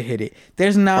asked to hit it.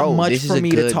 There's not Bro, much this is for a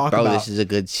me good, to talk bro, about. This is a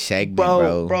good segment,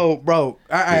 Bro.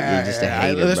 You're just a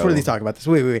hater, Let's bro. really talk about this.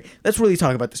 Wait. Let's really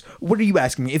talk about this. What are you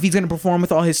asking me? If he's gonna perform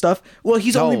with all his stuff? Well,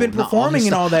 he's only been performing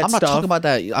and all that I'm stuff. not talking about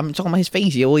that. I'm talking about his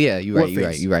face. Yeah, well, yeah, you're What right. You're face?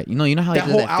 right. You're right. You know how That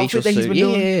he does whole that facial outfit that he's been surgery?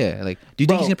 doing? Yeah. Like, do you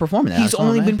think he's gonna perform in that? He's That's all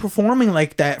only I'm been asking. performing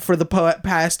like that for the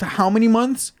past how many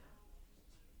months?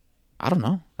 I don't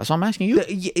know. That's what I'm asking you.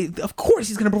 Of course,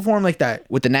 he's gonna perform like that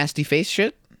With the nasty face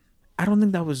shit? I don't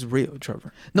think that was real,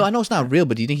 Trevor. No, I know it's not real,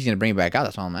 but do you think he's gonna bring it back out?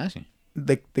 That's all I'm asking.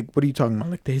 Like what are you talking about?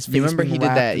 Like his face. You remember being he did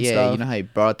wrapped that? and Yeah, stuff? you know how he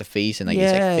brought out the face and like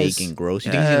it's like Yes. fake and gross.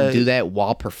 You think he's gonna do that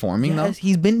while performing Yes,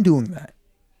 he's been doing that.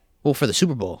 Well, for the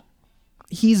Super Bowl.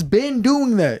 He's been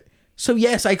doing that. So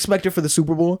yes, I expect it for the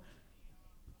Super Bowl.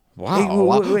 Wow. Hey,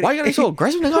 wait. Why you gotta be so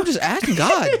aggressive? Nigga? I'm just asking.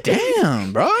 God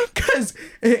damn, bro. Because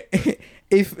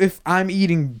if I'm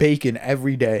eating bacon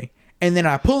every day and then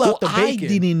I pull out the bacon, I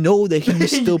didn't know that he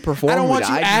was still performing. I don't want with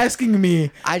you it. asking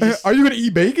me. I just- Are you gonna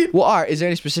eat bacon? Well, all right. Is there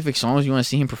any specific songs you want to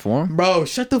see him perform? Bro,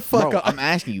 shut the fuck Bro, up. I'm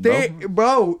asking you,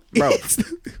 bro. Bro.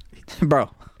 Bro,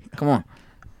 come on.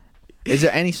 Is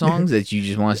there any songs that you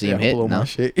just want to see him hit? Blow No. my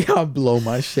shit. Yeah, blow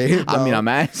my shit. I mean, bro. I'm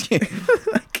asking.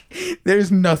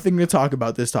 There's nothing to talk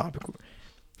about this topic.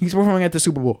 He's performing at the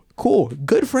Super Bowl. Cool.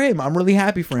 Good for him. I'm really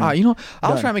happy for him. All right, you know, I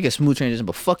was Done. trying to make a smooth transition,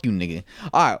 but fuck you, nigga.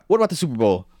 All right, what about the Super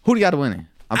Bowl? Who do you got to win it?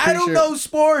 I don't know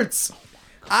sports.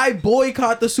 I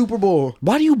boycott the Super Bowl.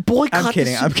 Why do you boycott? I'm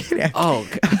kidding. The I'm kidding. Oh,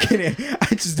 I'm kidding. I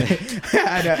just.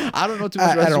 I don't know too much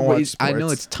I about don't Super watch Bowl. I know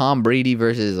sports. it's Tom Brady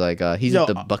versus like he's Yo, at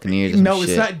the Buccaneers. Or No, some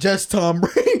it's shit. not just Tom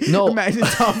Brady. No. Imagine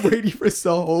Tom Brady versus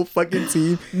the whole fucking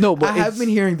team. No, but I have it's- been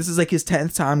hearing this is like his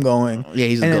 10th time going. Yeah,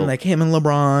 he's the and then GOAT. like him and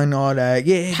LeBron, all that.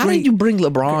 Yeah. How great. did you bring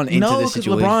LeBron into No, this because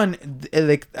situation? LeBron,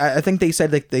 like I think they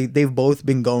said like they've both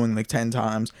been going like 10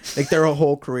 times, like their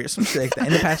whole career, some shit like that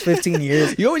in the past 15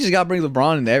 years. You always just gotta bring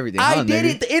LeBron into everything. I huh, did nigga?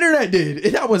 it. The internet did.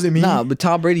 That wasn't me. Nah, but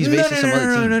Tom Brady's based on some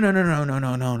other team.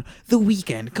 No. The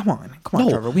Weeknd. Come on, No,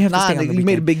 Trevor. We have to stay on the you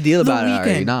made a Weeknd. big deal The about it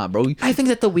already. Weeknd. Nah, bro. I think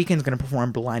that the Weeknd's gonna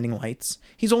perform Blinding Lights.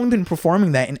 He's only been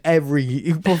performing that in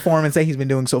every performance that he's been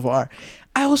doing so far.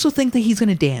 I also think that he's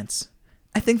gonna dance.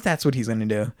 I think that's what he's gonna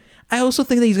do. I also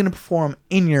think that he's gonna perform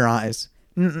In Your Eyes.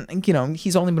 You know,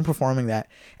 he's only been performing that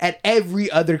at every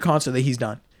other concert that he's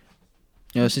done.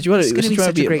 You know, since you want It's gonna be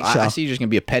such a great I show. see you're just gonna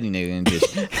be a petty nigga and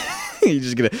just you're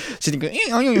just gonna sit and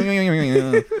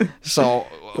go. So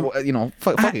you know,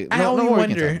 fuck it. I No only more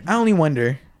Weekend wonder. talk. I only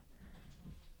wonder.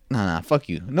 Nah, fuck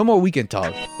you. No more Weekend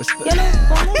talk.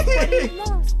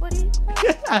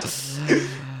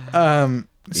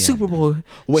 Super Bowl.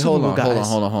 Wait, Super hold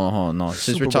Bowl on. No,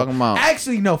 since Super we're talking Bowl. about,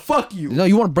 Actually, no. Fuck you. no,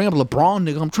 you want to bring up LeBron,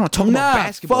 nigga? I'm trying to talk about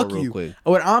basketball fuck real you. quick.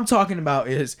 What I'm talking about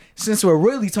is since we're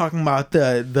really talking about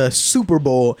the Super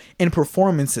Bowl and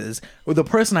performances, well, the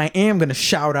person I am gonna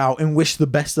shout out and wish the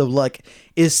best of luck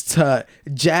is to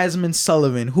Jasmine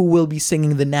Sullivan, who will be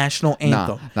singing the national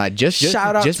anthem. Nah, just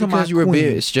shout out just to because my you were queen.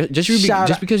 being, Shout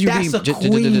out- because you're that's being, a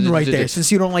queen right there. Since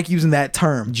you don't like using that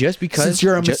term, Just because- since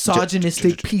you're a just-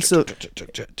 misogynistic piece of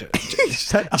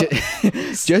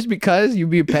just because you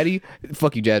being petty,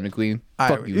 fuck you, Jasmine Queen.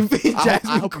 Fuck Alright, you. Jasmine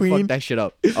I hope you Queen. fuck that shit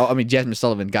up. Oh, I mean Jasmine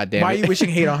Sullivan. Goddamn. Why are it. you wishing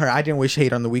hate on her? I didn't wish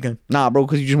hate on the Weeknd. Nah, bro,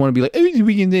 because you just want to be like, hey,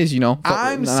 we can this, you know. Fuck-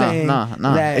 I'm nah, saying nah.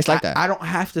 that It's like that. I don't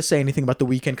have to say anything about the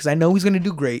Weeknd because I know he's gonna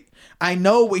do great. I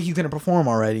know what he's gonna perform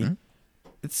already. Mm-hmm.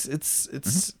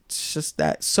 It's just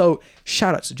that. So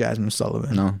shout out to Jasmine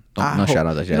Sullivan. No, I no hope- shout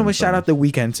out to You know what? Jasmine Shout out the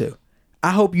Weeknd too. I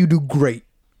hope you do great.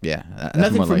 Yeah. that's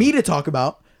Nothing more for like me to talk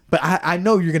about, but I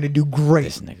know you're gonna do great.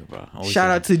 This nigga, bro. Always Shout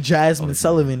say out to Jasmine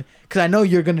Sullivan because I know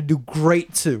you're gonna do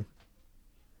great too.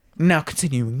 Now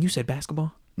continuing, you said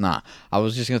basketball. Nah, I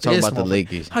was just gonna talk This about the motherfucker.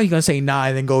 Lakers. How you gonna say nah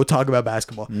and then go talk about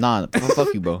basketball? Nah,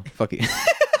 fuck you, bro. Fuck you.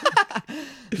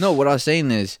 No, what I was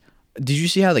saying is, did you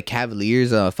see how the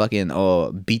Cavaliers fucking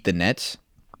beat the Nets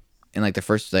in like the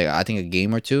first like I think a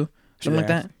game or two, something like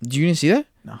Yeah. that? Did you didn't see that?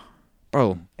 No.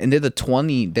 Bro, and they're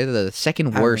the second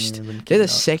haven't worst. even been They're keeping the up.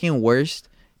 second worst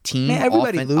team Man,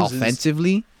 everybody loses.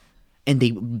 offensively, and they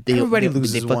Everybody they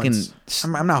loses fucking once.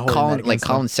 I'm not holding Colin, that like against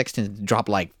Colin Sexton dropped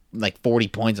like like 40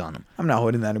 points on him. I'm not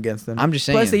holding that against them. I'm just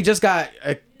saying. Plus, they just got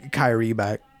Kyrie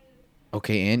back.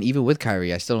 Okay, and even with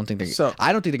Kyrie, I still don't think they're. So-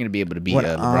 I don't think they're gonna be able to beat What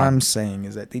LeBron. I'm saying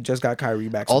is that they just got Kyrie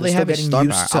back. All they they're have still is getting star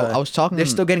used power. to- I was talking- They're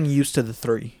still getting used to the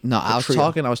three. No, the I was trio.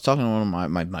 talking to one of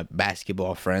my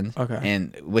basketball friends. Okay.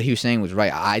 And what he was saying was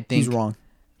right. I think He's wrong.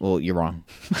 Well, you're wrong.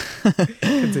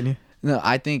 Continue. No,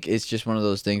 I think it's just one of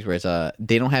those things where it's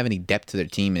they don't have any depth to their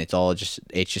team, and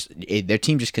their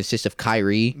team just consists of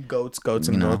Kyrie, Goats, and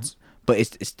you know. goats. But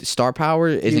it's star power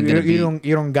isn't gonna be. You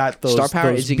don't got those star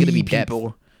power those isn't gonna B be depth.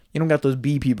 people. You don't got those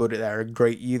B people that are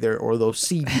great either, or those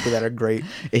C people that are great.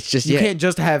 It's just you can't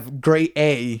just have great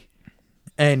A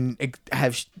and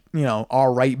have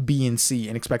all right B and C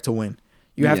and expect to win.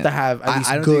 You have to have at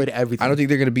least good everything. I don't think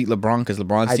they're gonna beat LeBron because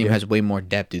LeBron's team do. has way more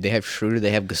depth, dude. They have Schroeder,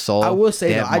 they have Gasol. I will say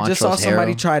they though, have I just saw Montrezl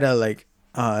somebody Harrell. try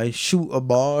to shoot a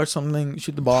ball or something,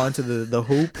 shoot the ball into the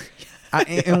hoop.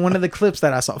 In one of the clips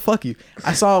that I saw,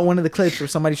 I saw one of the clips where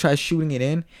somebody tried shooting it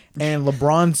in, and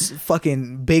LeBron's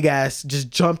fucking big ass just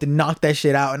jumped and knocked that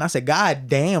shit out. And I said, God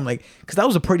damn, because that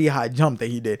was a pretty high jump that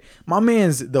he did. My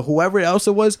man's whoever else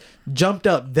it was jumped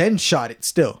up, then shot it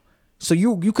still. So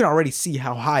you can already see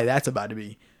how high that's about to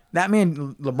be. That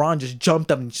man LeBron just jumped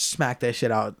up and smacked that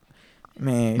shit out.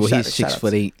 Man, Well, he's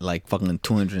 6'8", like fucking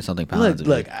 200 and something pounds.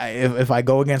 Look, if I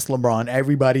go against LeBron,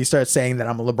 everybody starts saying that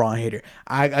I'm a LeBron hater.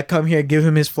 I come here, give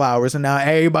him his flowers, and now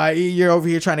everybody, you're over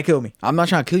here trying to kill me. I'm not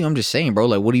trying to kill you. I'm just saying, bro.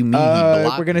 Like, what do you mean? He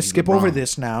blocked We're gonna me, skip LeBron? over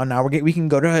this now. Now we can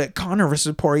go to Conor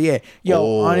versus Poirier.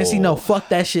 Yo, honestly, no, fuck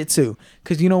that shit too.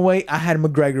 Cause you know what? I had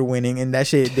McGregor winning, and that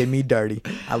shit did me dirty.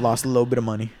 I lost a little bit of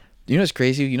money. You know what's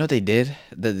crazy? You know what they did?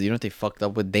 You know what they fucked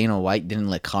up with? Dana White didn't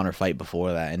let Conor fight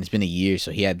before that, and it's been a year,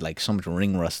 so he had like so much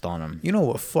ring rust on him. You know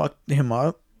what fucked him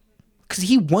up? Cause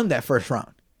he won that first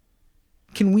round.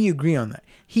 Can we agree on that?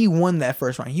 He won that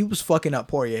first round. He was fucking up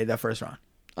Poirier that first round.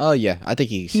 Oh yeah, I think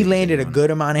he landed a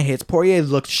good amount of hits. Poirier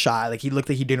looked shy, like he looked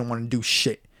like he didn't want to do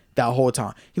shit that whole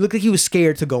time. He looked like he was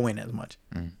scared to go in as much.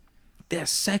 That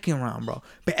second round, bro.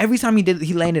 But every time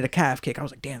he landed a calf kick, I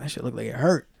was like, damn, that shit looked like it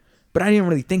hurt. But I didn't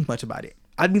really think much about it.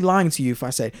 I'd be lying to you if I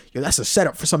said, yo, that's a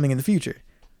setup for something in the future.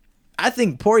 I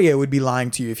think Poirier would be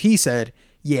lying to you if he said,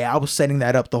 yeah, I was setting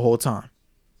that up the whole time.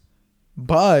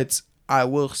 But I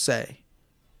will say,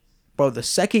 bro, the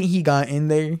second he got in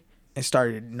there and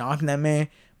started knocking that man,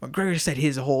 McGregor said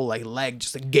his whole leg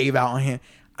just gave out on him.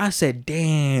 I said,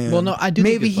 damn. Well, no, I do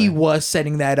think Maybe it's he fine. was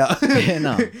setting that up. Yeah,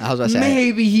 no, I was about to say.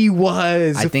 Maybe he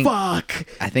was. I think- Fuck.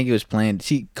 I think it was planned.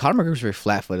 See, Conor McGregor was very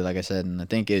flat-footed, like I said, and I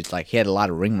think it's like he had a lot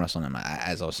of ring rust on him,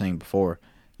 as I was saying before.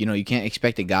 You know, you can't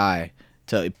expect a guy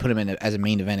to put him in as a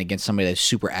main event against somebody that's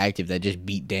super active that just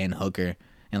beat Dan Hooker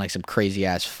in like some crazy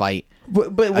ass fight.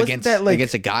 But wasn't against that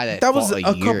against a guy that that was fought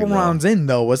a year couple ago. rounds in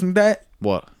though, wasn't that?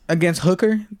 What? Against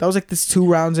Hooker, that was like this 2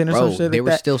 rounds in or Bro, something. they like were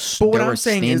that. still- But what they I'm were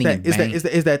saying is standing that and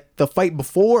is that the fight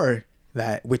before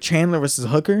that with Chandler versus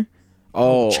Hooker.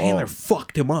 Chandler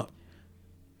fucked him up.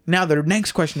 Now the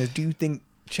next question is: do you think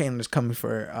Chandler's coming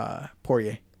for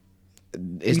Poirier? Do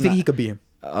you think he could beat him?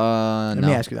 Let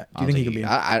me ask you that. Do you think he could beat him?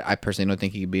 I personally don't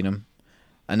think he could beat him.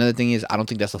 Another thing is, I don't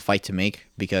think that's a fight to make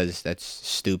because that's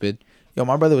stupid. Yo,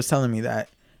 my brother was telling me that,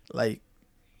 like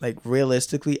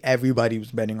realistically, everybody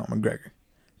was betting on McGregor,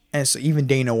 and so even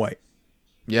Dana White.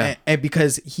 Yeah, and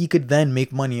because he could then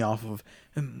make money off of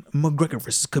McGregor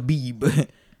versus Khabib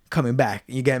coming back.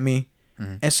 You get me?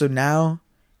 Mm-hmm. And so now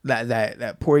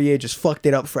that Poirier just fucked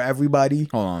it up for everybody.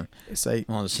 Hold on. It's like,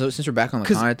 so since we're back on the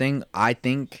 'Cause- Conor thing, I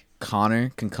think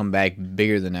Conor can come back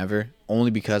bigger than ever, only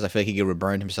because I feel like he could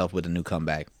reburn himself with a new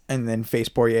comeback. and then face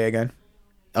Poirier again.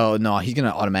 Oh no, he's gonna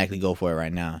automatically go for it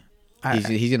right now. He's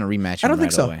gonna rematch him I don't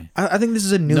think right so. away. I think this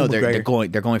is a new No, McGregor.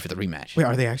 they're going for the rematch. Wait,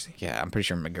 are they actually? Yeah, I'm pretty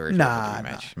sure McGregor's Nah, going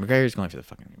for the rematch. McGregor's going for the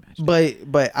fucking rematch.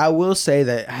 But I will say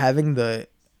that having the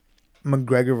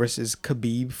McGregor versus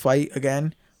Khabib fight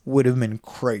again would have been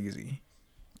crazy.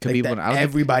 Khabib, Like I that don't think-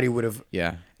 everybody would have.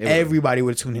 Yeah, it would've. Everybody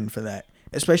would tune in for that.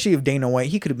 Especially if Dana White,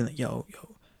 he could have been like, yo,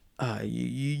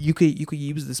 you could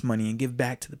use this money and give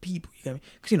back to the people. You got me?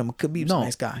 Because Khabib's a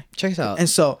nice guy. Check this out. And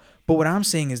so, but what I'm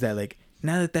saying is that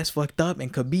now that that's fucked up,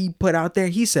 and Khabib put out there,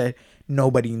 he said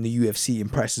nobody in the UFC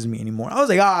impresses me anymore. I was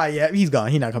like, yeah, he's gone.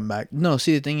 He's not coming back. No,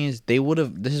 see, the thing is, they would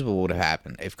have. This is what would have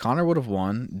happened if Conor would have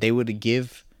won. They would have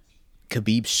give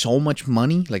Khabib so much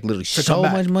money, like literally To so come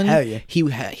back. much money. He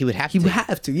would have He would have to. He would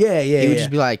have to. Yeah. He would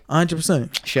just be like,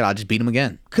 100%. shit, I'll just beat him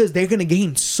again. Because they're gonna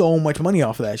gain so much money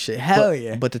off of that shit. Hell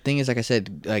yeah. But the thing is, like I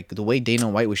said, like the way Dana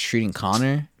White was treating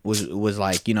Conor was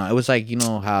like, it was like,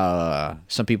 how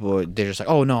some people, they're just like,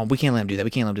 oh no, we can't let him do that.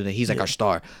 We can't let him do that. He's like our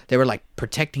star. They were like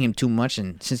protecting him too much,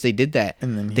 and since they did that,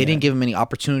 And then they didn't give him any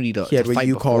opportunity to he had what fight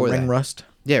you call before ring that. rust.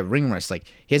 Yeah, ring rust. Like,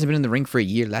 he hasn't been in the ring for a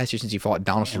year. Last year since he fought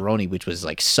Donald Cerrone, which was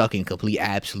like sucking complete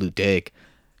absolute dick.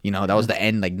 You know, that was the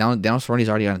end. Like, Donald Cerrone's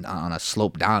already on a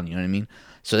slope down. You know what I mean?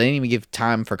 So they didn't even give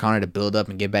time for Conor to build up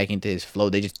and get back into his flow.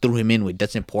 They just threw him in with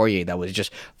Dustin Poirier that was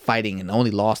just fighting and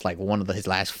only lost like one of his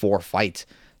last 4 fights.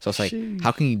 So it's like,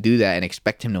 how can you do that and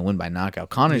expect him to win by knockout?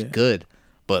 Conor's good,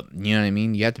 but you know what I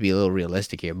mean? You have to be a little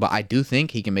realistic here. But I do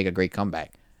think he can make a great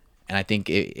comeback. And I think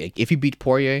if he beats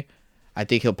Poirier, I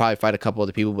think he'll probably fight a couple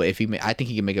other people. But I think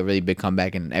he can make a really big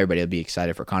comeback and everybody will be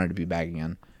excited for Conor to be back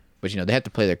again. But, you know, they have to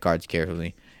play their cards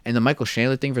carefully. And the Michael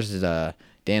Chandler thing versus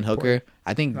Dan Hooker,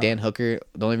 I think Dan Hooker,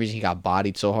 the only reason he got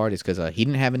bodied so hard is because he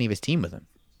didn't have any of his team with him.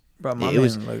 Bro,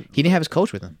 He didn't have his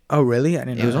coach with him. Oh, really? I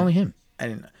didn't know. It was only him. I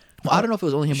didn't know. Well, I don't know if it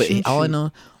was only him, but all I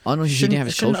know is he didn't have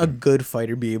his coach. Shouldn't a good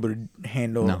fighter be able to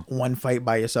handle one fight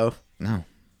by yourself? No.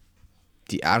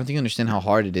 I don't think you understand how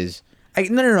hard it is.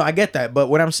 No, I get that. But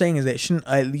what I'm saying is that shouldn't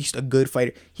at least a good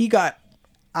fighter... He got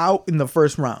out in the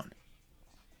first round.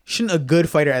 Shouldn't a good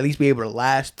fighter at least be able to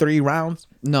last 3 rounds?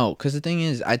 No, because the thing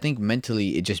is, I think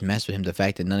mentally it just messed with him, the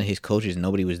fact that none of his coaches,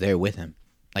 nobody was there with him.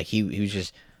 Like, he was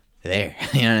just there.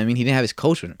 You know what I mean? He didn't have his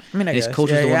coach with him. I mean, his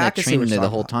coach was the one that trained him there the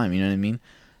whole time. You know what I mean?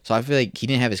 So I feel like he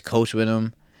didn't have his coach with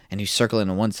him, and he was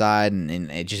circling on one side,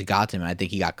 and it just got to him. And I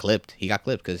think he got clipped. He got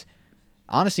clipped because,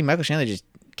 honestly, Michael Chandler just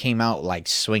came out, like,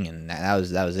 swinging. That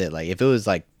was it. Like, if it was,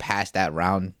 like, past that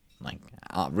round, like,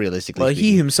 realistically Well, speaking,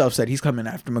 he himself said he's coming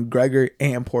after McGregor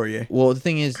and Poirier. Well, the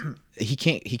thing is, he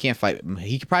can't fight.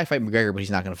 He could probably fight McGregor, but he's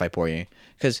not going to fight Poirier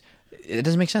because it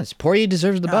doesn't make sense. Poirier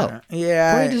deserves the belt.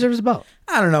 Yeah, Poirier deserves the belt.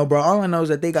 I don't know, bro. All I know is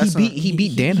that they got he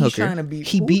beat Dan Hooker.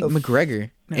 He beat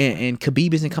McGregor, No. and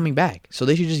Khabib isn't coming back. So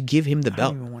they should just give him the I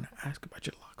belt. don't even want to ask about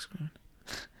your lock screen.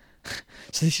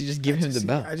 So they should just give him the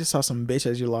belt. I just saw some bitch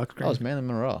as your lock screen. Oh, it's Marilyn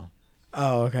Monroe.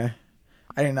 Oh, okay.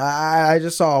 I didn't. I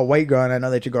just saw a white girl, and I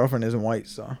know that your girlfriend isn't white,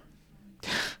 so.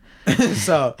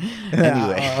 So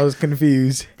Anyway. I was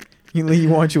confused. You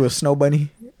want you a snow bunny?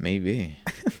 Maybe.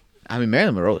 I mean,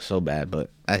 Marilyn Monroe is so bad, but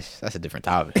that's a different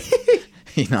topic.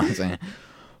 You know what I'm saying?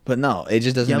 But no, it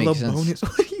just doesn't Yellow make sense. bonus.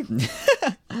 What are you-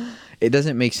 It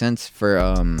doesn't make sense for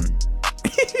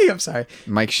I'm sorry.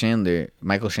 Michael Chandler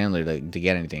to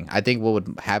get anything. I think what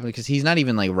would happen, because he's not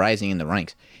even like rising in the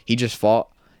ranks. He just fought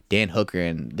Dan Hooker,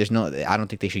 and I don't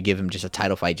think they should give him just a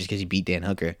title fight just because he beat Dan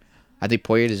Hooker. I think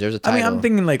Poirier deserves a title. I mean, I'm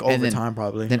thinking like And overtime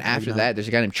probably. Then after that, there's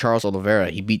a guy named Charles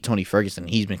Oliveira. He beat Tony Ferguson.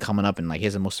 He's been coming up and like he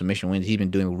has the most submission wins. He's been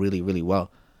doing really, really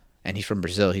well. And he's from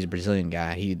Brazil. He's a Brazilian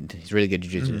guy. He's really good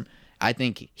jiu-jitsu. Mm-hmm. I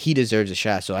think he deserves a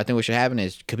shot. So I think what should happen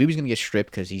is Khabib's going to get stripped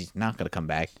because he's not going to come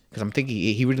back. Because I'm thinking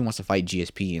he really wants to fight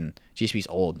GSP. And GSP's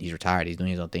old. He's retired. He's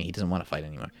doing his own thing. He doesn't want to fight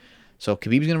anymore. So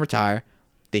Khabib's going to retire.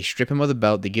 They strip him of the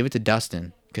belt. They give it to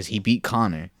Dustin because he beat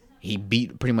Conor. He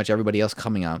beat pretty much everybody else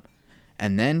coming up.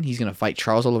 And then he's going to fight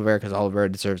Charles Oliveira because Oliveira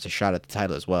deserves a shot at the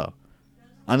title as well.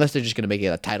 Unless they're just going to make it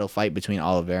a title fight between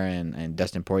Oliveira and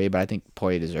Dustin Poirier. But I think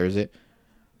Poirier deserves it.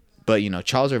 But, you know,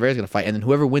 Charles Oliveira's going to fight. And then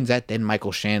whoever wins that, then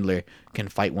Michael Chandler can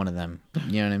fight one of them.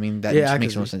 You know what I mean? That just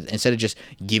makes no sense. Instead of just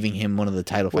giving him one of the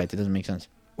title fights, it doesn't make sense.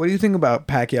 What do you think about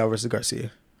Pacquiao versus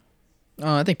Garcia?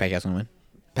 Oh, I think Pacquiao's going to win.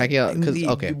 Pacquiao, because,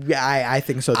 okay. Yeah, I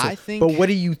think so too. But what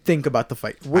do you think about the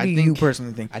fight? What do you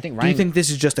personally think? I think do you think this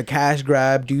is just a cash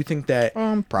grab? Do you think that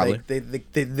probably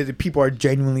like, the people are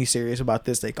genuinely serious about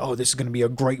this? Like, oh, this is going to be a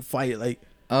great fight. Like,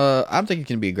 I don't think it's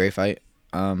going to be a great fight.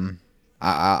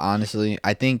 I honestly,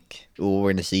 I think what we're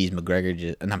going to see is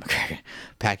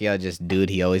Pacquiao just do what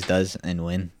he always does and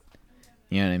win.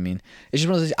 You know what I mean? It's just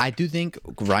one of those. I do think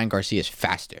Ryan Garcia is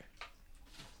faster,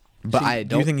 but I don't.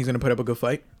 Do you think he's going to put up a good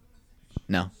fight?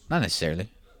 No, not necessarily.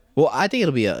 Well, I think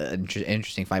it'll be an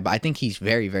interesting fight, but I think he's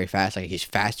very, very fast. Like, he's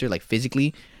faster, like,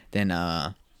 physically than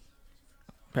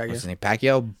what's his name,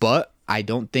 Pacquiao. But I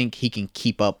don't think he can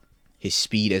keep up his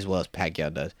speed as well as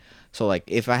Pacquiao does. So, like,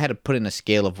 if I had to put in a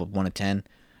scale of 1 to 10,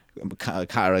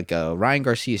 like Ryan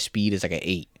Garcia's speed is like an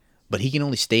 8, but he can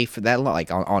only stay for that long,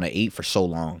 like on an 8 for so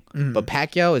long. Mm-hmm. But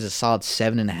Pacquiao is a solid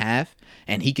 7.5,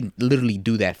 and he can literally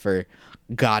do that for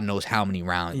God knows how many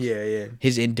rounds. Yeah.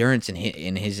 His endurance and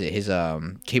his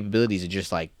capabilities are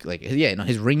just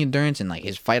his ring endurance and like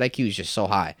his fight IQ is just so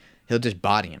high. He'll just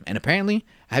body him. And apparently,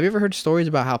 have you ever heard stories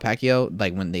about how Pacquiao,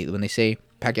 like when they say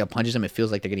Pacquiao punches him, it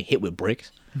feels like they're getting hit with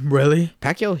bricks? Really?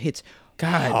 Pacquiao hits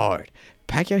hard.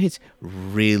 Pacquiao hits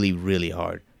really, really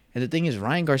hard. And the thing is,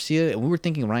 Ryan Garcia, and we were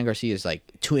thinking Ryan Garcia is like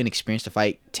too inexperienced to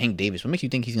fight Tank Davis. What makes you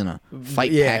think he's gonna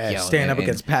fight Pacquiao? Stand up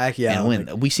against Pacquiao and win.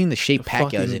 like, We've seen the shape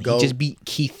Pacquiao is in. He just beat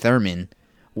Keith Thurman,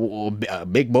 a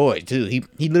big boy too. He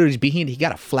literally just beat him. He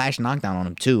got a flash knockdown on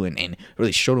him too, and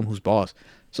really showed him who's boss.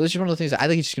 So it's just one of the things. I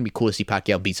think it's just gonna be cool to see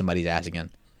Pacquiao beat somebody's ass again.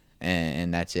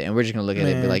 and that's it. And we're just gonna look at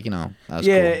it and be like, that was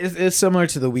yeah, cool. it's similar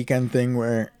to the Weekend thing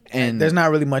where And there's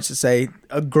not really much to say.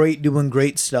 Doing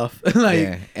great stuff.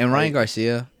 And Ryan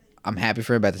Garcia, I'm happy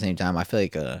for him, but at the same time, I feel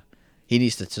like he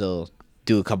needs to still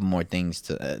do a couple more things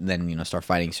to then start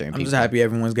fighting certain I'm people. just happy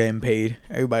everyone's getting paid.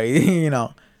 Everybody,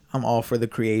 I'm all for the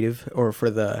creative or for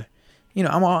the,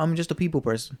 I'm just a people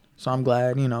person. So I'm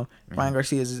glad, Ryan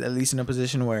Garcia is at least in a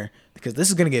position where, because this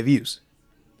is gonna get views,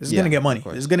 this is gonna get money,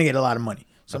 this is gonna get a lot of money.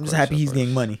 So I'm just happy he's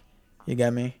getting money. You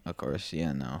got me? Of course,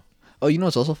 yeah, no. Oh, you know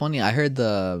what's also funny? I heard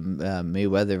the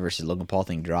Mayweather versus Logan Paul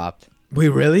thing dropped. Wait,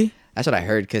 really? That's what I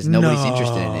heard because nobody's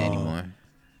interested in it anymore.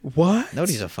 What?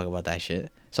 Nobody gives a fuck about that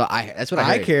shit. So that's what I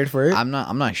heard. I cared for it. I'm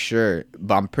not sure,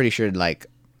 but I'm pretty sure like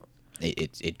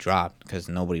it dropped because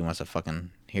nobody wants to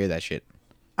fucking hear that shit.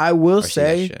 I will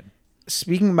say,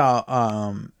 speaking about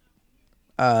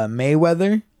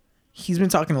Mayweather, he's been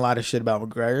talking a lot of shit about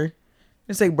McGregor.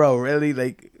 It's like, bro, really,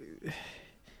 like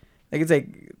it's like,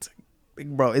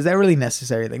 bro, is that really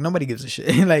necessary? Like, nobody gives a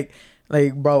shit.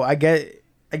 like, bro, I get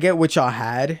what y'all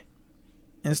had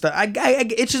and stuff.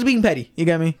 It's just being petty. You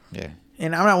get me? Yeah.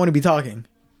 And I'm not want to be talking.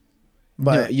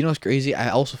 But you know what's crazy? I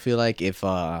also feel like if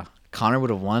Conor would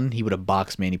have won, he would have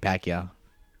boxed Manny Pacquiao,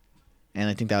 and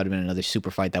I think that would have been another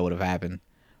super fight that would have happened.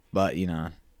 But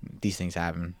these things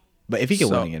happen. But if he can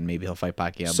win again, maybe he'll fight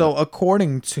Pacquiao. So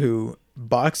according to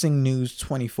Boxing News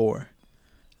 24,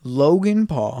 Logan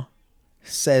Paul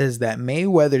says that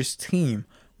Mayweather's team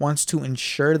wants to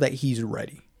ensure that he's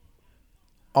ready.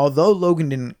 Although Logan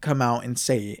didn't come out and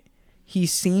say it, he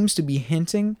seems to be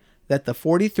hinting that the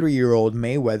 43-year-old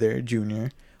Mayweather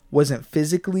Jr. wasn't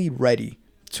physically ready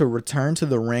to return to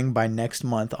the ring by next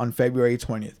month on February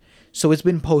 20th. So it's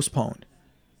been postponed.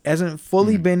 It hasn't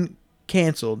fully been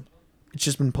canceled. It's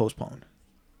just been postponed.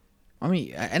 I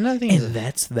mean, another thing And is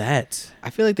that's that. I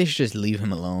feel like they should just leave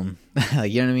him alone.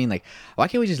 Like, you know what I mean? Like, why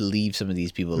can't we just leave some of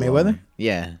these people alone? Mayweather?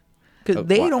 Yeah. Because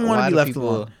they don't want to be left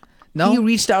alone. No? He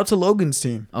reached out to Logan's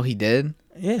team. Oh, he did?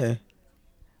 Yeah.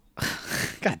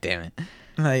 God damn it.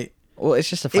 Like, well, it's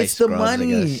just a fight. It's the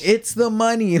money. It's the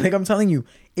money. Like, I'm telling you,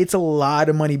 it's a lot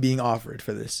of money being offered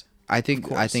for this. I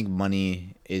think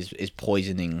money is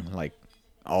poisoning like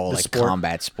all The like sport.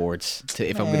 combat sports.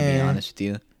 If I'm gonna be honest with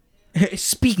you.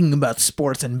 Speaking about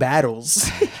sports and battles,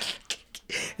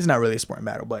 it's not really a sport and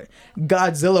battle, but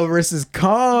Godzilla versus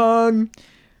Kong.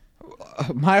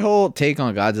 My whole take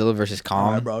on Godzilla versus Kong,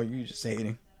 Alright, bro, you just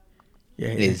hating. Yeah,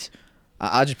 is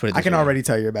I'll just put it. I This can way. already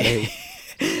tell you're about to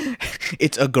hate.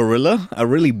 It's a gorilla, a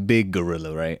really big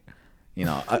gorilla, right?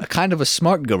 A kind of a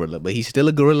smart gorilla, but he's still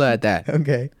a gorilla at that.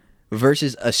 Okay.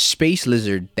 Versus a space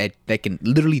lizard that can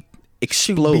literally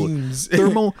explode. beams.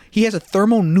 He has a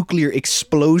thermonuclear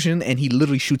explosion and he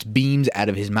literally shoots beams out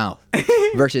of his mouth.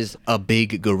 Versus a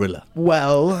big gorilla.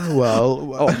 Well.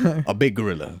 Oh, a big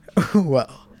gorilla. Well.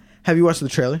 Have you watched the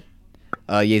trailer?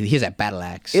 Yeah, he has that battle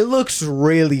axe. It looks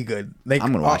really good. Like,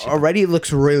 I'm gonna watch it. Already, it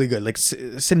looks really good. Like,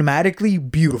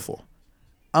 cinematically beautiful.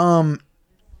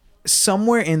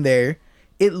 Somewhere in there,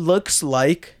 it looks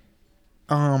like,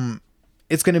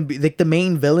 it's gonna be like the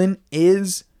main villain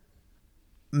is,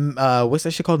 what's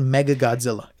that shit called? Mega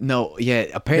Godzilla. No, yeah.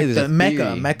 Apparently, The there's a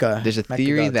theory. Mecha. There's a Mecha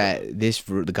theory Godzilla. that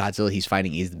the Godzilla he's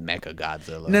fighting is Mecha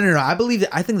Godzilla. No.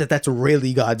 I think that's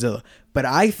really Godzilla. But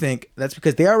I think that's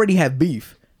because they already have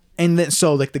beef. And then,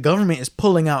 so, like, the government is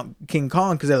pulling out King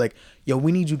Kong because they're like, yo,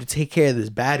 we need you to take care of this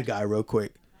bad guy real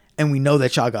quick. And we know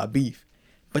that y'all got beef.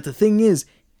 But the thing is,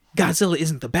 Godzilla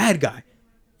isn't the bad guy.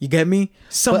 You get me?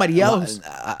 Somebody else.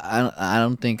 I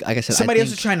don't think. Like I said, Somebody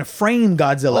else is trying to frame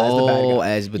Godzilla as the bad guy.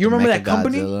 As with You the remember that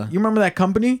company? Mechagodzilla. You remember that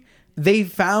company? They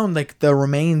found like the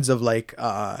remains of like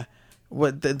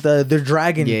the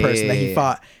dragon person that he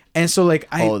fought. And so like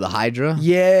the Hydra?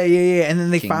 Yeah. And then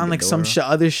they King found like some Ghidorah.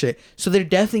 other shit. So they're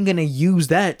definitely gonna use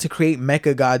that to create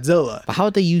Mecha Godzilla. But how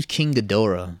would they use King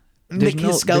Ghidorah? There's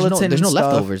no skeleton. There's no and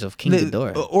stuff. leftovers of King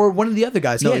Ghidorah. Or one of the other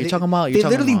guys. No, Yeah, you're they- talking about- They you're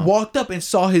talking literally about- walked up and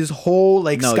saw his whole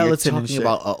like No, skeleton you're and talking shit.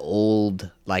 about an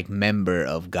old like member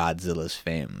of Godzilla's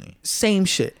family. Same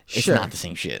shit. It's Sure. not the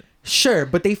same shit. Sure,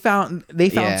 but they found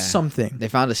Yeah. something. They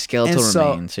found a skeletal And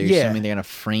so, remain, so you're yeah. assuming they're gonna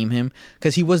frame him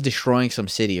because he was destroying some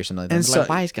city or something like that. And They're like,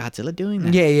 so- why is Godzilla doing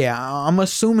that? Yeah. I'm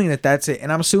assuming that that's it,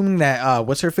 and I'm assuming that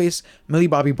what's her face, Millie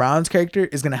Bobby Brown's character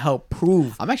is gonna help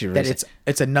prove. I'm actually that really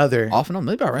it's another. off and on.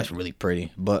 Millie Bobby Brown's really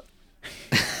pretty, but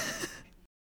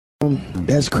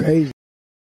That's crazy.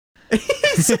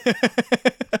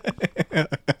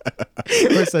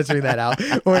 We're censoring that out.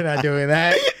 We're not doing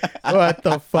that. What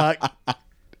the fuck?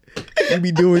 You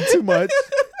be doing too much.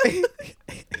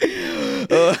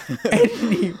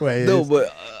 Anyways, No,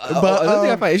 but But, another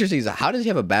thing I find interesting is how does he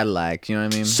have a battle axe? You know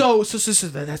what I mean? So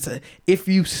that's a if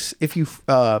you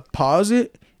pause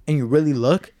it and you really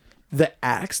look, the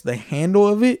axe, the handle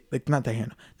of it, like not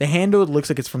the handle looks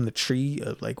like it's from the tree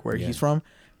of like where he's from,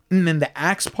 and then the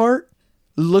axe part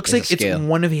looks like it's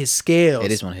one of his scales.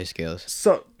 It is one of his scales.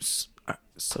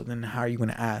 So then how are you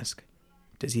gonna ask?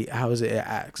 How is it an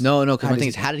axe? No, because my thing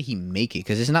is, how did he make it?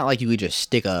 Because it's not like you could just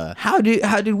stick a. How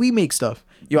did we make stuff?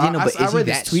 Yo, Yeah, no, I but is he read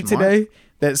this that tweet smart? today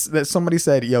that somebody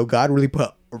said, "Yo, God really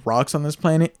put rocks on this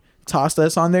planet, tossed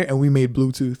us on there, and we made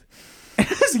Bluetooth."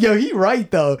 Yo, he right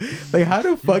though. Like, how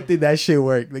the fuck did that shit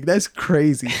work? Like, that's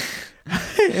crazy.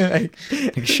 like,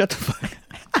 shut the fuck.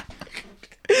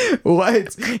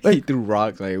 What? Like, He threw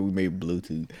rocks like we made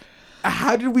Bluetooth.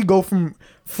 how did we go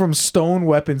from stone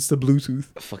weapons to Bluetooth?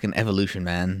 Fucking evolution,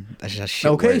 man. That's just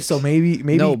shit. Okay, works. so maybe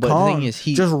No, but the Kong thing is,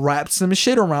 he just wrapped some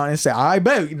shit around and said, "I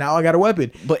bet now I got a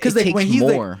weapon." But it takes when he's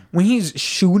more. when he's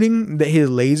shooting his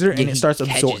laser and Yeah, it he starts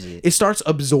catches it. it starts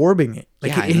absorbing it.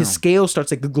 Like Yeah, I know. his scale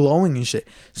starts like glowing and shit.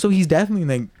 So he's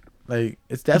definitely like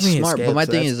it's definitely He's smart. his but scale, my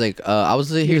so thing that's- is like I was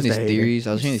hearing He's these the hater. theories.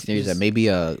 I was hearing these theories that maybe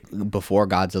before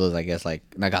Godzilla's, I guess, like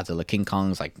not Godzilla, King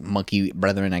Kong's like monkey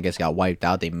brethren, I guess, got wiped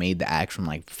out. They made the axe from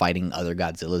like fighting other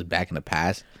Godzillas back in the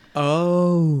past.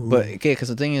 Oh, But okay, because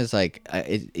the thing is like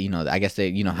I guess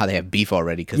they how they have beef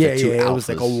already because yeah, they're two yeah, alphas. it was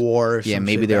like a war. Or Yeah, some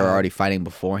maybe shit they were that- already fighting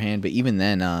beforehand. But even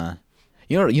then,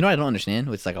 you know what I don't understand?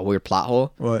 It's like a weird plot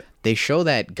hole. What? They show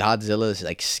that Godzilla's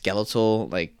like skeletal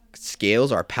like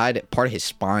scales are part of his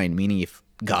spine, meaning if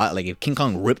King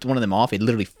Kong ripped one of them off, it'd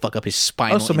literally fuck up his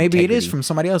spine. Oh, so maybe it is from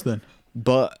somebody else then.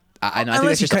 But I know. I think Unless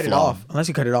that's you just a cut it flaw. off. Unless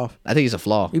you cut it off. I think it's a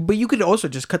flaw. But you could also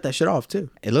just cut that shit off too.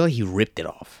 It looked like he ripped it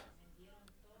off.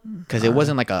 Because it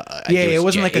wasn't like It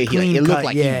wasn't like a clean it looked cut.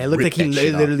 like Yeah, it looked like ripped he that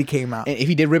shit off. literally came out. And if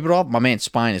he did rip it off, my man's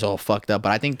spine is all fucked up.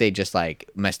 But I think they just like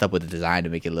messed up with the design to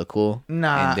make it look cool.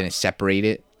 Nah. And then it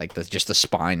separated like just the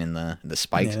spine and the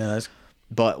spikes. Yeah, that's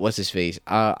But what's his face?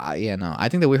 I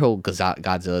think the weird whole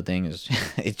Godzilla thing is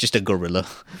it's just a gorilla,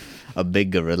 a big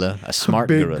gorilla, a smart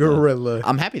big gorilla. gorilla.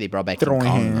 I'm happy they brought back King Throwing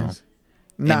Kong hands.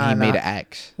 though. And he made an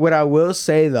axe. What I will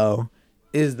say though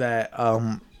is that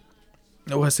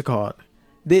what's it called?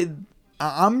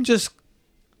 I'm just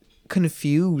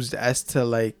confused as to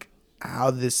like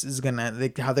how this is gonna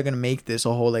how they're gonna make this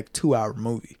a whole like 2-hour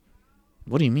movie.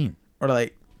 What do you mean? Or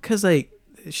like, cause like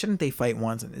shouldn't they fight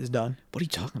once and it's done? What are you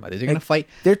talking about? They're gonna fight.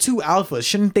 They're two alphas.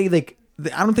 Shouldn't they like?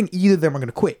 I don't think either of them are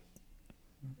gonna quit.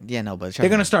 Yeah, no, but They're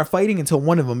gonna start fighting until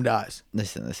one of them dies.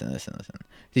 Listen.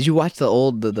 Did you watch the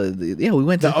old yeah? We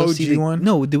went to The go see OG one?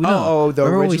 No, did we not? Oh, the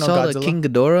Remember when we original saw the Godzilla? King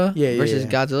Ghidorah Yeah, versus yeah.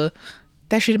 Godzilla?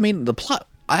 That should have made the plot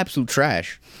absolute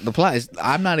trash. The plot is.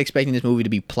 I'm not expecting this movie to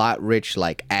be plot rich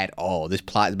like at all. This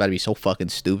plot is about to be so fucking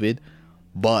stupid,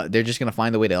 but they're just gonna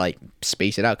find a way to like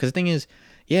space it out. Because the thing is,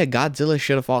 yeah, Godzilla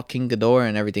should have fought King Ghidorah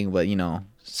and everything, but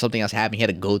something else happened. He had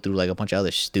to go through like a bunch of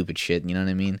other stupid shit. You know what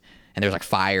I mean? And there's like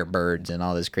firebirds and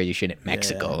all this crazy shit in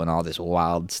Mexico and all this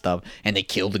wild stuff. And they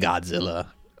killed Godzilla.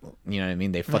 You know what I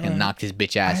mean? They fucking knocked his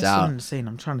bitch I ass had out. something to say, and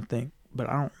I'm trying to think, but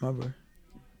I don't remember.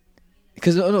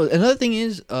 Because another thing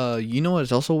is, you know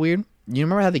what's also weird? You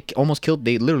remember how they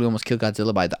literally almost killed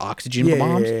Godzilla by the oxygen Yeah,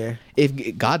 bombs? yeah. If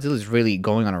Godzilla's really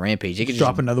going on a rampage, they could Just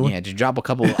drop another one? Yeah, just drop a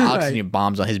couple of oxygen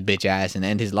bombs on his bitch ass and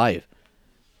end his life.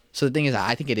 So the thing is,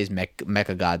 I think it is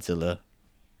Mecha Godzilla.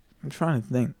 I'm trying to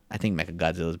think. I think Mecha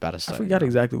Godzilla is about to I start. forgot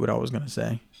exactly what I was gonna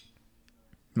say.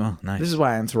 Oh, nice. This is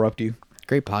why I interrupt you.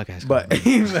 Great podcast. But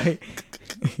like,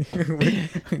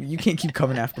 you can't keep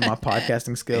coming after my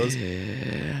podcasting skills.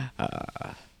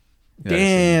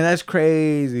 Damn, that's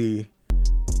crazy.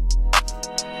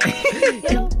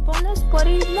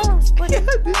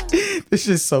 This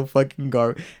is so fucking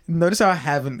garbage. Notice how I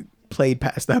haven't played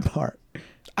past that part.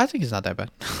 I think it's not that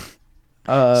bad. It's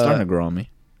starting to grow on me.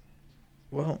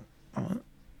 Well,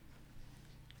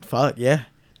 fuck yeah.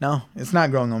 No, it's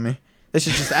not growing on me. This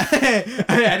is just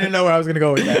I didn't know where I was gonna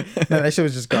go with that. No, that shit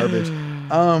was just garbage.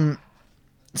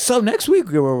 So next week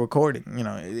we're recording.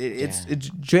 It's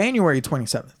January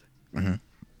 27th. Mm-hmm.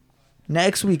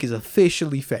 Next week is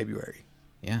officially February.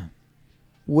 Yeah.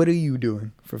 What are you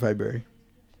doing for February?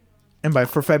 And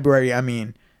for February, I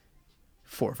mean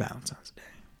for Valentine's Day.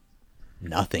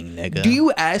 Nothing, nigga. Do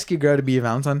you ask your girl to be a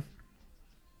Valentine?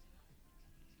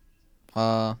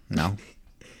 No.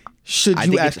 Should I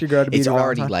you think ask your girl to be it's a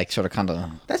already Valentine? like sort of kind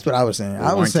of. That's what I was saying.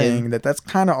 I was warranted. saying that's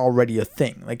kind of already a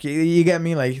thing. Like you get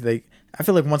me? Like I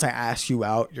feel like once I ask you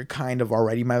out, you're kind of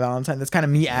already my Valentine. That's kind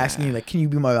of me asking you, like, can you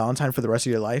be my Valentine for the rest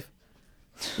of your life?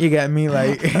 You get me?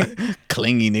 Like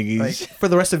Clingy niggas. like for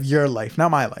the rest of your life,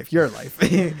 not my life, your life.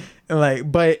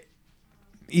 Like, but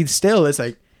still, it's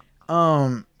like,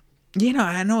 you know,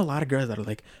 I know a lot of girls that are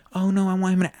like, oh no, I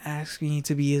want him to ask me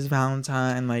to be his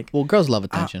Valentine. Like, Well, girls love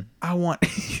attention. I want.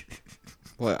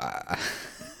 Well,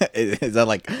 is that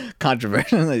like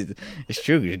controversial? It's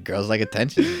true. Girls like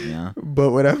attention. You know.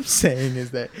 But what I'm saying is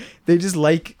that they just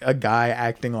like a guy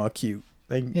acting all cute.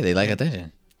 Like, Yeah, they like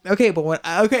attention. okay, but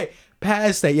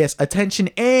past that, yes, attention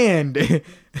and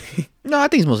No, I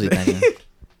think it's mostly attention.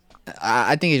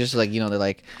 I think it's just like, you know, they're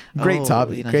like, Great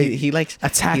topic. You know, Great. he likes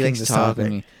Attacking he likes this talking to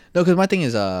topic. me. No, because my thing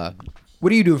is what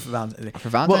do you do for Valentine's Day? For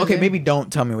Valentine's well, okay, Day? maybe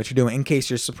don't tell me what you're doing in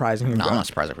case you're surprising her. no, I'm not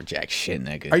surprised for jack shit,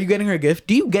 nigga. Are you getting her a gift?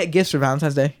 Do you get gifts for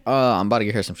Valentine's Day? I'm about to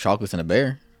get her some chocolates and a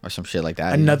bear or some shit like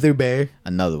that. you know? Another bear?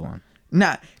 Another one.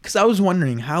 Nah, because I was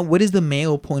wondering what is the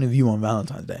male point of view on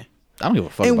Valentine's Day? I don't give a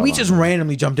fuck. And about we just Valentine's Day.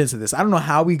 randomly jumped into this. I don't know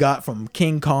how we got from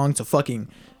King Kong to fucking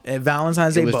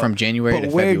Valentine's Day. It was but, from January but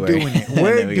to we're February. doing it. And then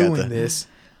We're we got doing the- this.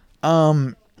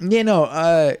 You know,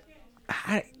 I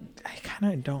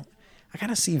kind of don't. I kind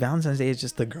of see Valentine's Day as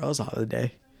just the girls'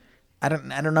 holiday. I don't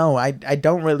know. I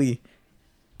don't really.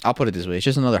 I'll put it this way: it's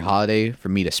just another holiday for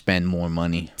me to spend more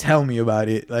money. Tell me about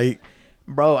it. Like,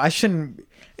 bro, I shouldn't.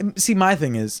 See, my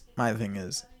thing is,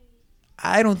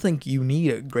 I don't think you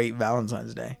need a great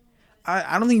Valentine's Day.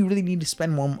 I don't think you really need to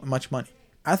spend much money.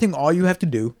 I think all you have to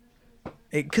do,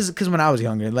 because when I was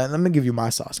younger, let me give you my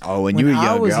sauce. Oh, when you were I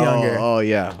younger. was younger. Oh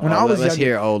yeah. When I was let's younger,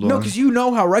 hear old no, ones. because you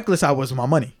know how reckless I was with my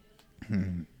money.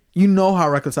 You know how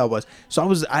reckless I was.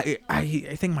 So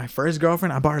I think my first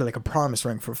girlfriend, I bought her like a promise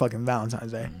ring for fucking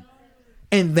Valentine's Day,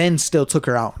 and then still took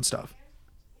her out and stuff.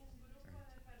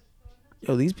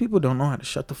 Yo, these people don't know how to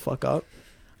shut the fuck up.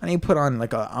 I need to put on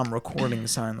like a I'm recording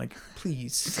sign, like,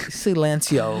 please,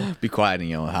 silencio. Be quiet in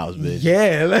your own house, bitch.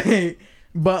 Yeah, like,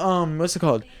 but what's it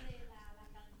called?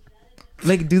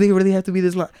 Like, do they really have to be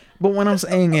this long? But what I'm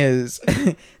saying is,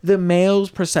 the male's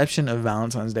perception of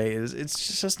Valentine's Day is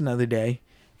it's just another day.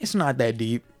 It's not that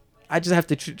deep. I just have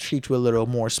to treat you a little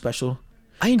more special.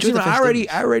 I enjoy You the know, festivities.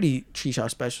 I already treat y'all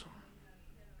special,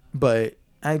 but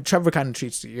Trevor kind of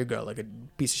treats your girl like a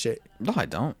piece of shit. No, I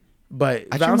don't. But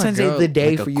I treat my Valentine's Day is girl the day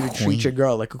like a for you to treat queen. your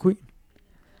girl like a queen.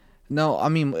 No, I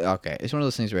mean, okay. It's one of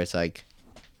those things where it's like,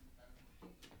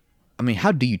 I mean,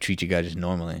 how do you treat your guy just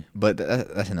normally? But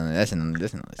that's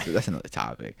another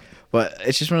topic. But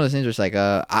it's just one of those things where it's like,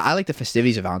 I like the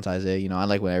festivities of Valentine's Day. You know, I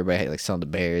like when everybody like selling the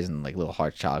bears and like little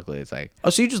heart chocolates. Like, Oh,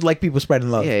 so you just like people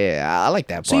spreading love? yeah, I like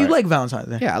that part. So you like Valentine's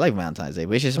Day? Yeah, I like Valentine's Day,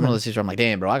 but it's just one of those things where I'm like,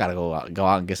 damn, bro, I gotta go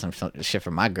out and get some shit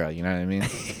for my girl. You know what I mean?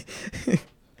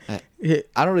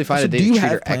 I don't really find So a day do to you treat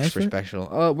have her plans extra for it?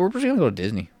 special. We're just gonna go to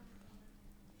Disney.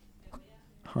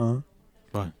 Huh?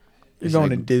 What? You're going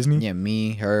to Disney? Yeah,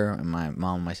 me, her, and my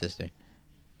mom and my sister.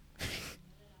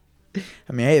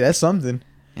 I mean, hey, that's something.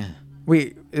 Yeah.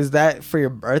 Wait, is that for your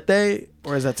birthday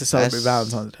or is that to celebrate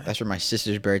Valentine's Day? That's for my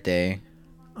sister's birthday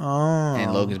Oh.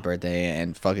 and Logan's birthday,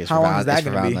 and fuck it's How for, long is that it's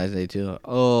for gonna be? Valentine's Day too.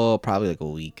 Oh, probably like a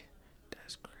week.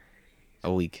 That's crazy.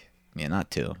 A week. Yeah, not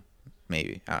two.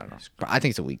 Maybe. I don't know. I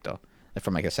think it's a week though. Like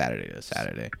from like a Saturday to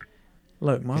Saturday.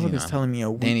 Look, motherfucker's know, telling me a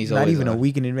week, Danny's not always even a like-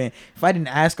 week in advance. If I didn't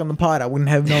ask on the pod, I wouldn't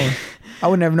have known. I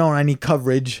wouldn't have known I need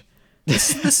coverage.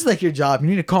 This is like your job. You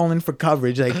need to call in for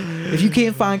coverage. Like, if you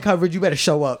can't find coverage, you better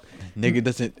show up. Nigga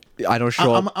doesn't. I don't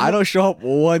show I'm- up. I don't show up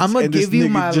once. I'm gonna and this give you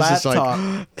nigga my just is like-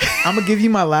 laptop. I'm gonna give you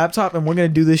my laptop, and we're gonna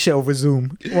do this shit over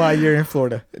Zoom while you're in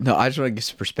Florida. No, I just want to get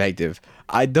some perspective.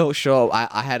 I don't show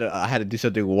up. I had to do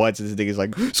something once, and this nigga's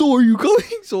like, "So are you coming?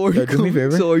 So are you Yo, do me a coming?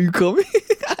 favor. So are you coming?"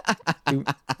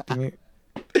 Do me,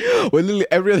 Well, literally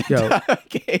every other Yo. time I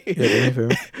came. yeah, do me a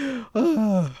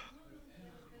favor.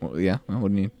 Well, yeah. What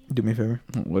do you need? Do me a favor.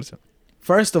 What's up?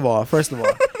 First of all,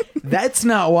 that's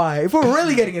not why. If we're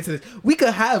really getting into this, we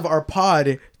could have our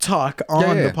pod talk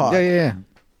on the pod. Yeah.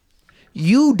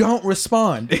 You don't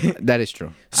respond. That is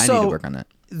true. I need So- to work on that.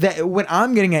 That what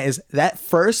I'm getting at is that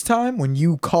first time when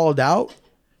you called out,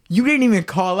 you didn't even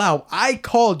call out. I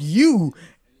called you,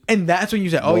 and that's when you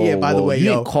said, "Oh yeah, by the Whoa, way, you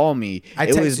yo." didn't call me. I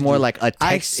It was texted more you. like a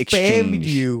I text spammed exchange.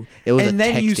 you, It was and a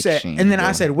then text you said, exchange, and then bro.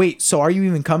 I said, "Wait, so are you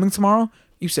even coming tomorrow?"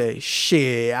 You say,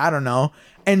 "Shit, I don't know."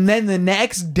 And then the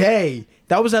next day,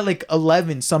 that was at like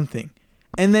 11 something,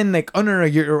 and then like, oh no,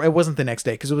 it wasn't the next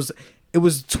day because it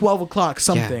was 12 o'clock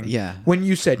something. yeah. When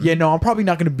you said, "Yeah, no, I'm probably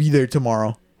not gonna be there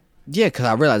tomorrow." Yeah, because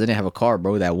I realized I didn't have a car,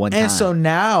 bro, that one time. And so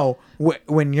now,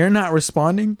 when you're not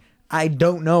responding, I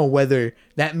don't know whether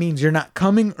that means you're not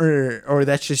coming or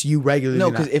that's just you regularly. No,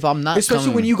 not. 'cause if I'm not especially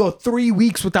coming- when you go 3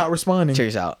 weeks without responding. check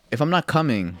this out. If I'm not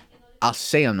coming, I'll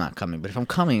say I'm not coming. But if I'm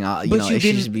coming, it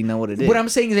should just be know what it is. What I'm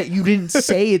saying is that you didn't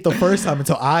say it the first time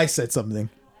until I said something.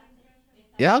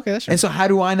 Yeah, okay, that's right. And so how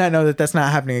do I not know that that's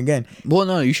not happening again? Well,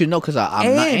 no, you should know because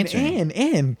I'm not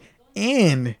answering.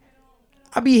 And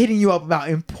I be hitting you up about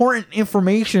important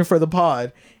information for the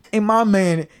pod, and my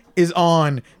man is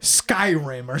on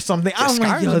Skyrim or something. I'm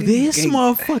like, yo, this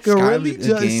motherfucker really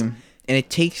does. Game, and it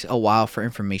takes a while for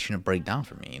information to break down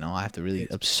for me. You know, I have to really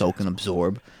soak and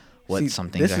absorb what some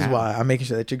things This are is why I'm making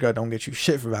sure that your girl don't get you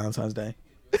shit for Valentine's Day.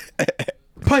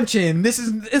 Punch-in.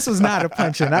 This was not a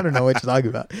punch-in. I don't know what you're talking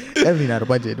about. Definitely not a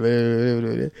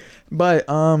punch-in. But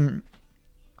yeah,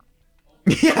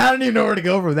 I don't even know where to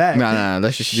go from that. No.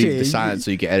 Let's just leave the silence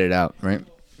so you can edit out, right?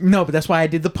 No, but that's why I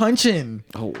did the punch-in.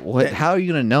 Oh, what? How are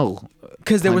you gonna know?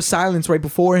 Because there was silence right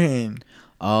beforehand.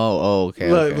 Oh,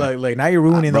 okay. Look, now you're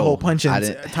ruining the whole punching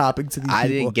topic to these people. I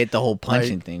didn't get the whole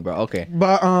punching thing, bro. Okay.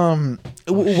 But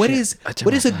what is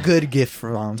a good gift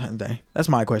for Valentine's Day? That's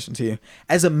my question to you.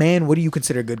 As a man, what do you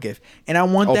consider a good gift? And I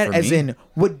want that as in,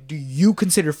 what do you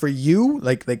consider for you,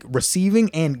 like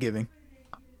receiving and giving?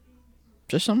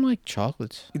 Just some like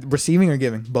chocolates. Receiving or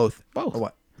giving? Both. Both. Or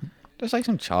what? Just like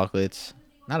some chocolates.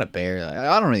 Not a bear. Like,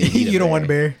 I don't really need you don't want a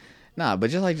bear? Nah, but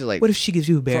just like. What if she gives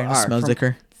you a bear and it smells like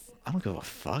her? I don't give a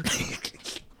fuck.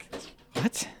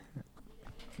 What?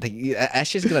 Like, that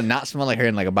shit's gonna not smell like her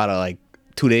in like about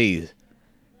 2 days.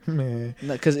 Man,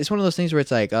 because it's one of those things where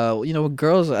it's like,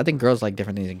 girls. I think girls like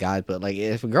different things than guys. But like,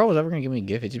 if a girl was ever gonna give me a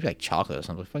gift, it'd just be like chocolate or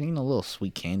something, fucking a little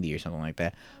sweet candy or something like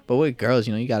that. But with girls,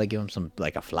 you gotta give them some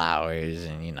like a flowers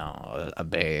and a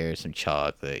bear, some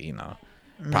chocolate,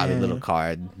 probably a little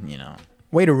card,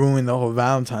 Way to ruin the whole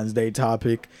Valentine's Day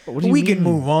topic. We can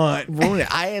move on. Ruin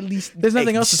it. I at least there's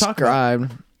nothing else to talk about. All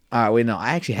right, wait, no.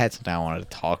 I actually had something I wanted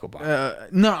to talk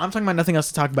about. No, I'm talking about nothing else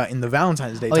to talk about in the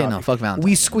Valentine's Day topic. Yeah, no, fuck Valentine's.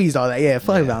 We squeezed all that. Yeah,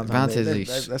 fuck Valentine's Day.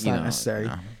 That's not necessary.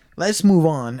 Let's move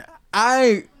on.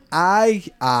 I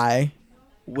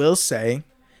will say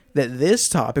that this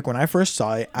topic, when I first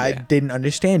saw it, I didn't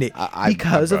understand it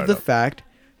because of the fact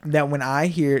that when I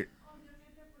hear,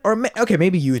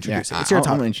 maybe you introduce it. It's your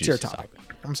topic. It's your topic.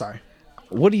 I'm sorry.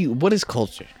 What is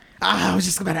culture? I was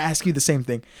just about to ask you the same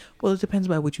thing. Well, it depends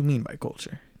by what you mean by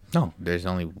culture. No, there's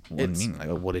only one meaning. Like,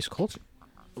 what is culture?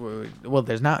 Well,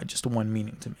 there's not just one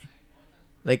meaning to me.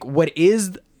 Like, what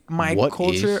is my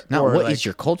culture? What is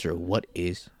your culture? What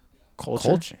is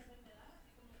culture?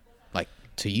 Like,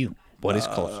 to you, what is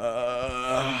culture?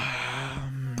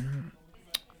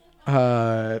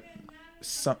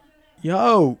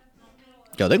 Yo,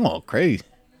 they going crazy.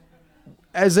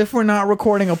 As if we're not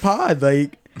recording a pod,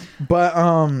 but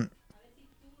I'm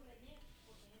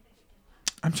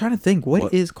trying to think.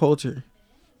 What is culture?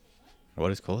 What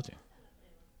is culture?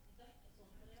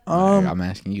 I'm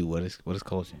asking you. What is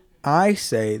culture? I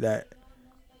say that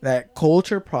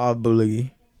culture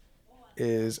probably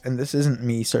is, and this isn't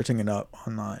me searching it up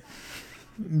online,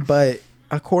 but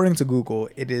according to Google,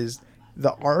 it is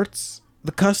the arts,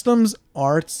 the customs,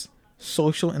 arts,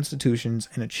 social institutions,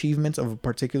 and achievements of a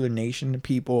particular nation,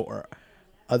 people, or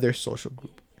other social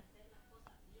group.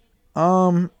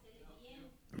 What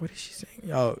is she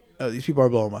saying? Oh, these people are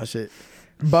blowing my shit.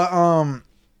 But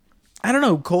I don't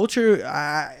know. Culture.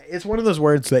 It's one of those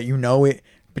words that you know it,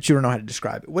 but you don't know how to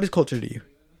describe it. What is culture to you?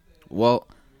 Well,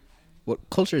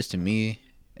 what culture is to me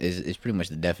is pretty much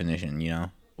the definition.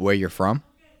 Where you're from.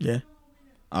 Yeah.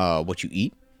 What you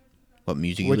eat, what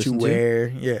music you what listen you to. wear.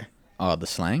 Yeah. The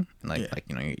slang,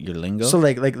 your lingo. So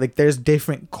like there's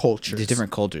different cultures. There's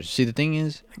different cultures. See, the thing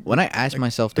is, when I ask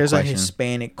myself the question, there's a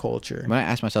Hispanic culture. When I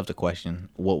ask myself the question,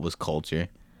 what was culture?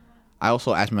 I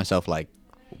also ask myself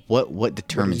what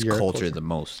determines culture the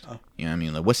most? Oh. You know what I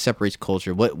mean? Like, what separates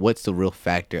culture? What's the real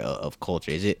factor of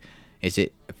culture? Is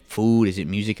it food? Is it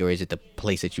music? Or is it the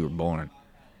place that you were born?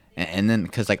 And then,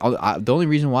 because the only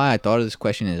reason why I thought of this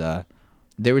question is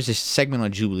there was this segment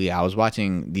on Jubilee. I was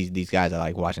watching these guys I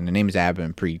like watching. Their name is Abba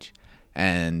and Preach.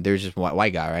 And there's this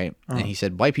white guy, right? Uh-huh. And he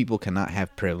said white people cannot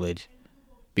have privilege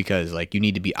because you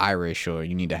need to be Irish or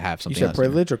you need to have something. You said else.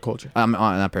 Privilege or culture?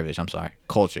 Not privilege. I'm sorry,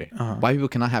 culture. Uh-huh. White people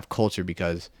cannot have culture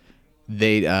because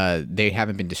they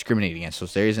haven't been discriminated against. So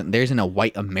there isn't a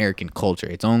white American culture.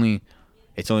 It's only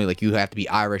you have to be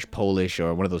Irish, Polish,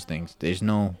 or one of those things. There's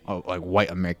no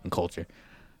white American culture.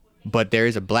 But there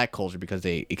is a black culture because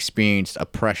they experienced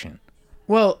oppression.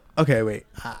 Well, okay, wait.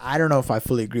 I don't know if I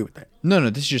fully agree with that. No.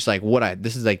 This is just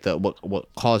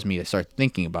what caused me to start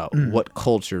thinking about what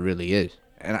culture really is.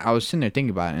 And I was sitting there thinking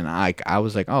about it, and I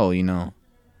was like,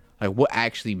 what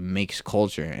actually makes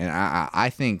culture? And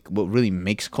I think what really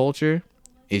makes culture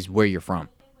is where you're from.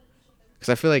 Because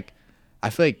I feel like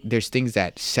there's things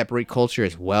that separate culture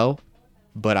as well,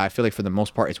 but I feel like for the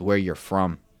most part, it's where you're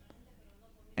from.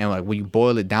 And like when you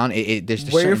boil it down, there's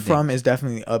just where you're certain from things. is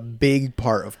definitely a big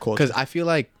part of culture. Because I feel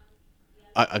like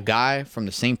a guy from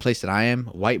the same place that I am,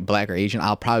 white, black, or Asian,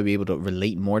 I'll probably be able to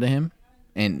relate more to him,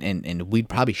 and we'd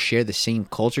probably share the same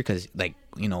culture because, like,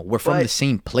 you know, we're from But the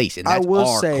same place, and I that's will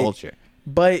our say- culture.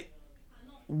 But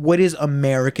what is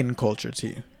American culture to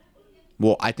you?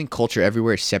 Well, I think culture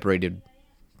everywhere is separated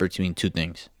between two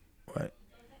things. What?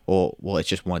 Well, it's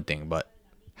just one thing, but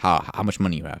how much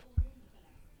money you have.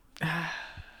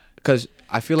 Because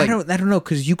I feel like I don't know,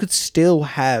 because you could still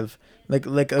have like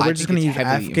we're I just think gonna it's use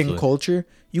heavily African influenced. culture.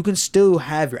 You can still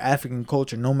have your African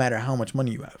culture no matter how much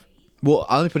money you have. Well,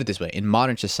 let me put it this way: in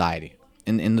modern society,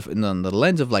 in the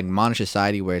lens of like modern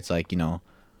society, where it's like, you know,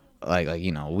 like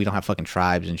you know, we don't have fucking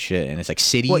tribes and shit, and it's like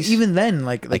cities. Well, even then,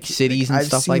 like cities and I've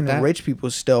stuff seen like that. Rich people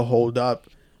still hold up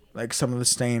like some of the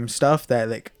same stuff that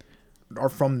like are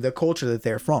from the culture that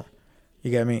they're from. You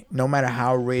get me? No matter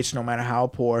how rich, no matter how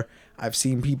poor, I've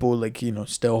seen people like, you know,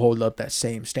 still hold up that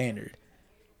same standard.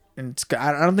 And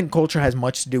I don't think culture has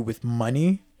much to do with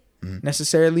money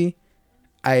necessarily.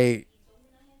 I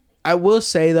will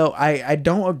say though, I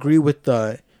don't agree with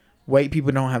the white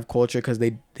people don't have culture because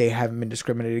they haven't been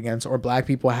discriminated against, or black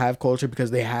people have culture because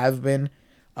they have been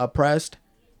oppressed.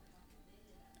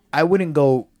 I wouldn't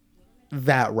go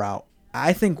that route.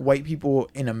 I think white people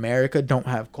in America don't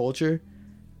have culture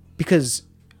because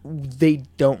they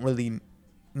don't really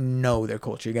know their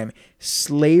culture. Again,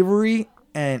 slavery,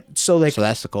 and so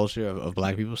that's the culture of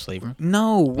black people, slavery.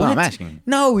 No, what? I'm asking.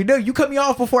 No, you cut me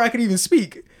off before I could even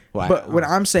speak. Why? But what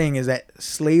I'm saying is that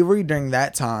slavery during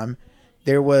that time,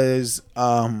 there was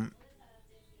how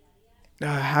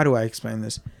do I explain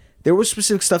this? There was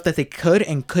specific stuff that they could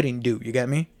and couldn't do. You get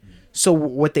me? So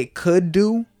what they could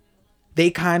do,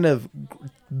 they kind of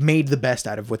made the best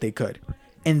out of what they could,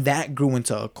 and that grew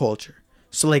into a culture.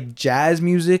 So like jazz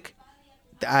music,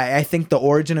 I think the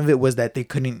origin of it was that they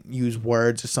couldn't use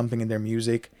words or something in their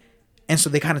music, and so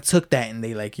they kind of took that and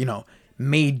they, like, you know,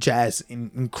 made jazz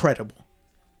incredible,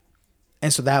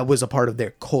 and so that was a part of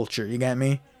their culture. You get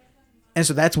me? And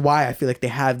so that's why I feel like they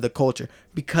have the culture,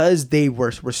 because they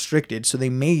were restricted. So they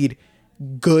made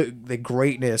the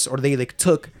greatness, or they like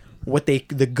took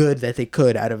the good that they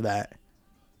could out of that,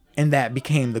 and that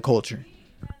became the culture.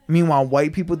 Meanwhile,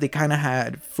 white people, they kind of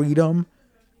had freedom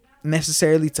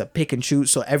necessarily to pick and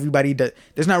choose. So everybody does.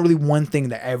 There's not really one thing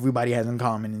that everybody has in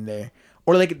common in there,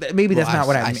 or like maybe that's not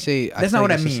what I mean. That's not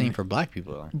what I mean. The same for black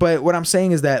people though. But what I'm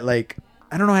saying is that, like,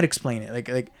 I don't know how to explain it.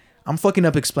 Like I'm fucking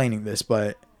up explaining this,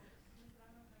 but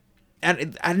I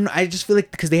don't know. I just feel like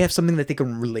because they have something that they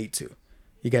can relate to.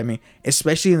 You get me?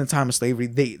 Especially in the time of slavery,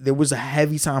 there was a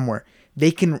heavy time where they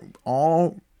can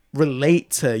all relate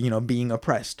to, you know, being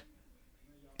oppressed.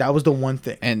 That was the one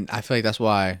thing. And I feel like that's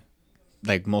why,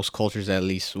 like, most cultures, at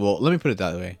least, well, let me put it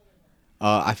that way.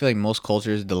 I feel like most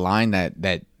cultures, the line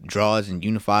that draws and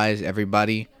unifies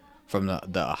everybody from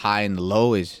the high and the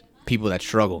low is people that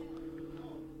struggle.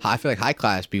 I feel like high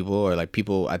class people, or like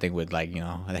people I think with, like, you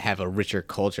know, they have a richer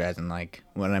culture, as in, like,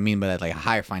 what I mean by that, like a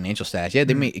higher financial status. Yeah,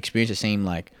 they may experience the same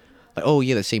like oh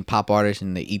yeah, the same pop artists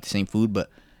and they eat the same food,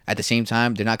 but at the same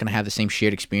time they're not gonna have the same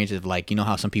shared experiences of, like, you know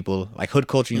how some people like hood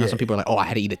culture. You know, some people are like, oh, I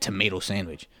had to eat a tomato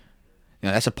sandwich. You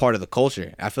know, that's a part of the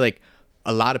culture. I feel like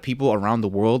a lot of people around the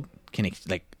world can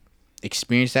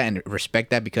experience that and respect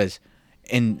that, because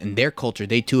in their culture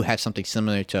they too have something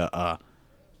similar to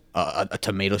a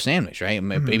tomato sandwich, right?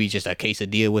 Maybe just a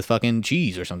quesadilla with fucking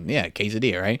cheese or something. Yeah,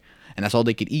 quesadilla, right? And that's all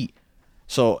they could eat.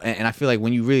 So, and I feel like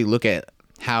when you really look at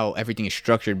how everything is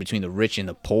structured between the rich and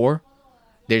the poor,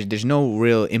 there's no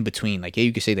real in between. Like, yeah,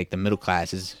 you could say like the middle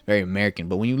class is very American,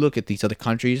 but when you look at these other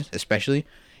countries, especially,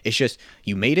 it's just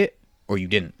you made it or you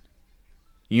didn't.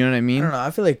 You know what I mean? I don't know.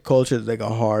 I feel like culture is like a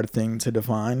hard thing to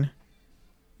define.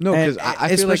 No, because I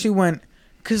feel especially like, when,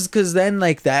 cause then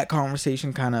like that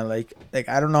conversation kind of like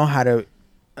I don't know how to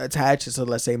attach it to,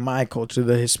 let's say, my culture,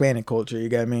 the Hispanic culture. You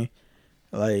get me?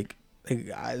 Like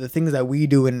the things that we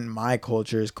do in my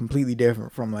culture is completely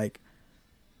different from, like,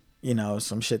 you know,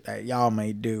 some shit that y'all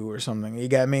may do or something. You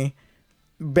get me?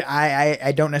 But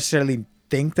I don't necessarily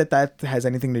think that has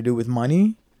anything to do with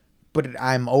money, but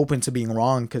I'm open to being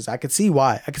wrong, because I could see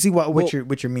why. I could see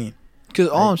what you mean. Because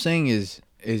all I'm saying is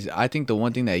I think the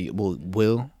one thing that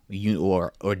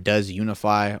or does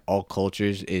unify all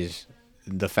cultures is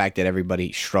the fact that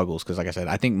everybody struggles. Because, like I said,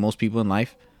 I think most people in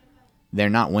life, they're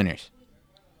not winners.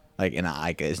 Like, and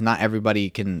it's not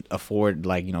everybody can afford,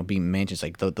 like, you know, being mansions.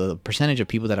 Like the percentage of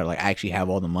people that are like actually have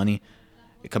all the money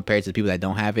compared to the people that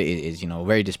don't have it is, you know,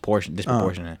 very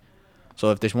disproportionate. So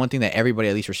if there's one thing that everybody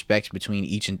at least respects between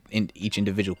each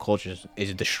individual culture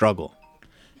is the struggle.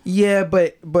 Yeah,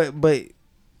 but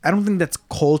I don't think that's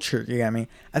culture. You get me?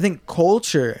 I think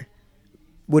culture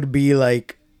would be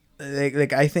like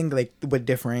I think like what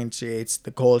differentiates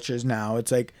the cultures now.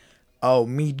 It's like, oh,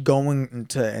 me going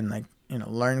into and like, you know,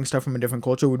 learning stuff from a different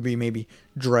culture would be maybe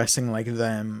dressing like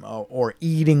them or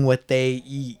eating what they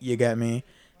eat. You get me?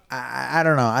 I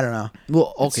don't know.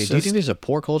 Well, okay. Do you think there's a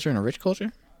poor culture and a rich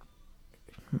culture?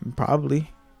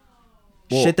 Probably.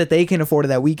 Well, shit that they can afford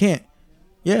that we can't.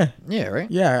 Yeah. Yeah, right?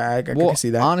 Yeah, I can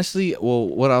see that. Honestly,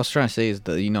 what I was trying to say is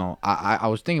that, you know, I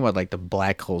was thinking about like the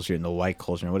black culture and the white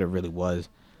culture and what it really was.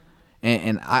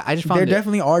 And I just found there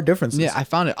definitely are differences. Yeah, I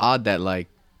found it odd that, like,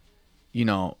 you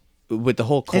know, with the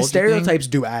whole culture and stereotypes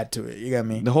thing, do add to it. You got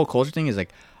me? The whole culture thing is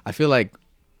like, I feel like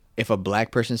if a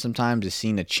black person sometimes is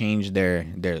seen to change their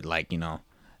like, you know,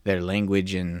 their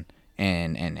language and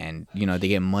you know, they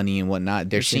get money and whatnot,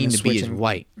 they're seen to be as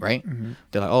white, right? Mm-hmm.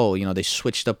 They're like, oh, you know, they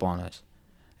switched up on us.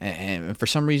 And for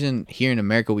some reason here in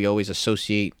America, we always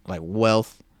associate like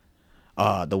wealth,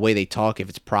 the way they talk, if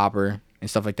it's proper and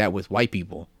stuff like that, with white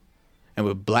people. And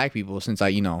with black people, since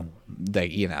you know,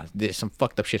 like, you know, there's some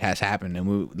fucked up shit has happened, and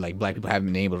we like black people haven't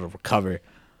been able to recover.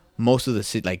 Most of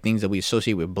the like things that we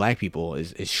associate with black people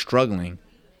is struggling,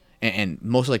 and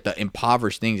most like the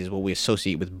impoverished things is what we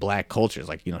associate with black cultures,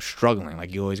 like, you know, struggling.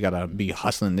 Like, you always gotta be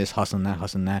hustling this, hustling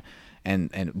that,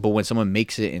 and but when someone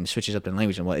makes it and switches up their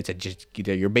language and what, it's just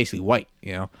you're basically white,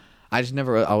 you know. I just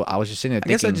never. I was just sitting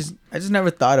there thinking. I just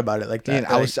never thought about it like that.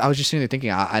 Yeah, I was just sitting there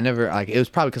thinking. I never, like, it was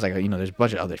probably because, like, you know, there's a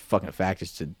bunch of other fucking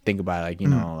factors to think about, like, you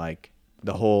know, like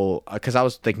the whole, because I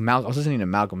was like I was listening to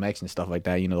Malcolm X and stuff like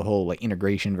that. You know, the whole like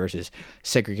integration versus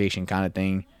segregation kind of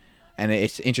thing, and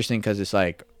it's interesting because it's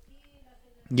like,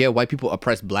 yeah, white people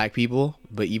oppressed black people,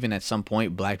 but even at some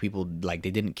point, black people, like,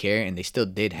 they didn't care, and they still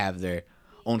did have their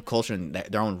own culture and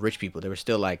their own rich people. There was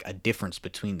still like a difference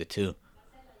between the two.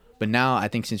 But now I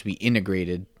think since we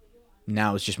integrated,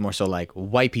 now it's just more so like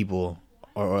white people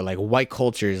or like white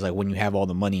cultures, like when you have all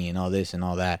the money and all this and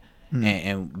all that.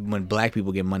 And when black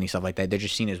people get money, stuff like that, they're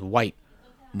just seen as white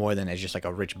more than as just like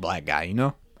a rich black guy, you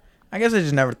know? I guess I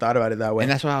just never thought about it that way.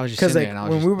 And that's why I was just sitting like, there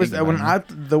and I was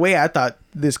the way I thought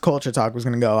this culture talk was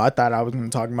going to go, I thought I was going to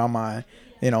talk about my,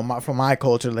 you know, from my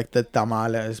culture, like the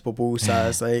tamales,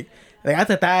 pupusas, like I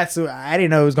thought that's, I didn't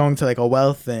know it was going to like a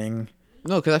wealth thing.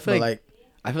 No, because I feel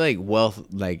like wealth,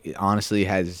 like, honestly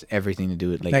has everything to do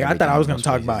with like I thought I was gonna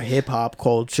talk about hip hop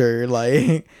culture,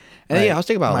 like. And like, yeah, I was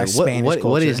thinking about like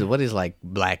what is like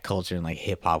black culture and like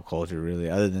hip hop culture really,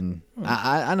 other than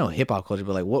I know hip hop culture,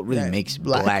 but like what really makes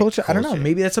black culture? I don't know.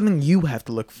 Maybe that's something you have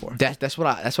to look for. That's what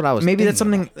I was. Maybe that's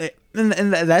something,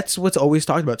 and that's what's always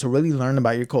talked about, to really learn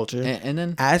about your culture. And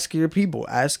then ask your people,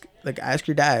 ask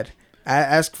your dad.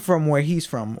 Ask from where he's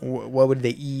from. What would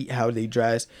they eat? How would they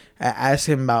dress? Ask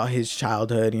him about his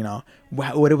childhood. You know,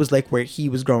 what it was like where he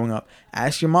was growing up.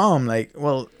 Ask your mom. See,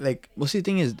 the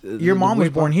thing is, your mom was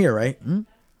born here, right? Hmm?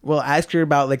 Well, ask her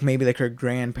about like maybe like her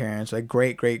grandparents, like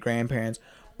great grandparents,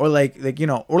 or like you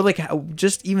know, or like how,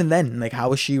 just even then, like how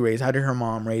was she raised? How did her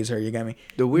mom raise her? You get me?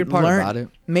 The weird part about it,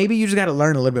 maybe you just got to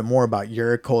learn a little bit more about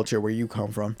your culture, where you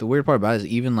come from. The weird part about it is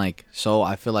even like, so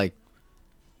I feel like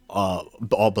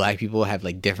all black people have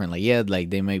like different, like, yeah, like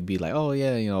they might be like, oh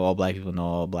yeah, you know, all black people know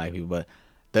all black people,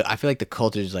 but I feel like the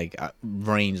cultures like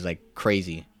range like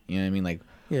crazy. You know what I mean? Like,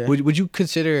 yeah. Would you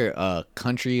consider a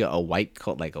country a white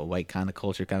like a white kind of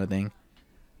culture kind of thing?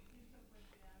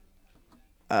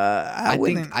 I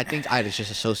think I'd just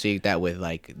associate that with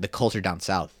like the culture down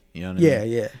south. You know what I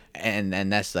mean? Yeah.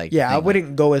 And that's like, I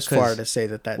wouldn't go as far to say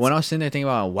that's. When I was sitting there thinking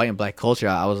about white and black culture,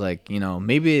 I was like, you know,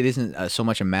 maybe it isn't so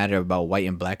much a matter about white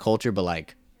and black culture, but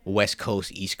like West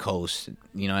Coast, East Coast,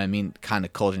 you know what I mean, kind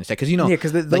of culture instead. Because you know, like,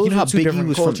 you know how Biggie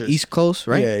was from East Coast,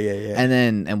 right? Yeah.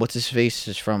 And what's his face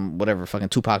is from whatever, fucking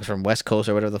Tupac is from West Coast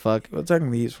or whatever the fuck. Well,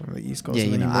 technically he's from the East Coast. Yeah,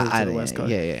 and then you know, he moved to the West Coast.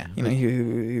 Yeah. You know,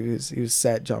 he was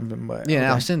set jumping, but yeah. Okay.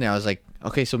 I was sitting there, I was like,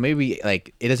 okay, so maybe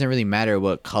like it doesn't really matter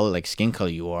what color, like skin color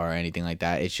you are or anything like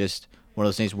that. It's just one of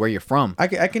those things where you're from. I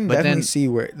can definitely see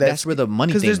where that's where the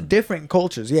money thing. Because there's different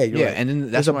cultures. Yeah, you're right. And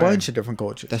then there's a bunch of different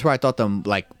cultures. That's where I thought the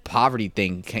like poverty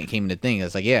thing came into thing.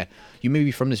 It's like, yeah, you may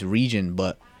be from this region,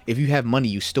 but if you have money,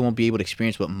 you still won't be able to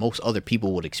experience what most other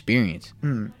people would experience.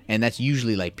 And that's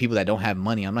usually like people that don't have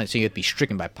money. I'm not saying you have to be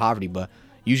stricken by poverty, but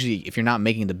usually if you're not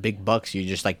making the big bucks, you're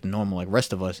just like the normal like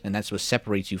rest of us, and that's what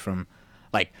separates you from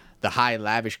like the high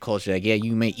lavish culture. Like, yeah,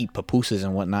 you may eat pupusas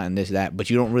and whatnot and this, that,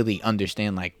 but you don't really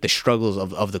understand like the struggles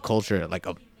of the culture, like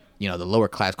you know, the lower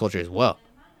class culture as well.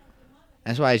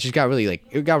 That's why it just got really like,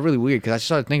 it got really weird, because I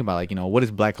started thinking about like, you know, what is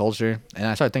black culture, and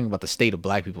I started thinking about the state of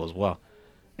black people as well,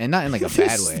 and not in like a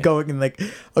bad way. Going in like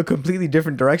a completely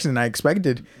different direction than I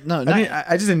expected. No,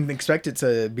 I just didn't expect it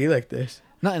to be like this.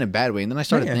 not in a bad way. And then I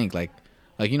started Yeah. to think like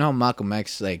you know how Malcolm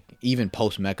X, like even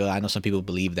post Mecca, I know some people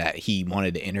believe that he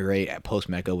wanted to integrate at post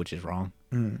Mecca, which is wrong.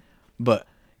 But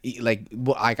like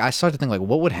I started to think like,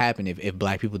 what would happen if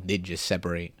black people did just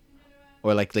separate,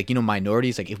 or like you know,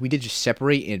 minorities, like if we did just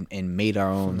separate and made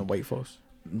our From the own, white folks.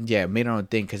 yeah, made our own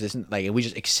thing, because it's like if we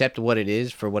just accept what it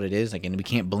is for what it is, like, and we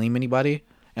can't blame anybody,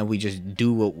 and we just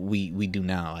do what we do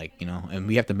now, like, you know, and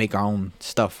we have to make our own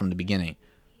stuff from the beginning.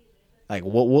 Like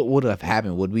what would have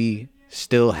happened? Would we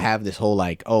still have this whole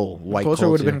like, oh, white Culture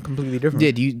would have been completely different.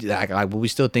 Yeah, do you like would we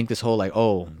still think this whole like,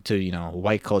 oh, to, you know,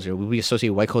 white culture? Would we associate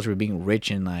white culture with being rich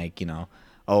and like, you know,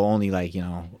 oh, only like, you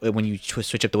know, when you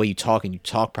switch up the way you talk and you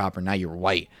talk proper, now you're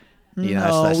white. You know,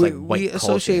 No, that's we, like white we culture.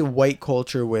 associate white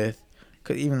culture with,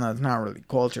 cause even though it's not really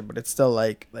culture, but it's still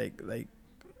like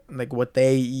what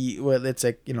they eat. Well, it's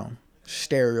like, you know,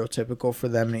 stereotypical for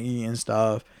them to eat and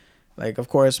stuff. Like, of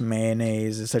course,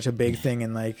 mayonnaise is such a big thing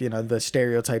in, like, you know, the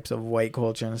stereotypes of white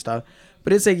culture and stuff.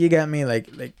 But it's like, you got me, like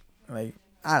I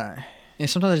don't know. And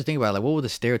sometimes I just think about like, what would the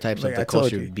stereotypes Like, of the I told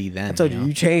culture you. be then? I told you, know?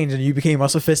 you changed and you became more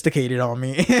sophisticated on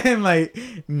me. And, like,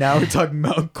 now we're talking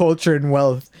about culture and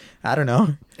wealth. I don't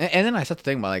know. And then I started to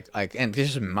think about like, and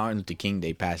this is Martin Luther King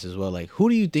Day passed as well. Like, who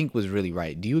do you think was really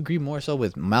right? Do you agree more so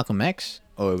with Malcolm X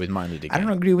or with Martin Luther King? I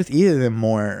don't agree with either of them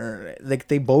more. Like,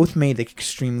 they both made like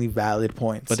extremely valid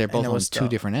points, But they're both and it on was two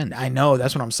different ends. I know,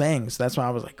 that's what I'm saying. So that's why I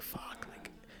was like, fuck.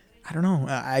 Like, I don't know.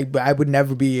 I would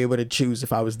never be able to choose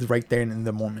if I was right there in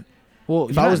the moment. Well,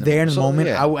 If I was there in the moment,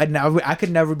 yeah. I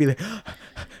could never be like,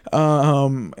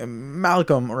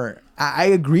 Malcolm, or I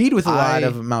agreed with a lot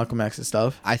of Malcolm X's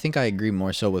stuff. I think I agree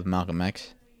more so with Malcolm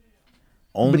X.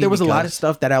 Only But there was a lot of because-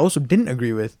 stuff that I also didn't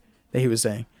agree with that he was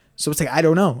saying. So it's like, I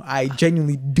don't know. I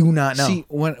genuinely do not know. See,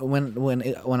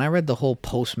 when I read the whole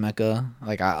post Mecca,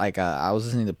 I was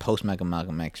listening to post Mecca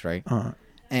Malcolm X, right?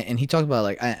 And he talked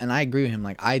about and I agree with him.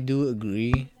 Like, I do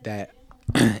agree that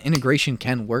integration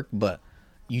can work, but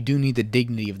you do need the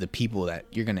dignity of the people that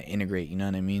you're gonna integrate. You know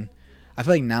what I mean? I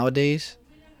feel like nowadays,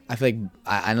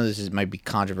 I know might be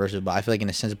controversial, but I feel like in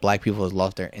a sense, black people have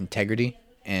lost their integrity,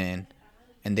 and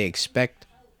they expect,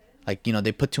 like, you know,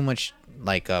 they put too much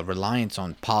like reliance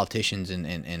on politicians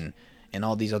and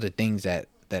all these other things that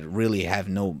really have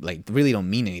no, like, really don't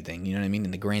mean anything. You know what I mean?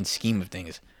 In the grand scheme of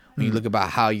things, when you look about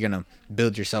how you're gonna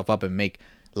build yourself up and make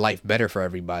life better for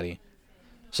everybody.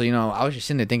 So, you know, I was just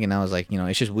sitting there thinking, I was like, you know,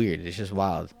 it's just weird. It's just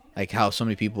wild. Like how so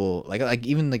many people, like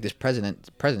even like this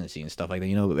presidency and stuff like that,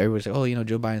 you know, everybody's like, oh, you know,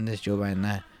 Joe Biden this, Joe Biden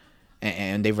that.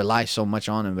 And they rely so much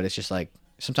on him, but it's just like,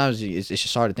 sometimes it's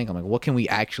just hard to think. I'm like, what can we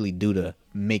actually do to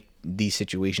make these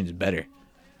situations better?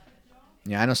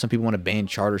 Yeah, I know some people want to ban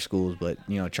charter schools, but,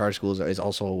 you know, charter schools is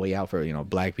also a way out for, you know,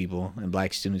 black people and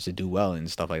black students to do well and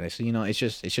stuff like that. So, you know, it's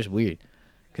just weird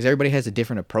because everybody has a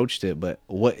different approach to it. But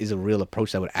what is a real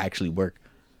approach that would actually work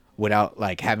without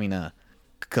like having to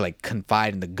like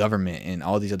confide in the government and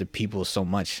all these other people so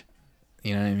much?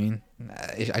 You know what I mean?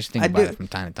 I just think about it from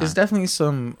time to time. There's definitely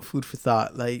some food for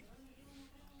thought. Like,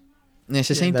 and it's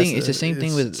the Yeah, same that's thing. It's the same thing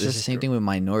it's with just thing with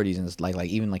minorities and it's like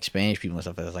even like Spanish people and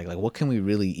stuff. It's like what can we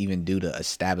really even do to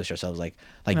establish ourselves like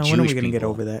now, Jewish when are we gonna people? get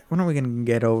over that? When are we gonna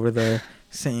get over the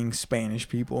saying Spanish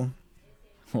people?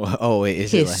 Well, oh, wait,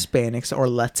 is it like, Hispanics or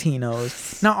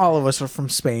Latinos? Not all of us are from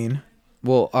Spain.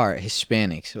 well, all right,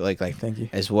 Hispanics, like Thank you.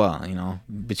 as well, you know,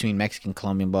 between Mexican,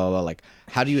 Colombian, blah, blah, blah. Like,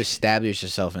 how do you establish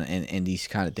yourself in these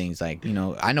kind of things? Like, you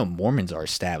know, I know Mormons are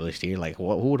established here. Like, who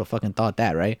would have fucking thought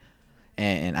that, right?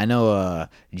 And I know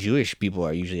Jewish people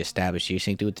are usually established here.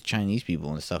 Same thing with the Chinese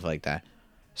people and stuff like that.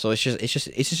 So it's just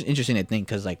interesting to think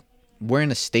because like we're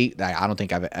in a state that I don't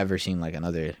think I've ever seen like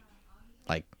another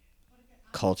like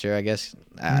culture, I guess,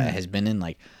 has been in.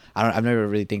 Like, I've never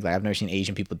really think like I've never seen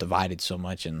Asian people divided so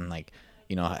much and like,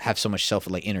 you know, have so much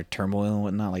like inner turmoil and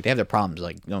whatnot. Like, they have their problems,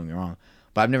 like, don't get me wrong,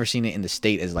 but I've never seen it in the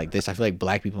state as like this. I feel like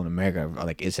black people in America are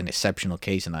like, it's an exceptional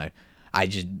case, and I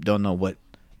just don't know what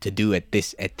to do at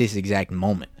this exact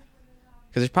moment,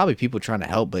 because there's probably people trying to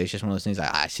help, but it's just one of those things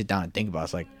I sit down and think about.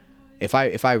 It's like, if I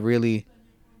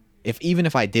even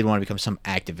if I did want to become some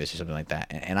activist or something like that,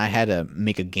 and I had to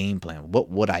make a game plan, what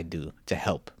would I do to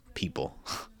help people?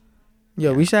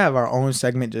 Yo, we should have our own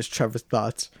segment, just Trevor's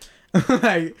thoughts.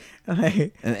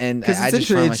 and I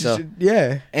just find myself,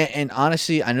 yeah. And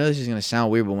honestly, I know this is gonna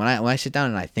sound weird, but when I sit down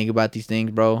and I think about these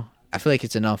things, bro, I feel like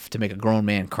it's enough to make a grown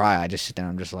man cry. I just sit there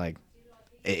and I'm just like,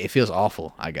 it feels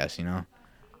awful, I guess, you know,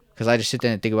 because I just sit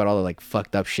there and think about all the like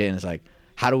fucked up shit, and it's like,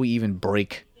 how do we even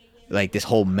break like this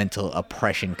whole mental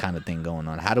oppression kind of thing going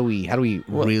on? How do we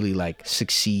really like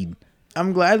succeed?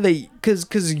 I'm glad that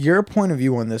because your point of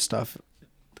view on this stuff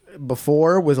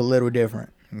before was a little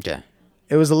different. Okay.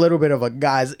 It was a little bit of a,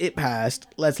 guys, it passed.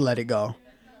 Let's let it go.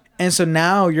 And so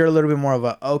now you're a little bit more of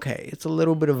a, okay, it's a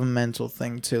little bit of a mental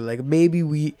thing too. Like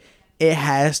maybe it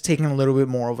has taken a little bit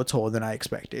more of a toll than I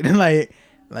expected.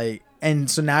 And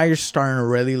so now you're starting to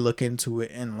really look into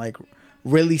it and like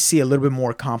really see a little bit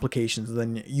more complications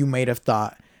than you might have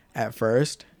thought at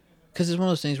first. Because it's one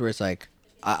of those things where it's like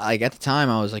at the time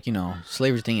I was like, you know,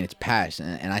 slavery thing and it's past,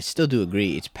 and I still do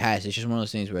agree it's past. It's just one of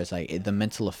those things where it's like the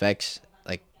mental effects,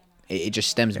 like it just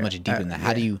stems much deeper than that.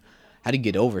 How do you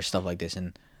get over stuff like this?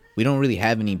 And we don't really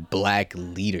have any black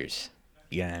leaders.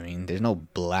 You know what I mean? There's no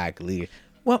black leader.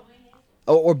 Well,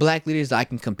 or black leaders that I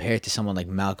can compare to someone like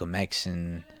Malcolm X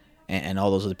and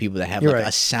all those other people that have like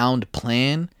a sound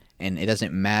plan. And it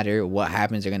doesn't matter what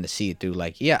happens, they're going to see it through.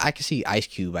 Like, yeah, I can see Ice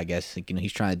Cube, I guess. Like, you know,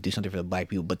 he's trying to do something for the black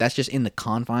people. But that's just in the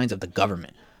confines of the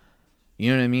government. You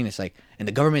know what I mean? It's like, and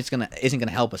the government isn't going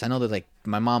to help us. I know that, like,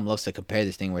 my mom loves to compare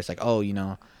this thing where it's like, oh, you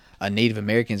know, Native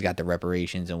Americans got the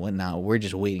reparations and whatnot. We're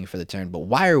just waiting for the turn. But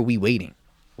why are we waiting?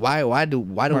 Why do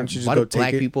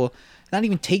black people not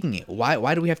even taking it?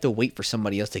 Why do we have to wait for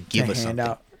somebody else to give us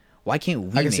something? Why can't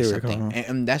we make something?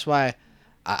 And that's why...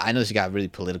 I know this got really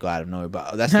political out of nowhere,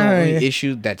 but that's the only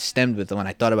issue that stemmed with when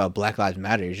I thought about Black Lives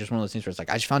Matter. It's just one of those things where it's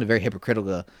like I just found it very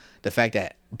hypocritical, the fact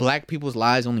that black people's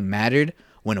lives only mattered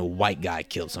when a white guy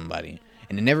killed somebody,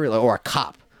 and it never, or a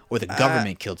cop or the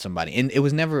government killed somebody, and it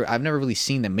was never. I've never really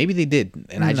seen them. Maybe they did,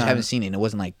 and I just haven't seen it. And it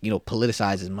wasn't like, you know,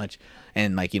 politicized as much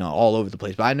and like, you know, all over the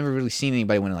place. But I've never really seen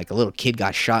anybody when like a little kid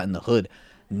got shot in the hood.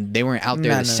 They weren't out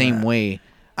there the same way.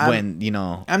 When, you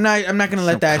know, I'm not gonna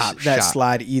let that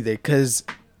slide either, because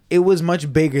it was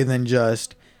much bigger than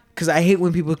just, because I hate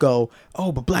when people go,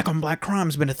 oh, but black on black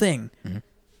crime's been a thing. Mm-hmm.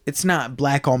 It's not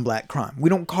black on black crime. We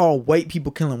don't call white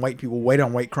people killing white people white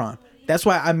on white crime. That's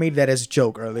why I made that as a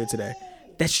joke earlier today.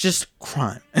 That's just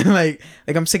crime. like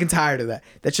I'm sick and tired of that.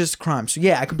 That's just crime. So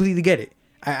yeah, I completely get it.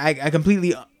 I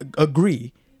completely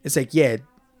agree. It's like, yeah,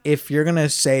 if you're gonna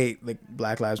say like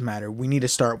Black Lives Matter, we need to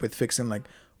start with fixing like,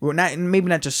 we're not, maybe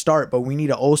not just start, but we need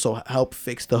to also help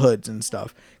fix the hoods and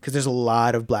stuff, because there's a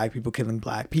lot of black people killing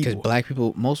black people. Because black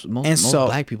people, most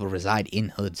black people reside in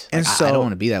hoods. Like, and so, I don't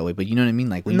want to be that way, but you know what I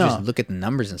mean. Like when you just look at the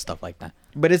numbers and stuff like that.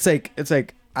 But it's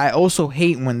like I also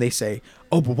hate when they say,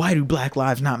 oh, but why do black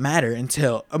lives not matter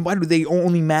until? Why do they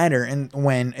only matter and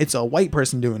when it's a white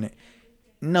person doing it?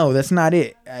 No, that's not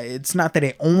it. It's not that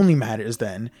it only matters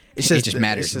then. It just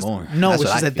matters more. No, it's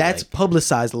just that's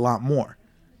publicized a lot more.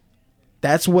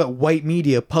 That's what white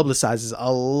media publicizes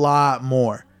a lot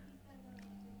more.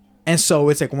 And so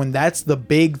it's like when that's the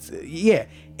big,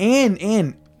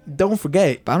 and don't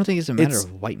forget. But I don't think it's a matter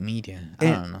of white media. I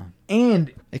don't know.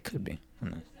 And it could be.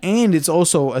 And it's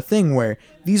also a thing where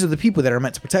these are the people that are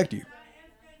meant to protect you.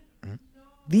 Mm-hmm.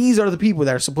 These are the people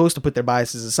that are supposed to put their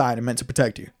biases aside and meant to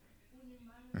protect you.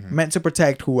 Mm-hmm. Meant to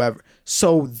protect whoever.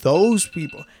 So those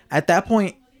people, at that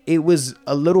point, it was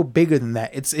a little bigger than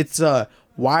that. It's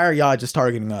why are y'all just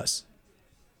targeting us?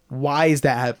 Why is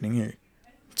that happening here?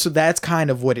 So that's kind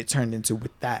of what it turned into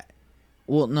with that.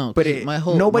 Well, no, but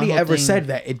nobody ever said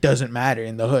that it doesn't matter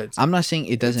in the hoods. I'm not saying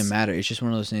it doesn't matter. It's just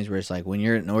one of those things where it's like when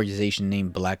you're an organization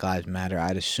named Black Lives Matter,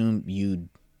 I'd assume you'd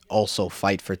also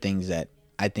fight for things that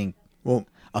I think will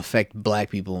affect black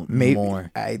people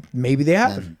more. Maybe they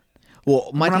have. Well,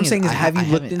 what I'm saying is, have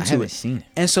you looked into it? I haven't seen it.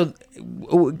 And so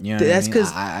that's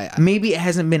because maybe it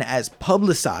hasn't been as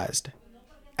publicized,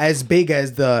 as big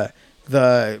as the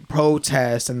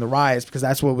protests and the riots, because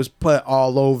that's what was put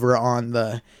all over on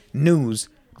the news.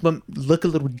 But look a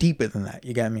little deeper than that.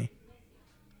 You got me?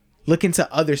 Look into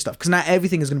other stuff, because not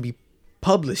everything is going to be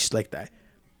published like that.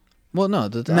 Well, no,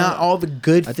 not all the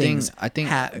good things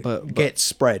get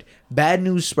spread. Bad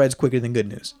news spreads quicker than good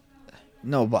news.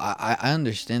 No, but I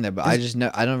understand that, but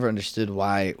I never understood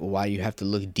why you have to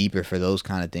look deeper for those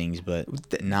kind of things, but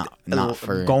not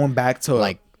for going back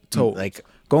to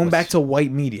back to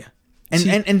white media. And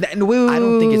wait, I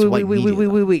don't think it's white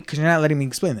media. Wait, because you're not letting me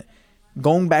explain it.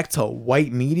 Going back to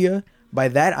white media, by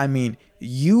that I mean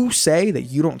you say that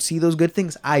you don't see those good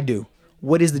things. I do.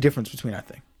 What is the difference between our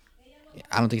thing?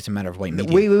 I don't think it's a matter of white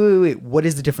media. Wait. What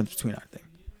is the difference between our thing?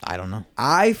 I don't know.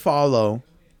 I follow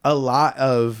a lot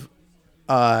of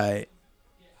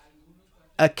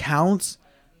accounts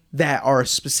that are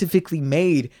specifically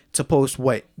made to post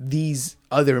what these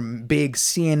other big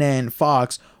CNN,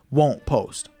 Fox won't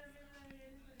post.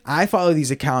 I follow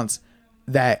these accounts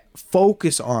that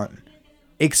focus on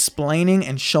explaining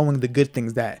and showing the good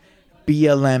things that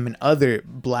BLM and other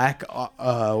black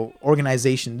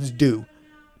organizations do.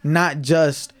 Not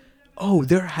just, oh,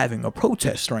 they're having a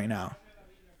protest right now.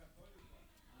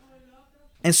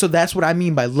 And so that's what I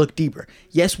mean by look deeper.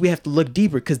 Yes, we have to look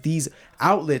deeper because these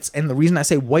outlets, and the reason I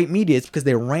say white media is because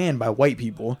they're ran by white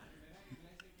people.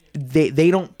 They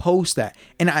don't post that.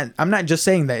 And I'm not just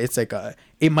saying that it's like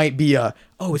it might be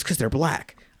it's because they're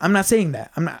black. I'm not saying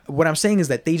that. What I'm saying is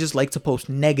that they just like to post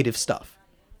negative stuff.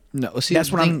 No, see,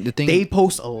 that's what they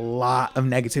post a lot of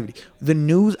negativity. The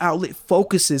news outlet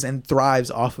focuses and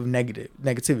thrives off of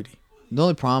negativity. The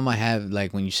only problem I have,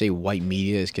 like, when you say white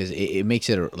media is because it makes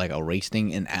it like a race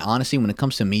thing. And honestly, when it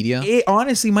comes to media, it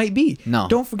honestly might be. No,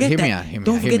 don't forget hear that. Me out, hear me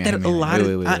don't out, forget hear that me a out. lot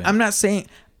Wait. I'm not saying.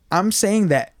 I'm saying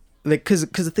that like because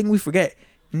the thing we forget,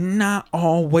 not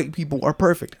all white people are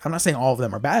perfect. I'm not saying all of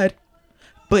them are bad,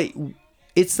 but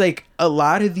it's like a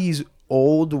lot of these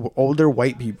older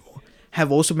white people have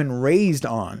also been raised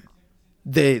on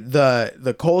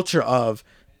the culture of,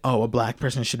 a black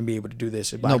person shouldn't be able to do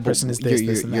this. A black person is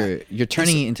this and that. You're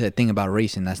turning it into a thing about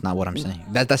race, and that's not what I'm saying.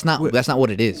 That's not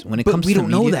what it is. When it comes we to don't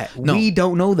media, know that. No, we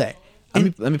don't know that.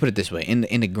 Let me put it this way: in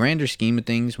the grander scheme of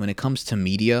things, when it comes to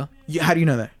media, how do you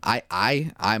know that?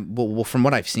 Well, from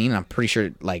what I've seen, I'm pretty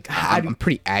sure. Like, I'm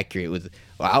pretty accurate with.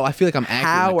 I feel like I'm accurate.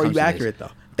 How are you accurate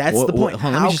though? That's the point.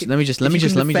 Let me just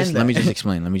explain. Let me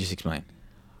just explain.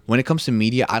 When it comes to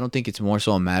media, I don't think it's more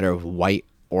so a matter of white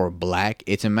or black.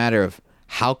 It's a matter of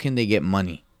how can they get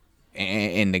money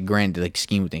in the grand like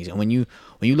scheme of things. And when you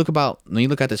look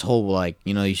at this whole, like,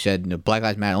 you said the Black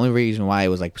Lives Matter, the only reason why it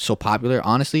was like so popular,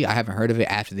 honestly, I haven't heard of it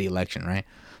after the election, right?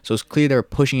 So it's clear they're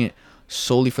pushing it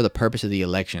solely for the purpose of the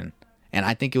election. And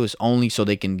I think it was only so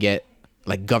they can get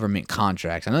like government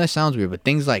contracts. I know that sounds weird, but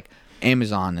things like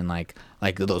Amazon and like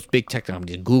those big tech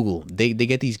companies, Google, they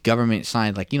get these government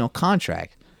signed like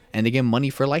contracts, and they get money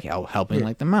for like helping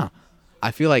like them out.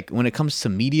 I feel like when it comes to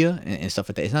media and stuff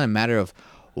like that, it's not a matter of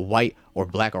white or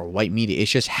black or white media.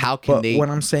 It's just how can they what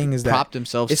I'm saying is prop that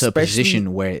themselves to a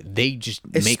position where they just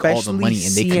make all the money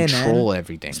and they control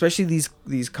everything. Especially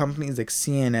these companies like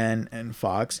CNN and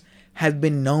Fox have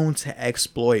been known to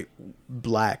exploit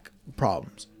black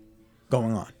problems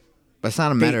going on. But it's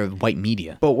not a matter of white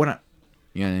media. But when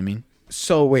you know what I mean?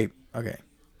 So wait, okay.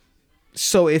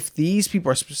 So if these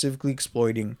people are specifically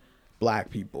exploiting black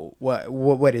people,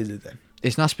 what is it then?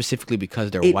 It's not specifically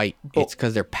because they're white. It's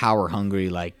because they're power hungry,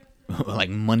 like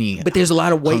money. But there's a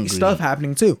lot of white stuff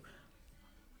happening too.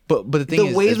 But the thing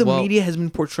is, the way the media has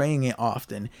been portraying it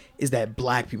often is that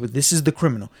black people, this is the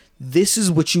criminal. This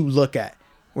is what you look at.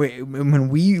 When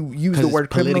we use the word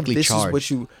criminal, this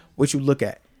is what you look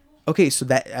at. Okay, so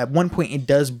that at one point it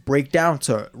does break down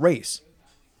to race.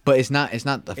 But it's not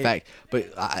the fact.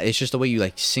 But it's just the way you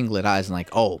like single it out as like,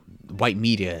 white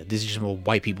media. This is just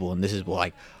white people, and this is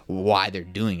like why they're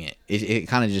doing it. It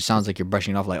kind of just sounds like you're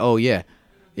brushing it off like, yeah,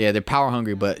 they're power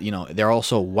hungry, but they're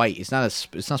also white. It's not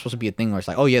supposed to be a thing where it's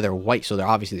like, they're white, so they're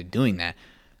obviously doing that.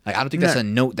 Like, I don't think that's a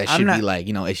note that should be like,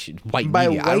 it's white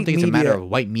media. I don't think it's a matter of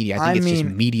white media. I think it's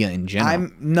just media in general.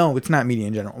 No, it's not media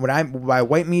in general. By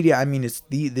white media, I mean it's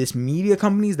this media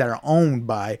companies that are owned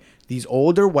by these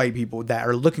older white people that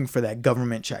are looking for that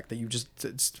government check that you just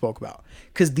spoke about.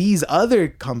 Because these other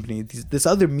companies, these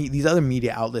other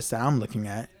media outlets that I'm looking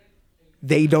at,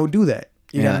 they don't do that.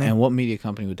 You know what I mean? And what media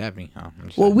company would that be?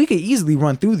 Well, we could easily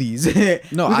run through these.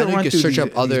 No, I think you could search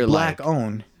up other black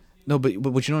owned. No, but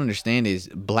what you don't understand is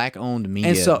black-owned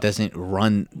media doesn't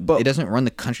run. It doesn't run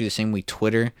the country the same way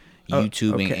Twitter,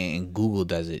 YouTube, and Google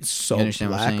does it. So you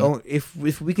understand what I'm saying?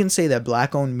 If we can say that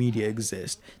black-owned media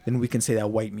exists, then we can say that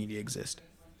white media exists.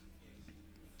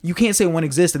 You can't say one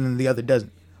exists and then the other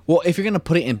doesn't. Well, if you're gonna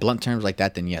put it in blunt terms like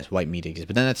that, then yes, white media exists.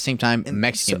 But then at the same time,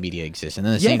 Mexican media exists, and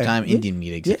then at the same time, Indian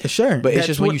media exists. Yeah, sure. But it's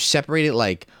just when you separate it,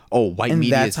 like, white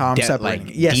media that's is how I'm separating.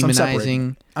 like Yes,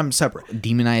 demonizing. I'm separate.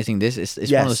 Demonizing this. It's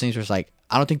one of those things where it's like,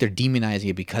 I don't think they're demonizing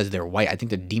it because they're white. I think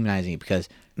they're demonizing it because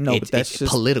it's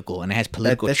just political and it has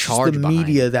political charge behind it. That's just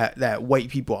the media that white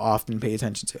people often pay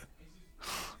attention to.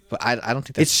 But I don't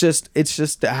think that's... It's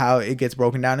just how it gets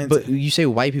broken down into. But you say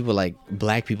white people, like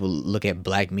black people look at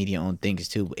black media on things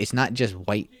too. It's not just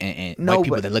white and white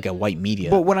people that look at white media.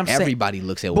 But what I'm saying, everybody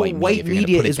looks at white media. White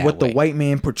media is what the white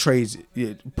man portrays,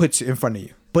 puts in front of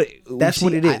you. But that's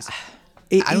what it is.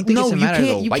 I don't think it's a matter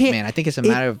of the white man. I think it's a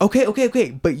matter of... Okay.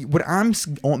 But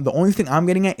the only thing I'm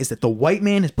getting at is that the white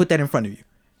man has put that in front of you.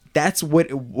 That's what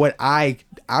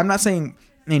I'm not saying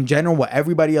in general what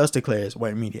everybody else declares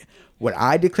white media. What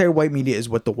I declare white media is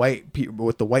what the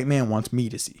white man wants me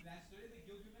to see.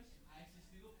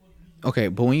 Okay,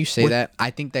 but when you say that, I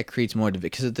think that creates more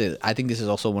because I think this is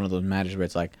also one of those matters where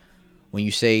it's like when you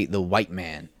say the white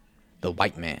man,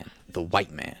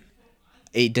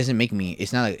 it doesn't make me.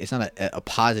 It's not a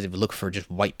positive look for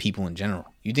just white people in general.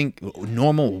 You think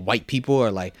normal white people are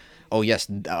like, oh yes,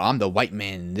 I'm the white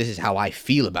man. This is how I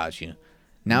feel about you.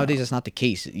 Nowadays, that's not the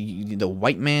case. The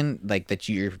white man like that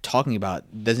you're talking about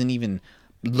doesn't even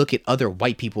look at other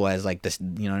white people as like this.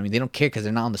 You know what I mean? They don't care because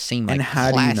they're not on the same like And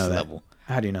how class do you know level.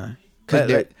 that? How do you know?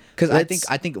 Because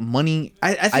I think money.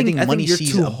 I think money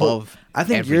sees above. I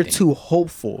think everything. you're too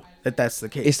hopeful that that's the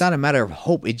case. It's not a matter of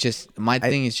hope. It just my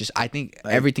thing is just I think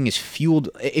everything is fueled.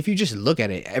 If you just look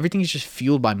at it, everything is just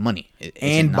fueled by money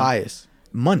and bias.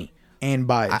 Money and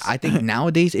bias. I think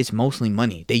nowadays it's mostly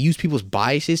money. They use people's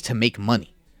biases to make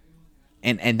money.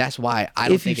 And that's why I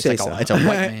don't think it's like it's a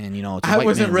white man, you know. It's a I white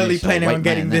wasn't man really this, planning on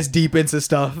getting this deep into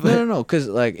stuff. No, because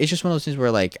like it's just one of those things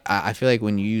where like I feel like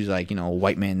when you use like, you know,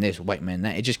 white man this, white man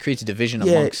that, it just creates a division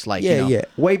amongst like, you know,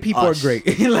 white people us. are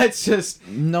great. Let's just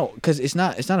because it's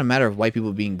not a matter of white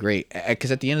people being great.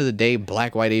 Because at the end of the day,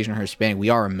 black, white, Asian, or Hispanic, we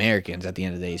are Americans. At the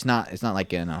end of the day, it's not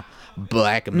like, you know,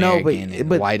 black American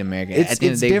and white American. At the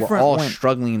end of the day, we're all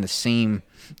struggling in the same.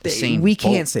 We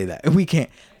can't say that. We can't.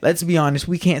 Let's be honest.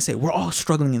 We can't say we're all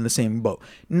struggling in the same boat.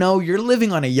 No, you're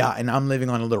living on a yacht and I'm living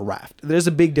on a little raft. There's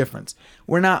a big difference.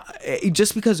 We're not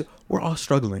just because we're all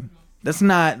struggling. That's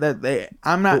not that.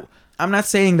 I'm not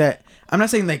saying that. I'm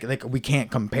not saying like we can't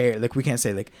compare. Like we can't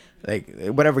say like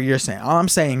whatever you're saying. All I'm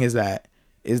saying is that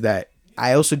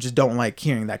I also just don't like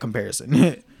hearing that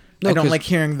comparison. I don't like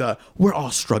hearing we're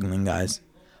all struggling, guys.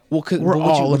 Well, because we're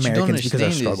all Americans because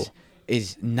of struggle.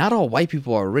 Is not all white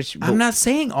people are rich. I'm not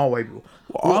saying all white people.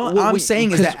 All I'm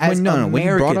saying is that as American,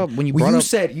 when you brought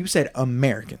up, you said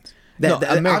Americans.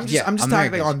 I'm just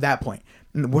talking on that point.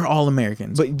 We're all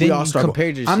Americans. But then we all struggle.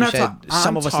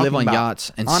 Some of us live on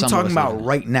yachts, and I'm some talking of us about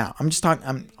right now. I'm just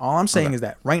talking. All I'm saying is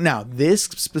that right now, this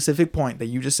specific point that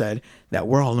you just said, that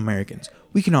we're all Americans,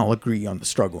 we can all agree on the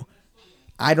struggle.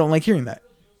 I don't like hearing that.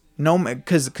 No,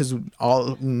 because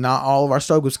not all of our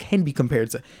struggles can be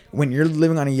compared to when you're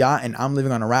living on a yacht and I'm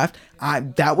living on a raft.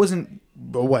 That wasn't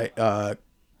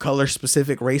color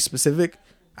specific, race specific.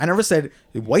 I never said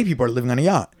white people are living on a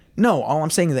yacht. No, all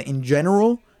I'm saying is that in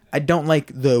general, I don't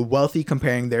like the wealthy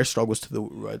comparing their struggles to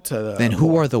the. Then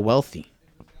who are the wealthy?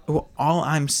 Well, all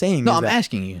I'm saying. No, I'm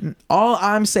asking you. All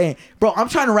I'm saying, bro. I'm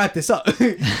trying to wrap this up.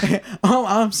 All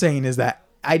I'm saying is that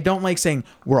I don't like saying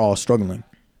we're all struggling.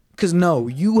 Because no,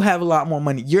 you have a lot more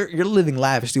money. You're living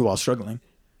lavishly while struggling.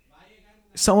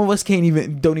 Some of us don't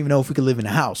even know if we could live in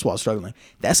a house while struggling.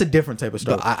 That's a different type of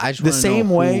struggle. But I just the same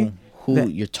know way who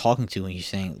you're talking to when you're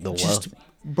saying the wealthy,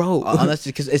 bro. Unless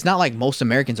because it's not like most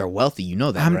Americans are wealthy. You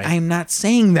know that, right? I'm not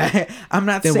saying that. I'm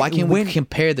not. Then why can't we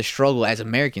compare the struggle as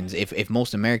Americans if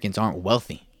most Americans aren't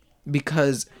wealthy?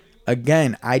 Because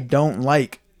again, I don't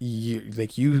like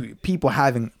you people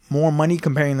having more money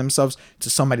comparing themselves to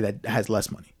somebody that has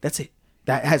less money. That's it.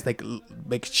 That has like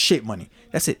shit money.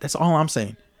 That's it. That's all I'm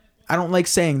saying. I don't like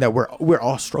saying that we're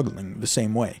all struggling the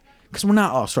same way, because we're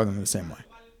not all struggling the same way.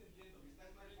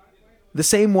 The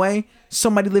same way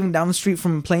somebody living down the street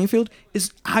from Plainfield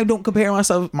is, I don't compare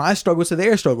my struggle to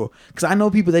their struggle, because I know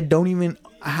people that don't even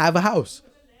have a house.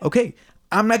 Okay,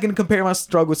 I'm not gonna compare my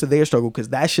struggles to their struggle, because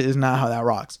that shit is not how that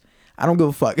rocks. I don't give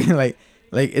a fuck.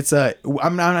 Like it's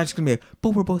I'm not just gonna be like, but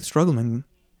we're both struggling.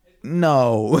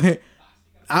 No,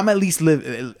 I'm at least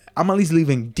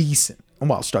living decent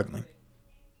while struggling.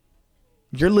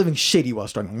 You're living shitty while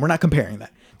struggling. We're not comparing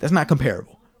that. That's not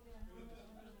comparable.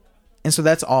 And so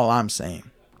that's all I'm saying.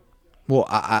 Well,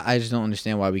 I just don't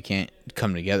understand why we can't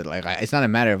come together. Like, it's not a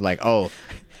matter of like, oh,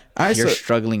 you're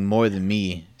struggling more than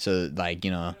me, so like,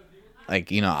 you know,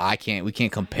 we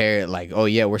can't compare it. Like, oh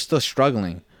yeah, we're still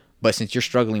struggling. But since you're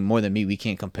struggling more than me, we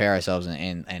can't compare ourselves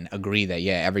and agree that,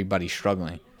 yeah, everybody's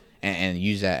struggling and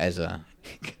use that as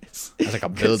like a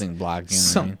building block. You know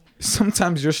what I mean?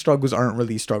 Sometimes your struggles aren't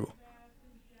really struggle.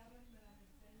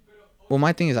 Well,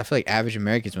 my thing is, I feel like average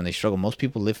Americans, when they struggle, most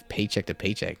people live paycheck to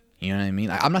paycheck. You know what I mean?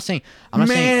 I'm not saying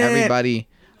everybody.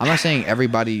 I'm not saying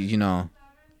everybody. You know,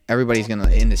 everybody's gonna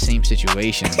in the same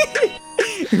situation.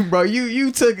 Bro, you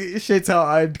took shit to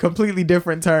a completely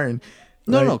different turn.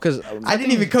 No, because I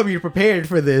didn't even come here prepared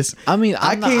for this. I mean,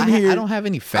 I don't have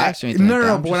any facts or anything.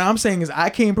 No. But what I'm saying is, I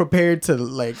came prepared to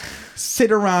like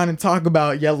sit around and talk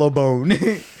about yellow bone.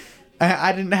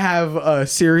 I didn't have a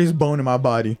serious bone in my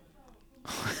body.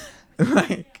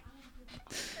 Like,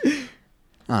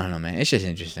 I don't know, man. It's just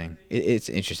interesting. It's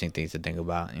interesting things to think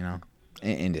about, you know,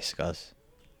 and discuss.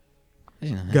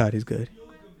 You know, God is good.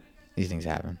 These things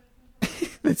happen.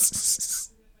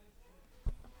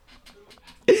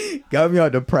 Got me all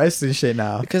depressed and shit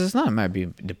now. Because it's not a matter of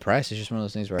being depressed. It's just one of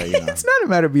those things where, you know. It's not a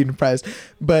matter of being depressed.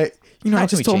 But, you know, I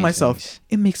just told myself,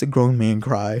 it makes a grown man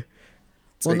cry.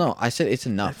 Well, no, I said it's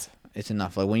enough. It's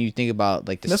enough. Like when you think about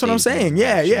like the That's what I'm stage saying. you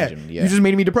Yeah, have yeah. changed them, You just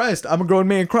made me depressed. I'm a grown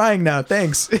man crying now.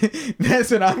 Thanks.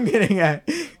 That's what I'm getting at.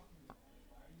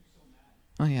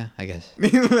 Oh yeah, I guess.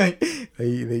 Like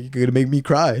you're gonna make me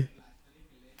cry.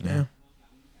 Yeah.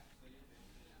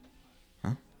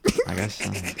 Huh? I guess.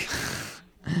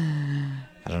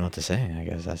 I don't know what to say. I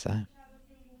guess that's that.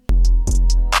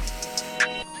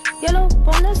 Yellow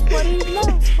bonus, what do you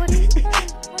know? What do you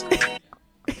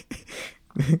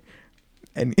know?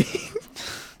 And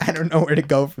I don't know where to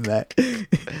go from that.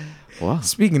 Wow.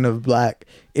 Speaking of black,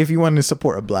 if you want to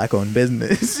support a black-owned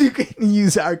business, you can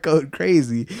use our code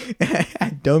CRAZY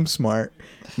at Dumb Smart,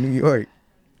 New York.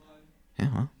 Yeah,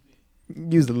 well,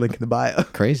 Use the link in the bio.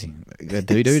 crazy.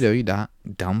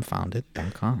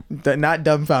 www.dumbfounded.com. Not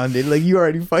dumbfounded. Like you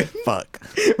already fuck.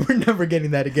 We're never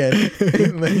getting that again.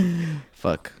 Like,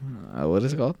 Fuck. What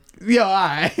is it called? yo,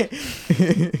 alright.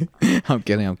 I'm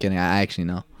kidding. I actually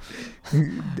know.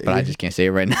 But I just can't say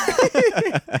it right now.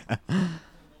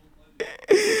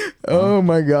 Oh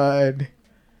my god.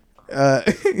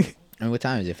 And what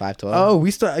time is it? 5:12? Oh, we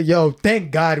still. Yo,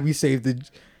 thank God we saved the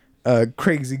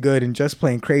Crazy Good and Just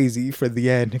Plain Crazy for the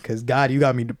end. Because God, you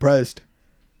got me depressed.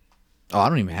 Oh, I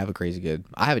don't even have a crazy good.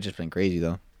 I have it just plain crazy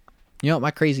though. You know what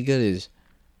my crazy good is?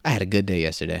 I had a good day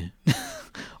yesterday.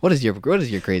 What is your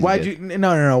crazy Why'd good? you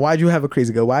no why'd you have a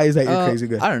crazy good? Why is that your crazy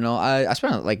good? I don't know. I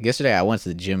spent like yesterday. I went to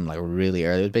the gym like really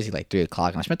early. It was basically like 3:00,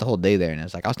 and I spent the whole day there. And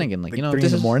it's like I was thinking like you know 3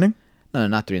 this in the morning. No,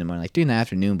 not 3 in the morning. Like 3 in the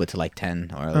afternoon, but to like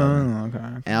 10 or 11. Oh, okay.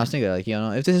 And I was thinking like you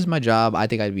know if this is my job, I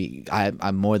think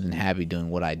I'm more than happy doing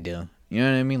what I do. You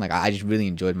know what I mean? Like I just really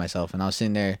enjoyed myself, and I was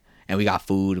sitting there and we got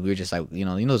food. We were just like you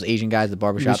know those Asian guys at the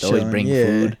barbershop that always bring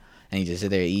food, and you just sit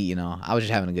there and eat. You know, I was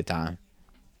just having a good time.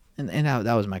 And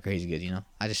that was my crazy good, you know.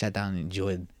 I just sat down and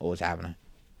enjoyed what was happening.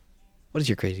 What is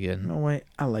your crazy good? No way.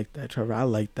 I like that, Trevor. I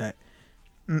like that.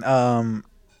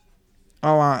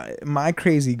 My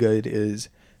crazy good is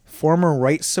former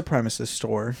white supremacist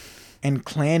store and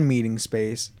Klan meeting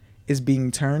space is being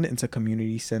turned into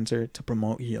community center to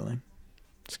promote healing.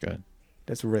 It's good.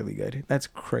 That's really good. That's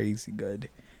crazy good.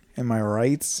 And my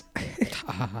rights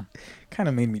kind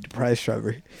of made me depressed,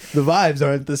 Trevor. The vibes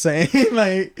aren't the same.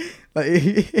 like no,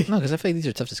 because I feel like these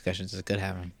are tough discussions. It's good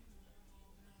having.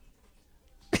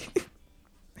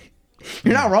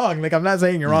 You're not wrong. Like I'm not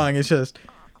saying you're wrong. It's just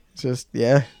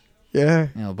yeah. You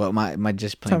know, but my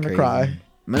just plain Time to crazy. cry.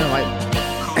 No,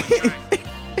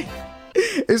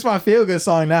 It's my feel good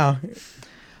song now.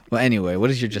 well, anyway, what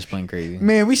is your just plain crazy?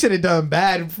 Man, we should have done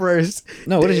bad first.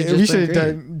 No, what is your just we plain should have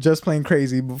crazy? done just plain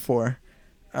crazy before.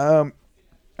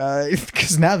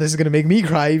 Because now this is gonna make me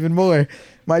cry even more.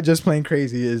 My just plain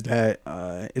crazy is that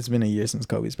it's been a year since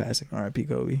Kobe's passing. R.I.P.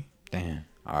 Kobe. Damn.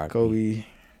 R.I.P. Kobe.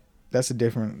 That's a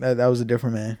different. That was a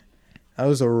different man. That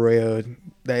was a real.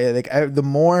 The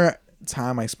more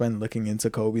time I spend looking into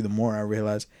Kobe, the more I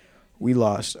realize we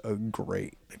lost a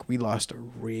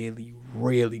really,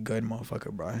 really good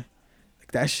motherfucker, bro.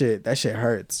 Like that shit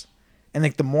hurts. And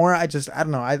like the more I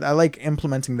don't know, I like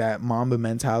implementing that Mamba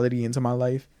mentality into my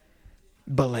life.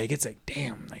 But like it's like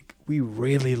damn, like we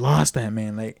really lost that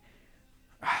man. Like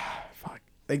fuck.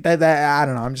 Like that I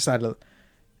don't know. I'm just sad to,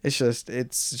 it's just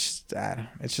sad.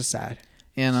 It's just sad.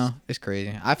 Yeah, no, it's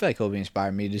crazy. I feel like Kobe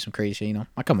inspired me to do some crazy shit, you know.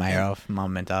 I cut my hair off, my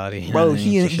mentality. You know Bro, what I mean?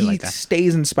 he Some shit like that.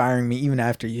 stays inspiring me even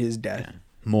after his death. Yeah.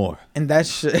 More. And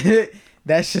that's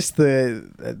just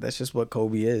what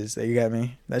Kobe is. You got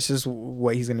me? That's just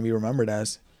what he's gonna be remembered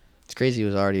as. It's crazy. It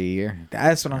was already a year.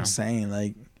 That's what I'm saying.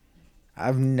 Like,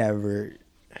 I've never.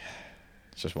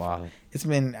 It's just wild. It's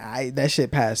been that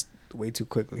shit passed way too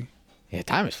quickly. Yeah,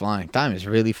 time is flying. Time is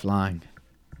really flying.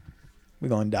 We're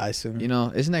gonna die soon. You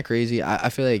know, isn't that crazy? I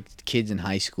feel like kids in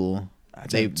high school,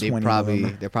 they're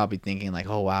probably thinking like,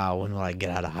 oh wow, when will I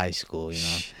get out of high school? You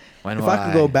know, if I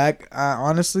could go back,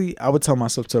 honestly, I would tell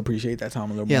myself to appreciate that time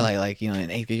a little more. Yeah, like you know,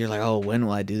 in 8th grade, you're like, oh, when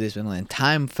will I do this? And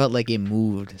time felt like it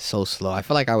moved so slow. I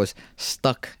felt like I was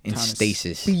stuck in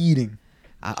stasis. Speeding.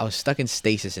 I was stuck in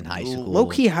stasis in high school. Low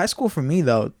key, high school for me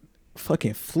though,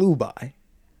 fucking flew by.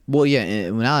 Well, yeah.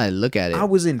 And when I look at it, I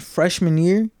was in freshman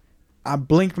year. I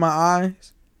blinked my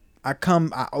eyes.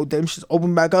 Them shits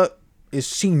open back up. It's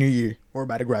senior year. We're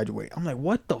about to graduate. I'm like,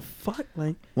 what the fuck?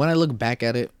 Like, when I look back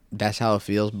at it, that's how it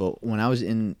feels. But when I was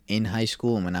in high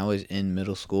school and when I was in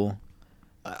middle school,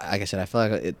 like I said, I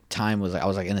felt like time was like I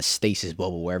was like in a stasis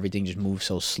bubble where everything just moved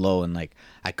so slow and like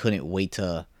I couldn't wait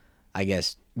to, I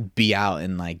guess, be out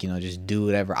and like, you know, just do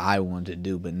whatever I wanted to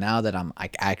do. But now that I'm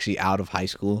like actually out of high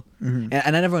school, and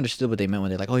I never understood what they meant when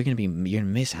they're like, oh, you're gonna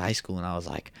miss high school, and I was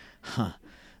like, huh,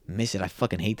 miss it. I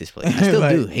fucking hate this place. I still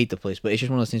do hate the place, but it's just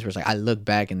one of those things where it's like I look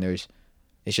back and there's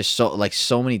It's just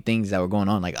so many things that were going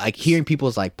on. Like hearing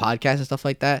people's like podcasts and stuff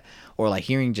like that, or like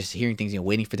hearing things,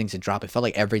 waiting for things to drop. It felt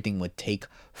like everything would take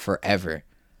forever,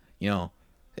 And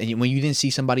when you didn't see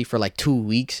somebody for like 2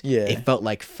 weeks, it felt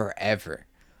like forever.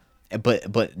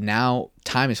 But now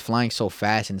time is flying so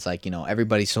fast, and it's like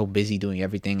everybody's so busy doing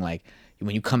everything. Like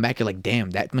when you come back, you're like, damn,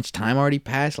 that much time already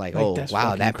passed. Like oh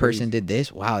wow, that person did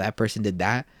this. Wow, that person did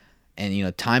that.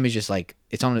 And time is just like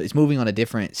it's moving on a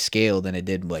different scale than it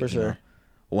did like For sure.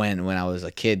 When I was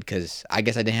a kid, because I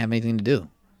guess I didn't have anything to do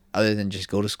other than just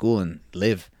go to school and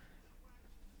live.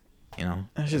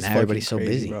 That's just now everybody's so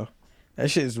crazy, busy, bro.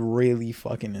 That shit is really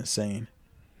fucking insane.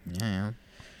 Yeah.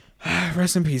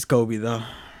 Rest in peace, Kobe, though.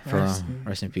 Rest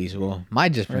in peace. Well, my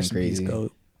just plain crazy.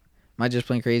 My just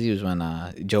plain crazy was when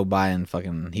Joe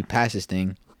Biden he passed this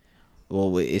thing.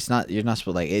 Well, it's not. You're not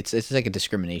supposed it's like a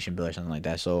discrimination bill or something like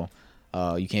that. So.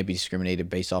 You can't be discriminated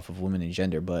based off of women and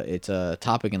gender, but it's a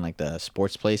topic in like the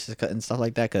sports places and stuff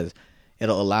like that, because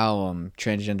it'll allow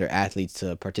transgender athletes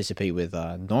to participate with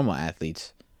normal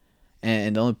athletes.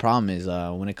 And the only problem is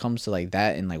when it comes to like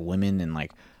that and like women and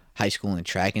like high school and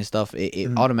track and stuff,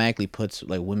 it automatically puts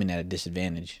like women at a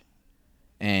disadvantage,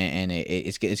 and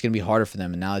it's gonna be harder for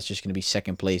them. And now it's just gonna be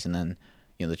second place, and then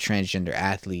the transgender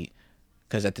athlete.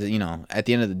 Because at the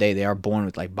end of the day, they are born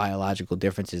with like biological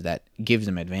differences that gives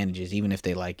them advantages. Even if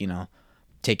they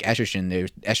take estrogen,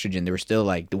 they were still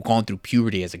like going through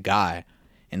puberty as a guy,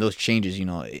 and those changes,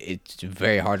 it's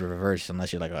very hard to reverse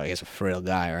unless you're like I guess a frail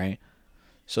guy, right?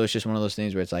 So it's just one of those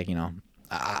things where it's like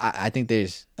I think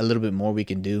there's a little bit more we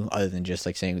can do other than just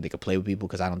like saying they could play with people,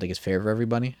 because I don't think it's fair for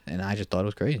everybody, and I just thought it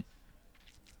was crazy.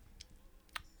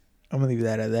 I'm gonna leave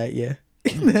that at that. Yeah,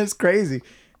 that's crazy.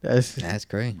 That's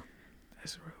crazy.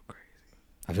 That's real crazy.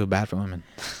 I feel bad for women.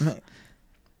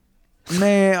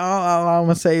 Man, all I'm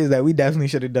gonna say is that we definitely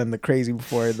should have done the crazy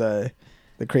before the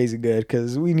crazy good,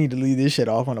 because we need to leave this shit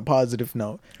off on a positive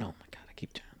note. Oh my god, I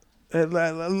keep trying.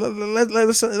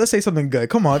 Let's say something good.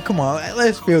 Come on.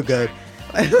 Let's feel good.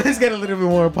 Let's get a little bit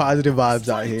more positive vibes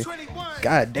out here.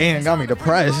 God damn, got me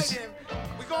depressed.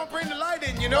 We gonna bring the light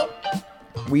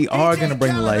in, We are gonna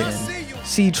bring the light in.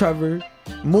 See, Trevor,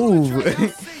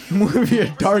 move. Move your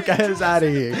dark ass out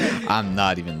of here. I'm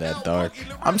not even that dark.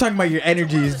 I'm talking about your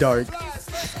energy is dark.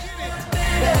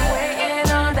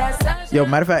 Yo,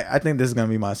 matter of fact, I think this is gonna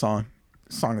be my song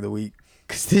of the week,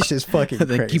 cause this shit's fucking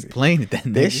crazy. Keep playing it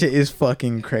then. This shit is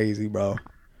fucking crazy, bro.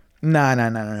 Nah.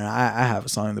 I have a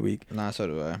song of the week. Nah, so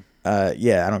do I.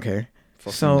 Yeah, I don't care.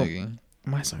 Fucking so nigga.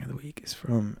 My song of the week is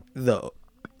from the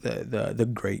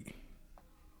great,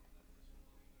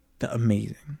 the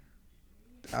amazing.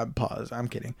 I pause. I'm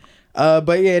kidding.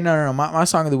 But yeah, no. My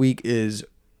song of the week is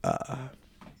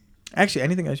actually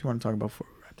anything else you want to talk about before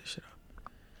we wrap this shit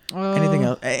up? Anything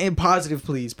else? And positive,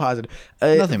 please. Positive.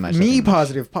 Nothing much. Me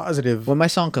positive. When my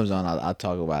song comes on, I'll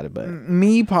talk about it. But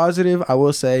me positive. I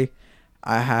will say,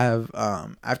 I have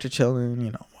after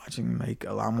chilling, watching like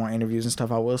a lot more interviews and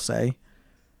stuff. I will say,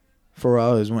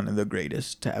 Pharrell is one of the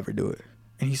greatest to ever do it,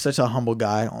 and he's such a humble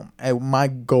guy. And my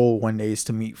goal one day is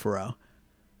to meet Pharrell.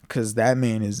 Because that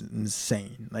man is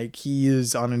insane. Like, he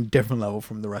is on a different level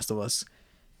from the rest of us.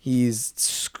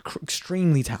 He's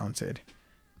extremely talented.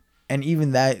 And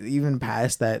even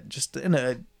past that, just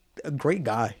a great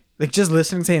guy. Like, just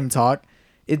listening to him talk.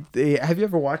 Have you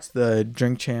ever watched the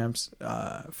Drink Champs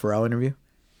Pharrell interview?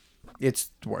 It's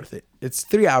worth it. It's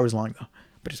 3 hours long, though.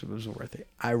 But it was worth it.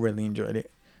 I really enjoyed it.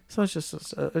 So it's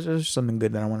just something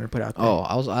good that I wanted to put out there. Oh,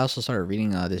 I also started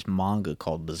reading this manga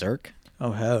called Berserk.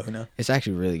 Oh hell no! It's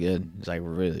actually really good. It's like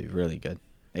really, really good.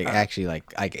 It actually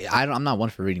I'm not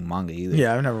one for reading manga either.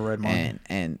 Yeah, I've never read manga.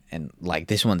 And like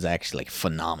this one's actually like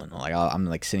phenomenal. Like I'm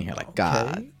like sitting here like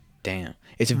God damn.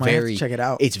 It's Might have to check it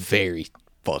out. It's very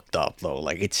fucked up though.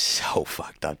 Like it's so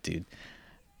fucked up, dude.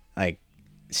 Like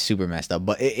super messed up.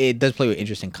 But it does play with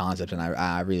interesting concepts, and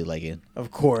I really like it. Of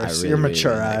course, really, you're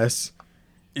mature really ass.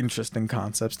 Interesting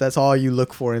concepts. That's all you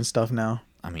look for in stuff now.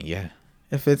 I mean, yeah.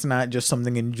 If it's not just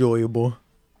something enjoyable.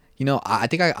 I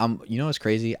think I'm. What's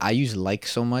crazy? I use like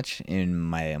so much in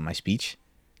my speech,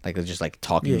 like just like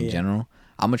talking in general.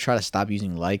 I'm gonna try to stop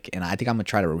using like, and I think I'm gonna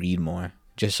try to read more,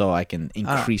 just so I can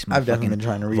increase my definitely been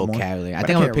trying to read vocabulary. More, I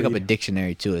think I'm gonna pick up a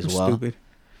dictionary too as well. Stupid.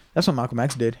 That's what Malcolm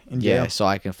X did in jail. Yeah, so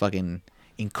I can fucking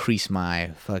increase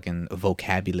my fucking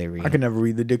vocabulary. I could never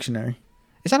read the dictionary.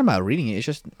 It's not about reading it. It's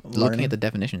just looking at the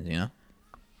definitions.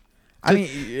 I mean,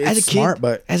 it's smart,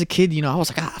 but as a kid, I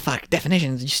was like, fuck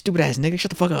definitions, you stupid ass nigga,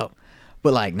 shut the fuck up.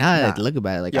 But like now that I look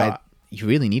about it, like you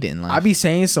really need it in life. I be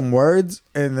saying some words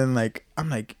and then like I'm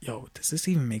like, yo, does this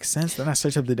even make sense? Then I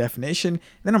search up the definition.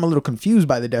 Then I'm a little confused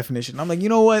by the definition. I'm like, you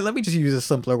know what? Let me just use a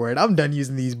simpler word. I'm done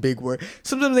using these big words.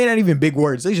 Sometimes they're not even big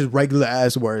words. They're just regular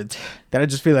ass words that I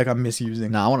just feel like I'm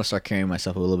misusing. No, I want to start carrying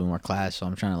myself with a little bit more class, so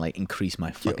I'm trying to like increase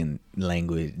my fucking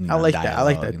language. I like that. I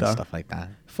like that though. Stuff like that.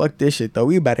 Fuck this shit though.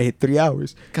 We about to hit 3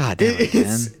 hours. God damn it,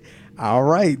 man. All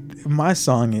right. My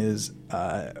song is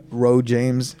Ro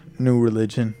James, New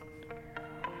Religion.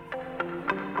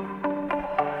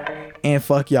 And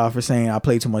fuck y'all for saying I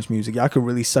play too much music. Y'all could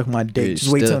really suck my dick. Dude,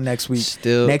 just wait till next week.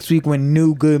 Still, next week when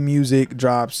new good music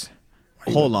drops.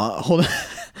 Hold on.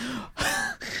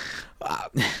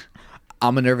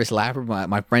 I'm a nervous laugher.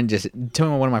 My friend just tell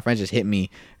me one of my friends just hit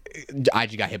me. I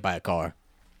just got hit by a car.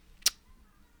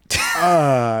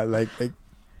 Like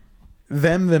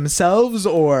them themselves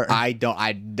or I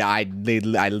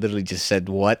literally just said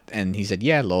what, and he said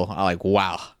yeah, lol. I'm like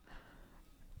wow.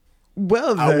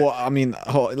 Well, I mean,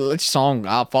 let's song.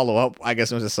 I'll follow up. I guess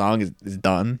once the song is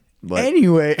done. But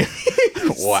anyway,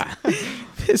 wow.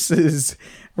 This is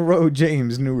Ro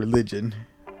James, New Religion.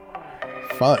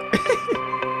 Fuck.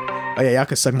 Oh yeah, y'all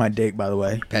can suck my dick. By the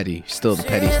way, petty, still the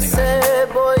pettiest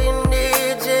nigga. Boy, you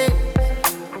need it.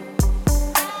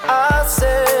 I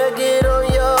said, get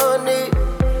on your knee.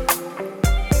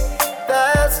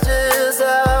 That's just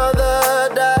how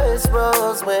the dice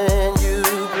rolls when you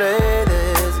play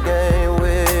this game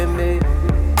with me.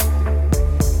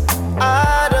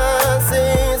 I done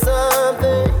seen some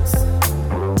things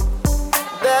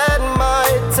that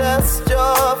might test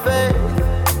your faith,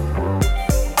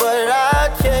 but I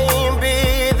can't be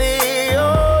the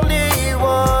only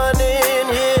one in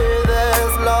here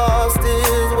that's lost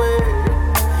his way.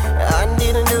 I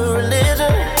need a new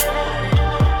religion,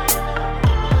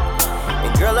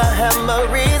 and girl, I have my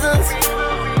reasons.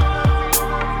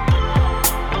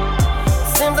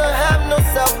 Seems I have no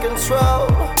self-control.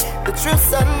 The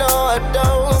truth I know I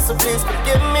don't, so please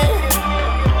forgive me.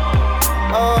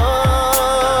 Oh,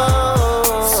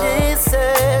 she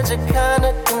said you're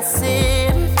kinda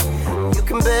conceited. You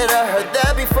can bet I heard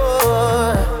that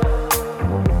before.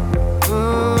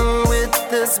 With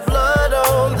this blood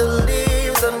on the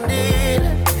leaves, I need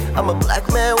it. I'm a black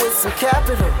man with some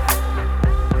capital.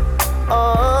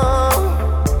 Oh,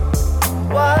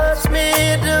 watch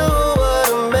me do what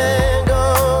a man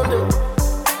gon' do.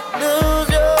 Lose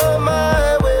your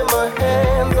mind with my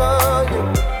hands on you.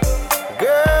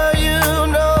 Girl, you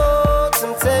know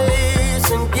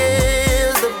temptation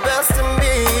gives the best of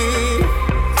me.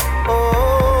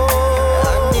 Oh,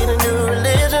 I need a new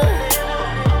religion,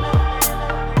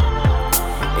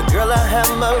 and girl, I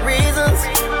have my reasons.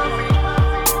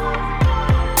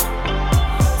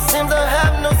 Seems I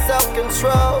have no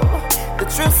self-control. The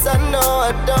truth I know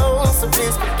I don't, so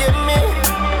please forgive me.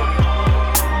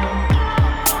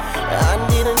 I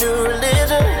need a new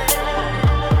religion,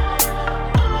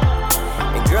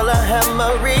 and girl, I have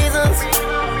my reasons.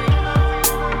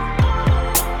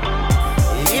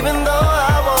 Even though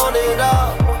I want it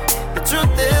all, the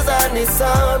truth is I need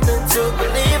something to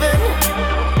believe in.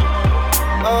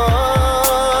 Oh,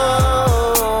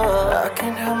 I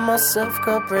can't help myself,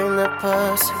 go bring the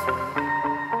pussy.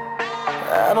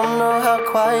 I don't know how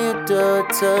quiet do it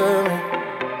to me.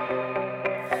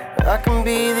 I can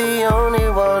be the only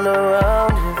one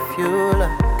around if you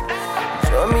like.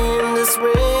 Join me in this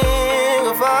ring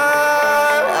of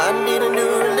fire. I need a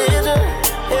new religion,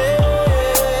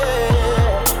 yeah.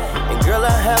 And girl, I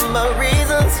have my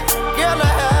reasons. Girl,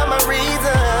 I have my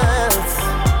reasons.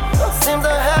 Seems I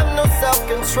have no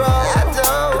self-control. I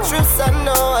don't. The truth I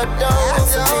know I don't. I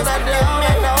don't. I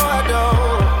know I don't.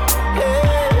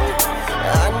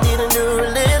 I need a new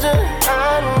religion.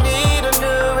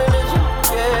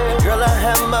 Yeah. Girl, I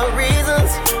have my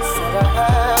reasons. Said I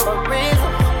have my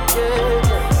reasons.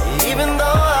 Yeah. Even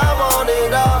though I want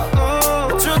it all,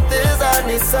 the truth is I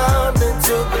need something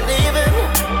to believe in.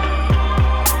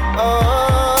 Oh.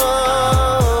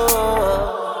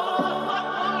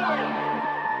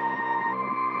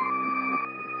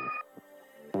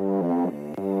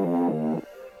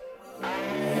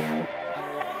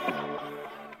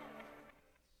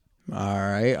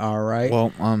 All right.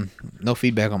 Well, no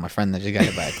feedback on my friend that just got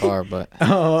hit by a car, but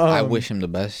I wish him the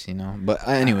best, you know. But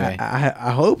anyway,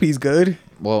 I hope he's good.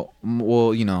 Well,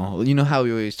 you know how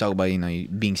we always talk about, you know,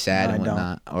 being sad and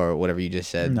whatnot, or whatever you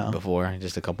just said before,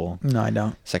 just a couple. No, I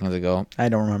don't. Seconds ago. I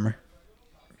don't remember.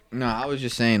 No, I was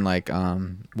just saying like,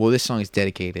 well, this song is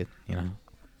dedicated, you know,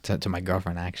 to my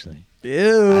girlfriend actually.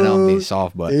 Ew. I know I'm being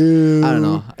soft, but Ew. I don't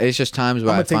know. It's just times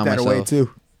where I find myself. Away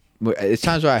too. It's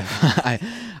times where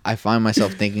I find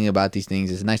myself thinking about these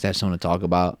things. It's nice to have someone to talk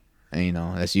about, and you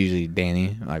know that's usually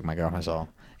Danny, like my girlfriend's all.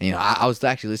 And you know, I was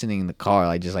actually listening in the car,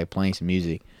 like just like playing some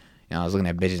music. You know, I was looking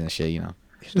at bitches and shit. You know,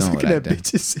 Just looking at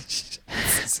bitches and shit.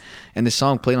 And the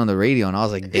song played on the radio, and I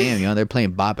was like, damn, you know, they're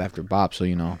playing bop after bop. So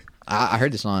you know, I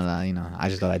heard the song, and you know, I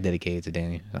just thought I'd dedicate it to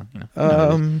Danny. So you know.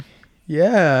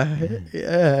 Yeah.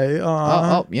 Yeah.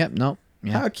 Oh, yep, nope.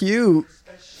 Yeah. How cute.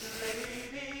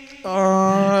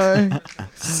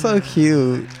 So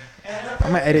cute.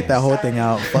 I'm gonna edit that whole thing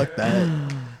out. Fuck that.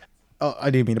 Oh, I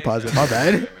didn't mean to pause it. My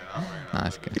bad. Nah,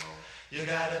 that's good. You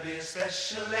gotta be a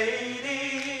special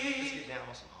lady. Get down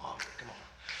on some harmony, come on.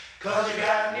 'Cause you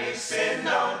got me sitting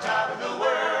on top of the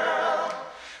world.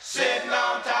 Sitting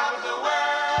on top of the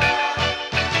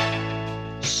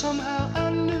world. Somehow I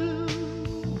knew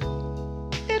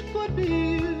it would be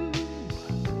you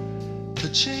to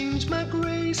change my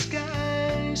gray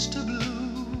skies to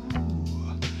blue.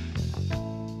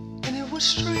 And it was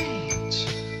strange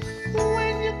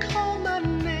when you called my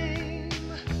name.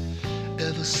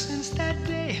 Ever since that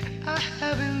day, I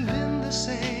haven't been the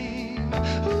same.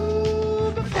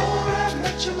 Ooh, before I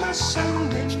met you, my sun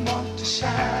didn't want to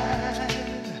shine.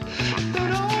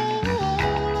 But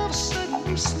all of a sudden,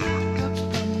 you snuck up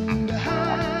from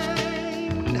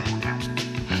behind.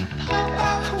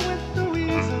 How went the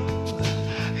weasel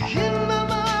in my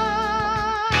mind?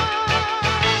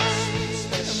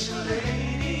 Special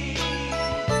lady,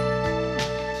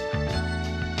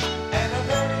 and a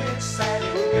very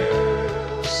exciting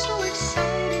girl. So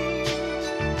exciting.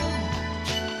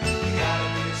 You gotta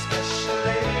be a special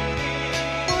lady.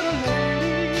 What a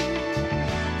lady.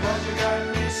 'Cause you got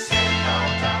me sitting on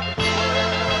top of the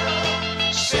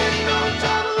world. Sitting on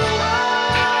top of the world.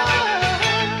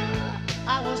 I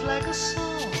was like a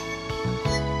song,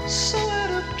 so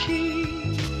out of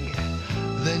key.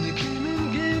 Then you came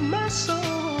and gave my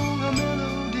song a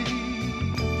melody.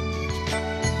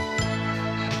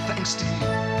 Thanks to you.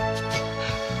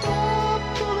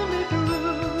 Pulling me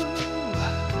through.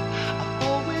 I've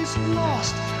always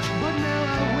lost, but now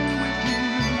I win with you.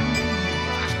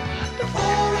 Before I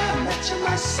met you,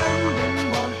 my sun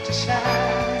didn't want to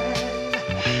shine.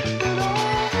 Then all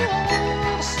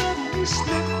of a sudden, you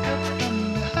slipped up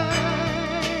from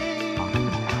behind.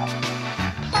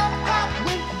 Pop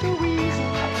went the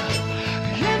weasel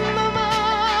in my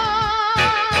mind.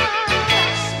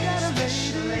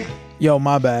 Yo,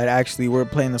 my bad. Actually, we're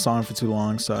playing the song for too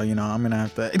long, so you know I'm gonna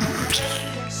have to.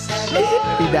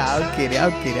 Nah, I'm kidding.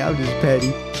 I'm just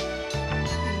petty.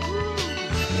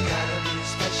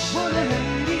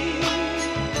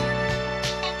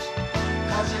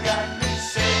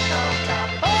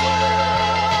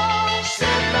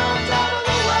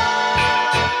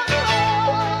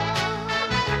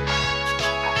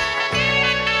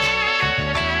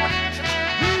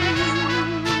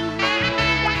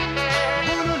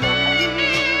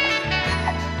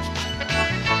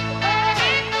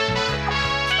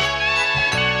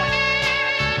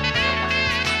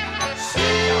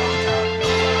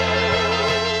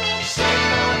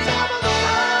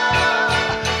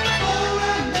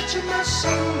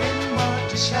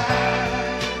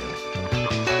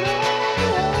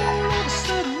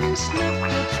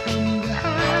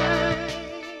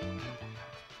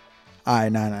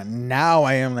 Alright, nah. Now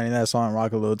I am letting that song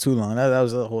rock a little too long. That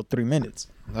was a whole 3 minutes.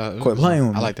 Quit playing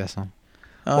with me. I like that song.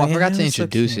 Well, I forgot to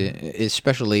introduce it. It's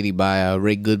 "Special Lady" by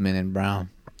Ray Goodman and Brown.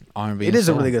 R&B. It is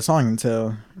a really good song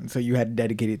until you had to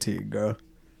dedicate it to your girl.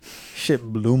 Shit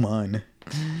blew mine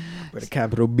with a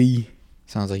capital B.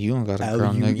 Sounds like you don't got a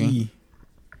girl, nigga.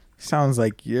 Sounds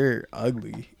like you're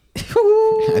ugly.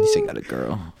 I just say got a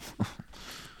girl.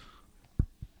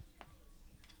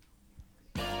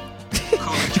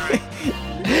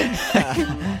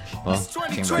 Well,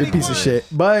 you're a piece of shit.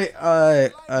 But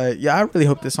yeah, I really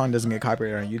hope this song doesn't get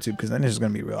copyrighted on YouTube, because then it's just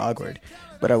gonna be real awkward.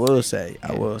 But I will say,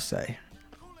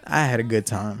 I had a good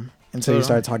time until you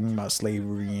started talking about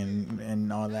slavery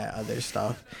and all that other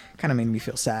stuff. Kind of made me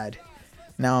feel sad.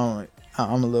 Now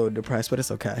I'm a little depressed, but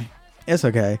it's okay. It's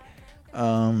okay.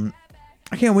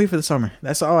 I can't wait for the summer.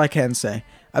 That's all I can say.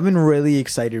 I've been really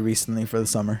excited recently for the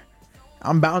summer.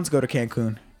 I'm bound to go to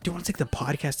Cancun. Do you want to take the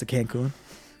podcast to Cancun?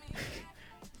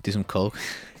 Do some coke.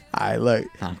 Look.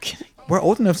 I'm kidding. We're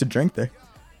old enough to drink there.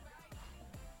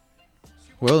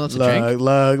 We're old enough to drink?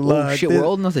 Look. Oh, shit, we're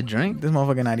old enough to drink? This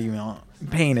motherfucker not even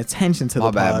paying attention to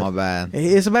my the pod. My bad.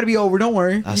 It's about to be over. Don't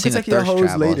worry. I You can take your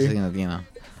hose later. You know.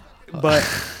 But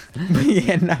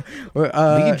yeah, no. We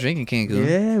can drink in Cancun.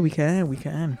 Yeah, we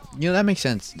can. You know, that makes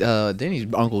sense. Danny's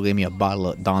uncle gave me a bottle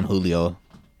of Don Julio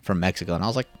from Mexico, and I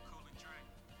was like,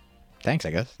 thanks,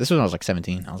 I guess. This was when I was like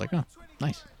 17. I was like, oh,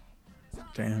 nice.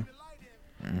 Damn.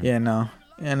 Yeah, no.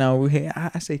 You know,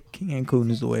 I say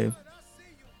Cancun is the wave.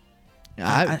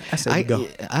 I say go.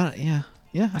 I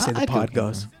say the pod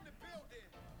goes.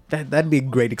 That'd be a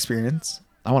great experience.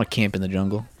 I want to camp in the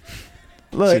jungle.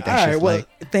 Look, all right. Well,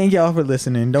 thank y'all for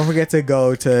listening. Don't forget to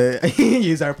go to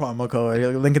use our promo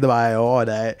code. Link in the bio. All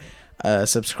that.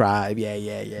 Subscribe.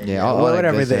 Yeah.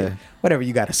 Whatever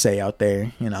you got to say out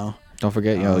there. You know. Don't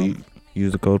forget, you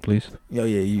use the code, please. You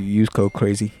use code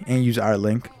crazy and use our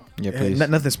link. Yeah, please.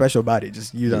 Nothing special about it.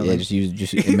 Just use our link. Just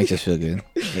use. It makes us feel good.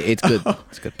 It's good.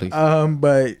 It's good, please.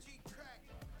 But.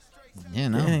 Yeah,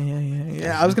 no.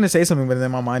 Yeah. I was gonna say something, but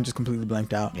then my mind just completely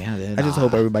blanked out. Yeah, I just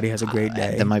hope everybody has a great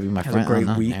day. That might be my friend. A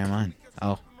great week. Never mind.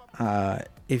 Oh.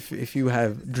 If you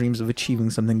have dreams of achieving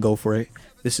something, go for it.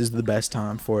 This is the best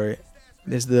time for it.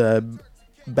 This is the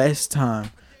best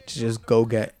time to just go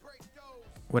get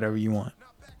whatever you want.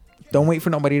 Don't wait for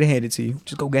nobody to hand it to you.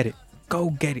 Just go get it. Go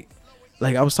get it.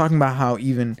 Like I was talking about how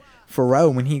even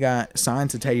Pharrell, when he got signed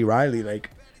to Teddy Riley,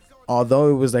 like although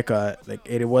it was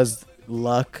it was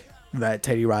luck that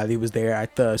Teddy Riley was there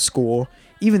at the school.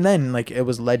 Even then, like it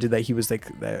was alleged that he was that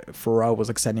Pharrell was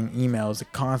sending emails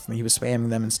constantly. He was spamming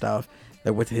them and stuff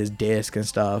with his disc and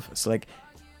stuff. So like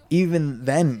even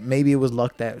then, maybe it was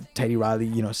luck that Teddy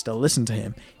Riley, still listened to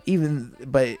him.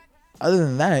 But other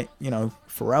than that,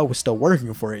 Pharrell was still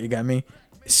working for it. You got me?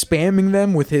 Spamming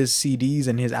them with his CDs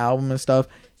and his album and stuff.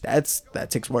 That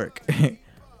takes work.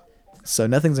 So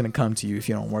nothing's gonna come to you if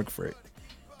you don't work for it.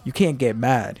 You can't get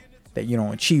mad that you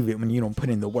don't achieve it when you don't put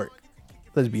in the work.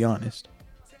 Let's be honest.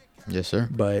 Yes, sir.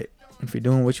 But if you're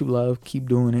doing what you love, keep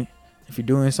doing it. If you're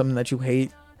doing something that you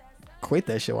hate, quit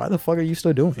that shit. Why the fuck are you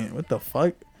still doing it? What the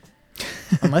fuck?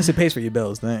 Unless it pays for your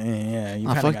bills, then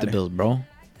you fuck the bills, bro.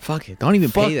 Fuck it. Don't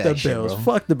even pay that shit, bro.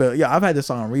 Fuck the bills. Yeah, I've had this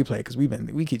song on replay because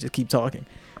we just keep talking.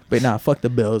 But nah, fuck the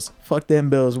bills. Fuck them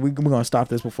bills. We're gonna stop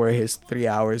this before it hits 3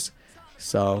 hours.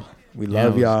 So we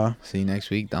love y'all. See you next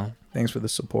week, though. Thanks for the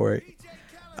support.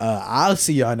 I'll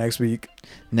see y'all next week.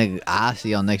 Nigga, I'll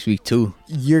see y'all next week too.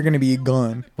 You're gonna be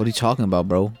gone. What are you talking about,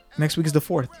 bro? Next week is the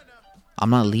 4th. I'm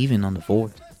not leaving on the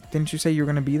 4th. Didn't you say you were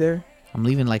gonna be there? I'm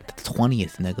leaving like the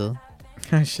 20th, nigga.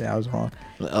 Shit, I was wrong.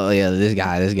 Oh yeah, this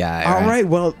guy. All right.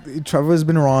 Well, Trevor's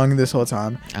been wrong this whole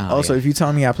time. Also, if you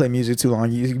tell me I play music too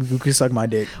long, you can suck my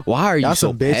dick. Why are you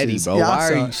so petty, bro?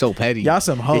 Why are you so petty? Y'all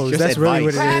some hoes. That's really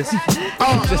what it is.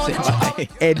 Just advice.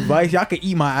 Advice. Y'all can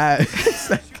eat my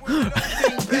ass.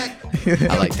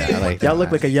 I like that. Y'all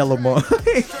look like a yellow mom.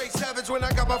 When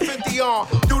I got my 50 on,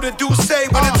 do the do say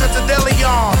when it touch a deli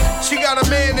on. She got a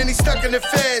man and he stuck in the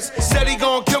feds. Said he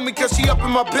gon' kill me cause she up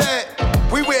in my bed.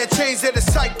 We wear chains that are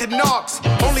psyched and knocks.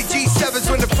 Only G7s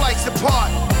when the flights depart.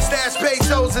 Stash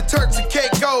pesos and Turks and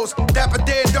Caicos. Dapper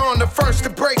dead on the first to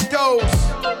break those.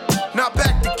 Not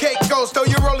back to Caicos, throw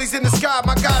your rollies in the sky,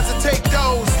 my guys will take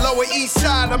those. Lower east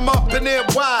side, I'm up in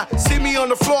NY. See me on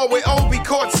the floor with Obi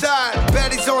courtside.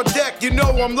 Baddies on deck, you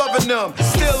know I'm loving them.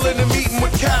 Still in the meeting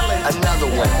with Khaled. Another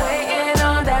one. Waiting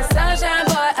on that sunshine.